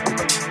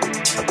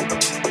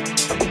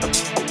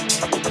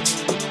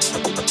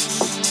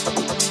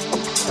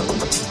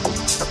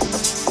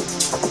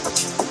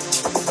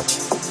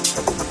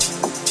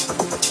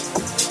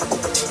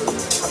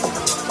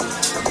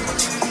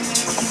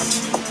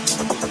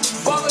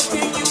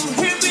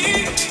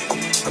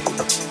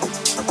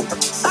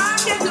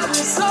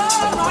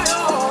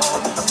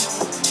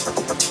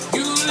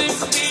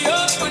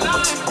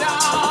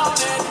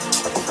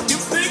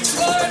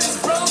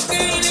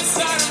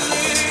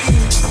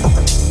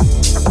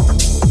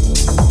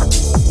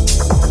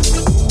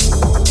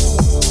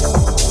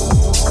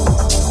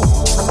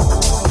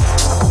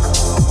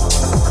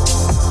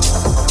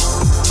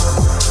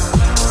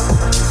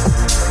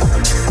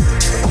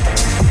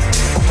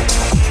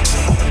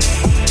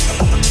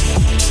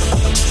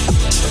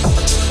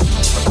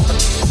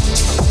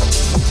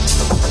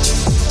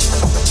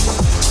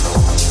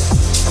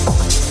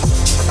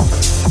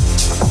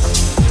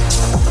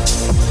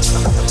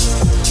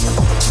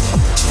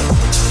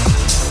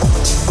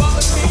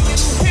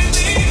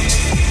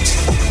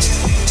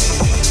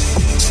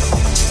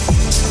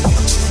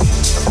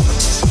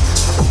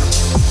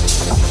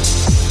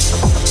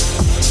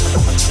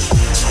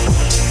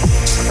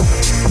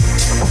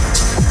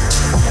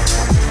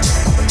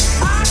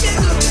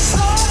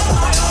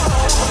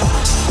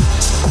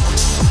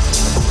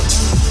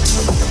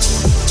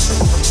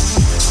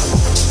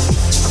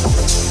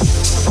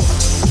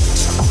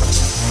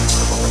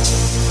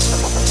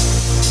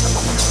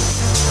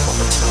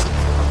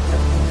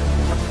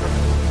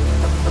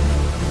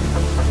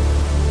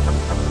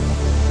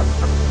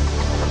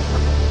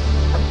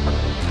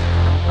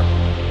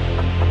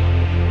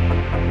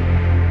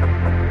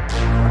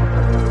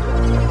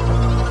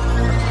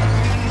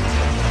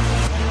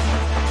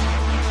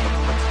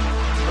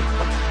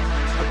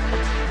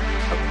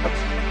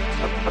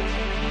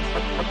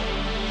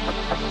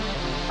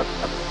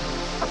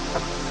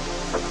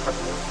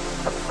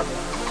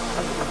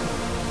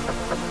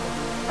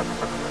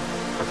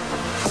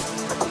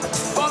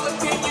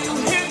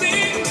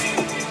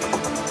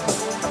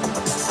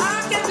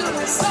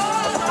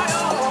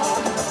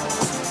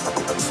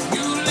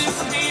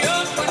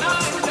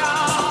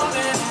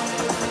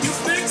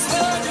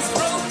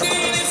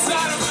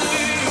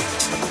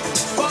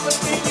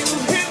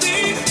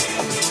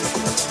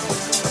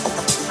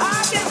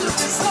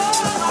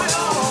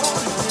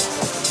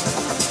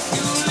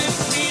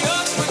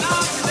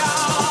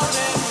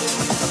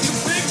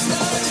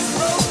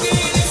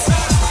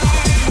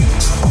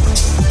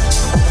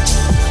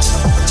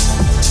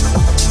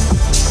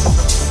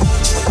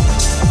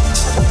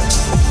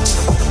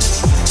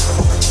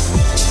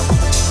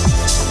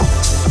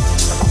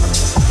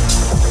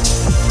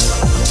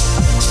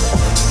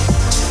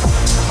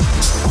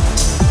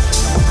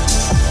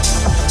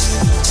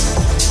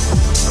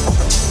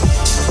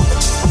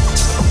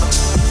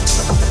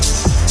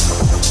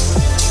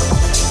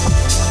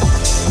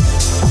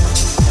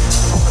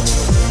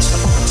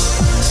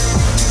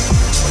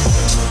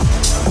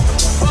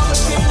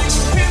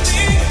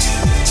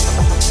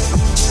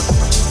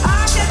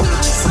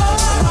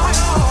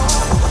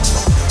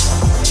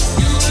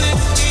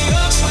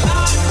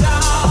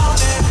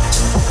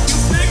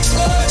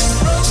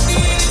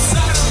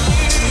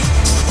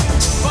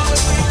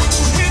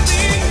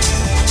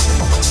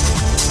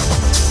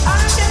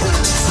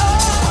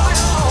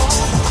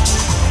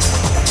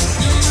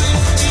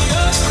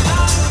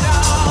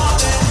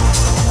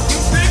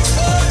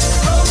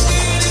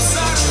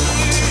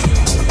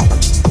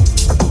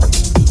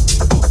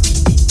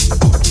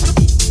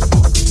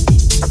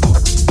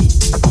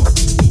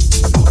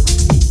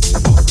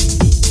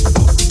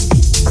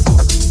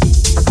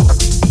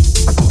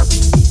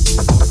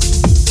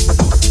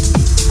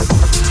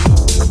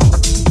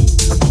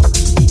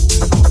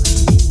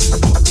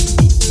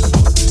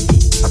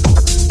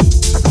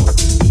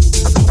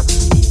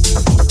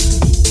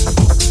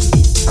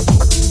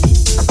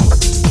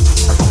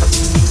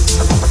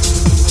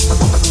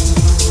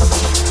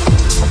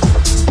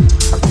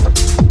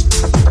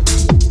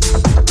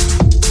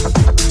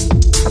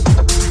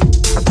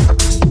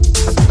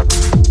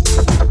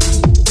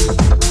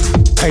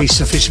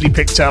 Pace officially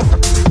picked up.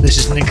 This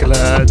is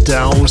Nicola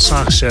Del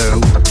Sasso.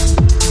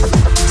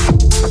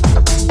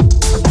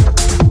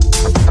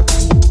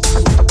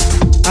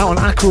 Out on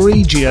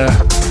Aquaregia,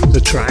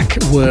 the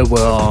track Where We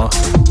Are.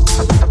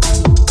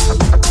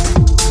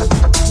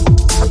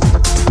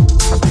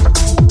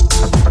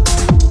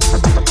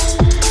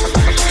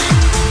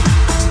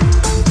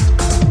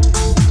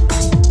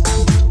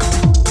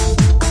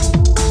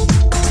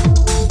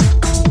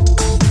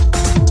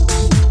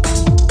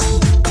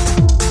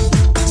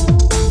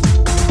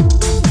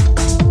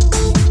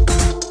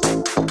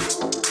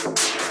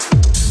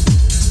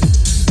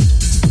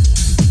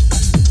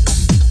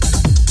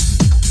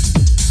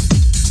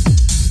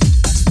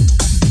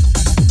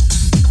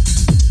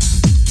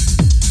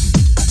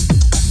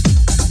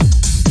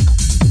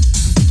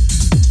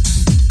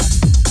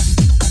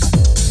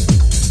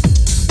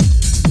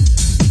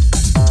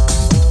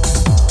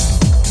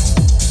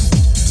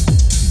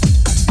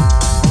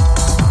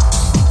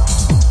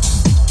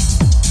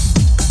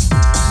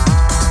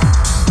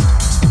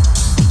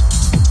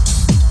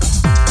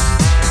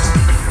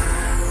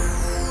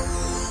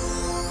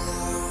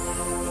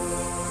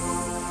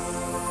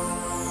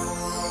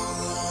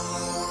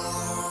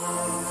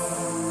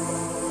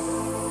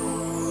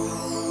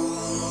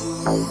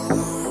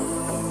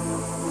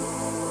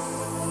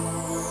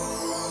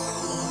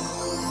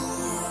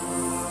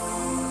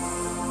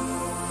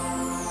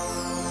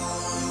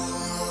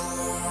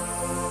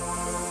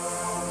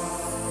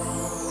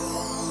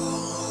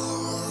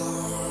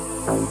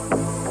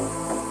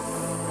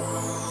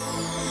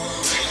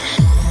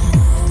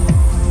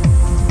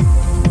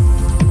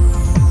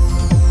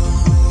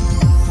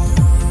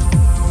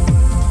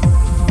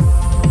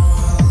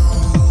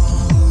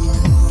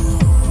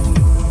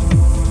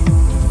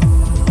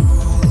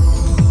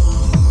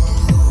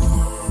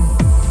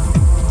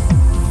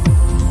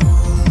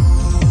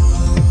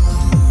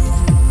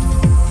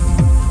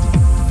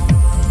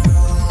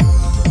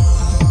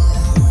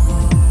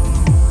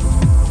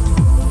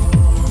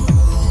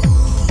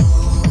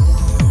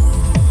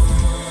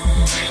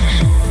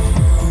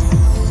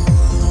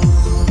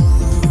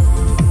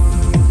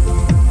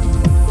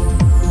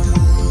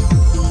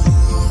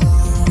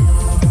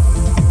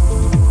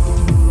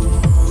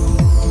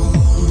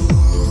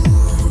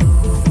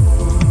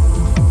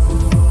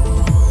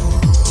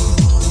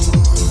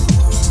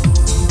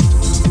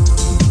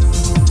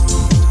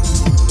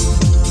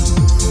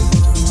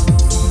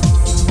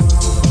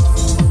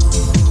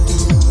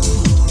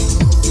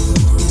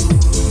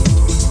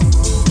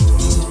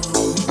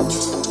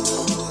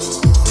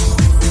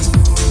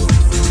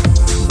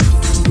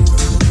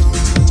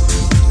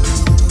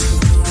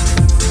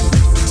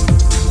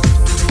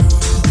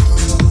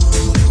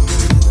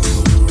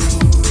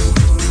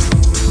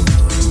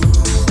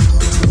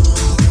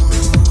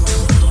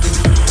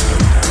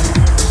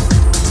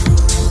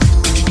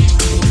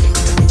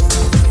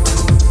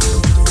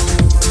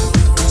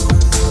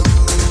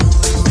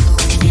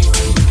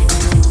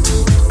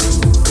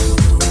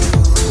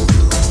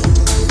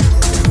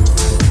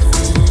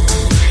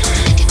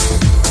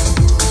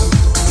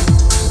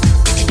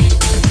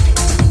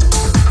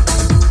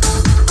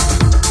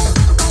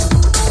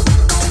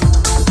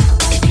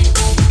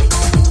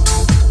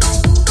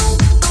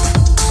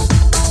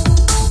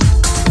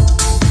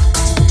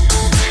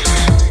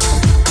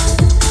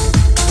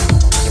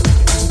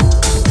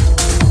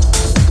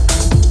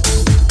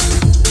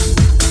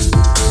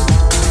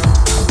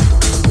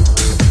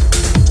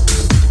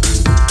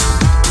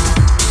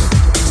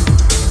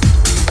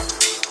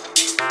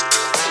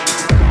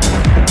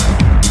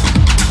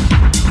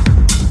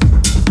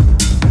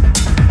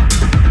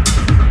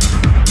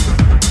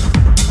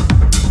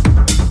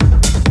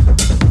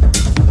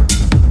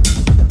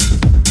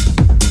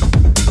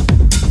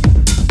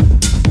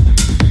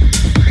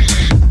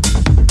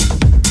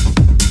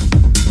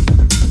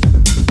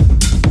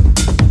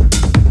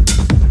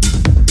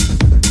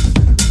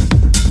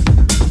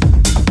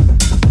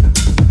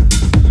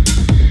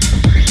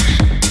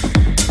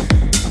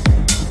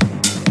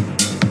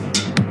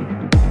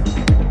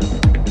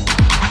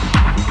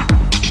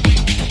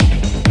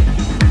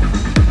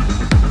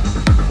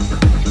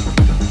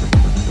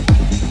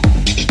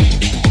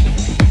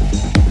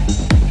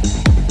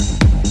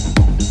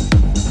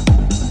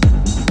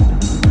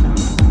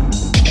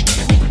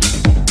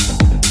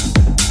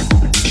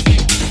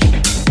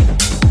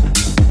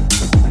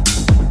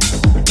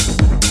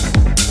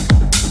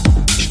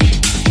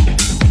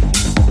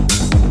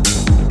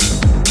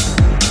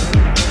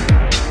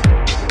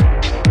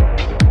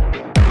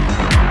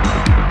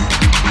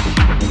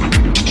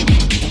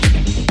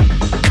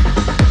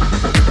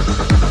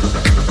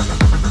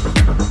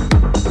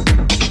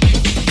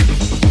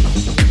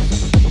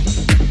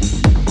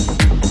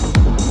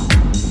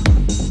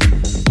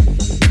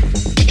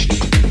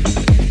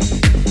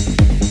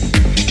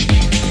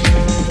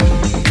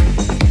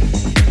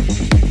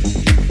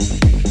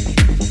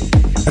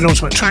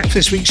 Penultimate track for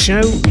this week's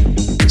show.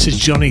 This is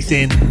Johnny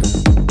Thin.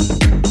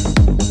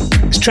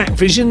 It's track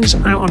Visions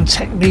out on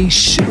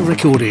Techniche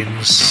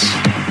Recordings.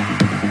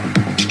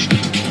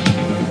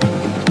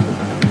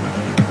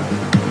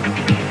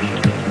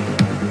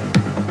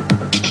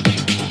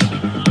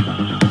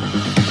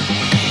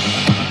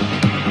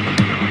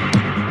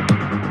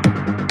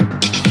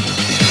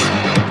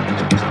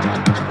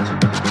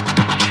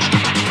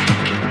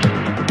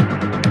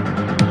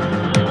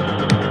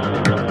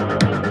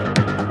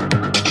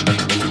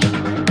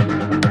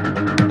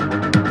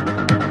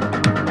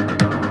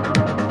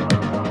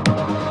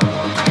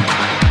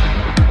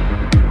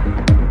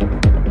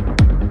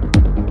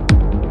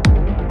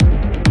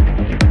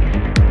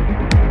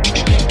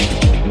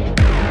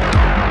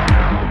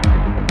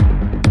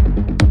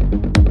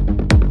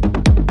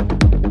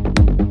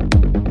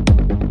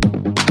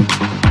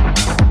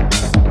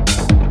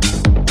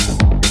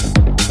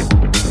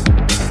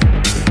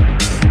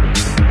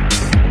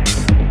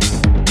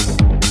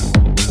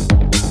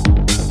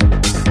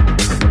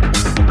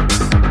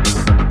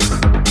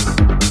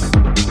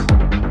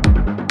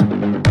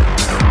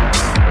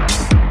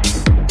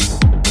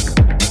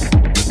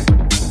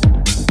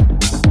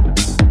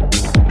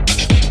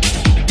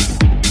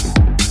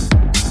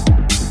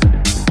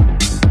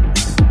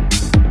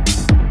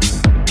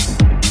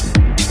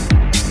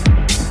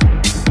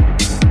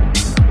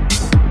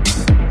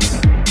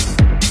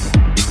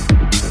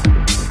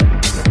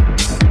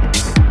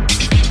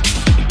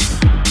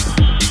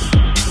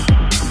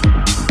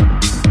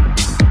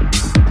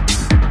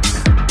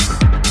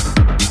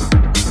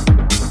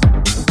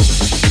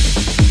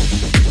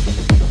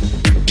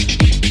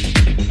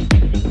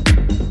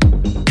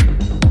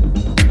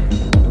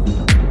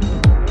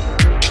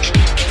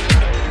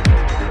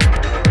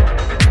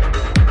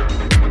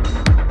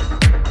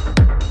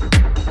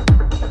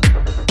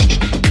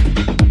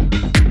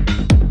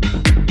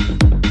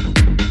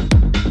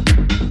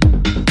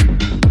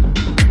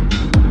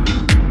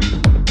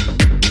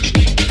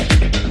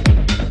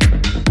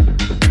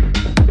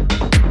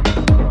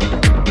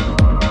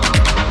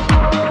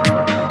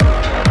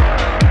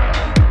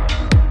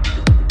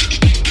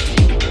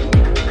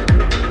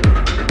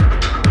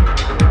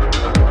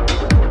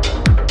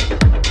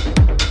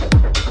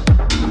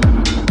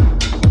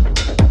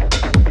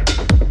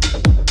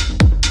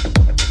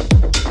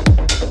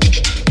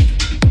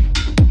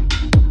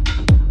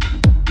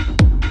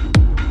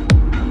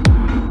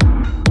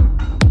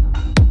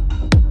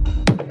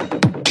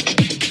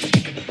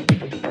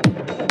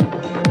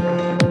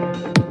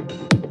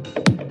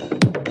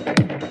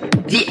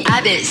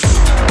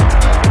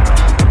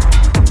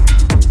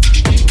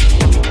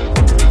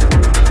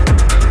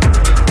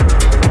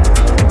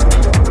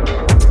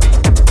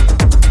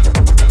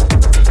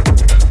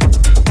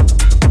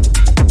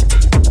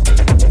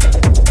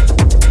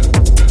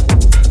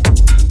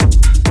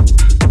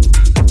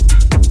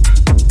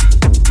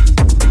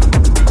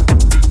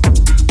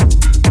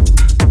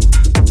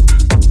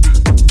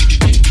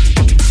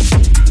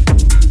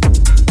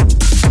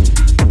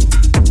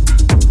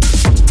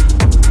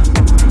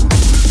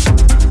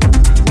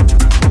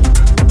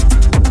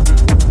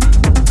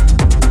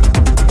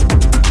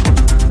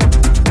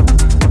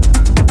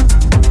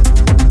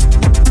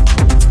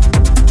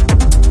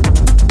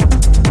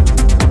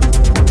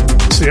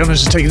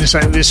 Of taking us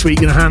out this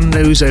week and hand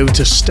those over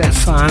to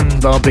Stefan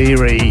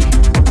Barberi.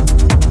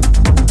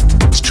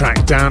 It's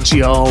track Dance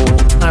Y'all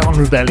out on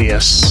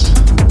Rebellious.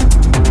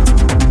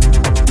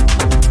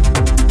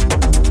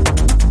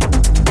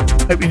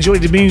 Hope you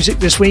enjoyed the music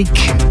this week.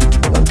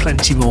 Got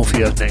plenty more for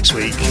you next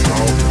week.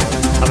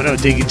 Have another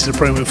dig into the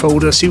promo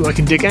folder, see what I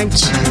can dig out.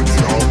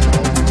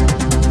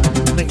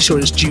 Make sure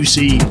it's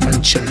juicy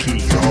and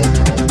chunky.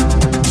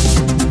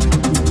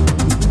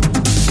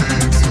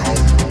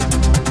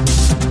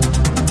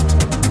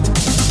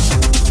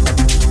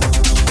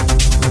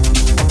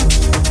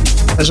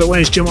 As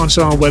always, jump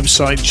onto our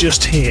website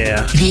just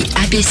here. The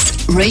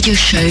Abyss Radio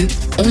Show,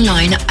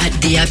 online at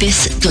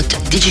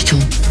theabyss.digital.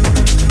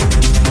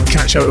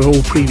 Catch up with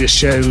all previous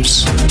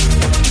shows.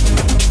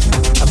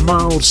 A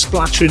mild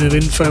splattering of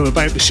info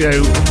about the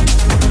show.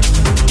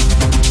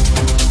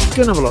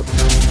 Go and have a look.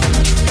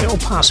 It'll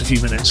pass a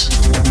few minutes.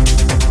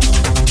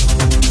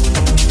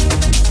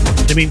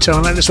 In the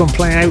meantime, let this one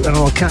play out and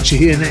I'll catch you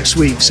here next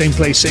week. Same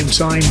place, same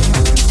time.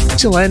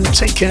 Till then,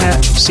 take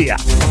care. See ya.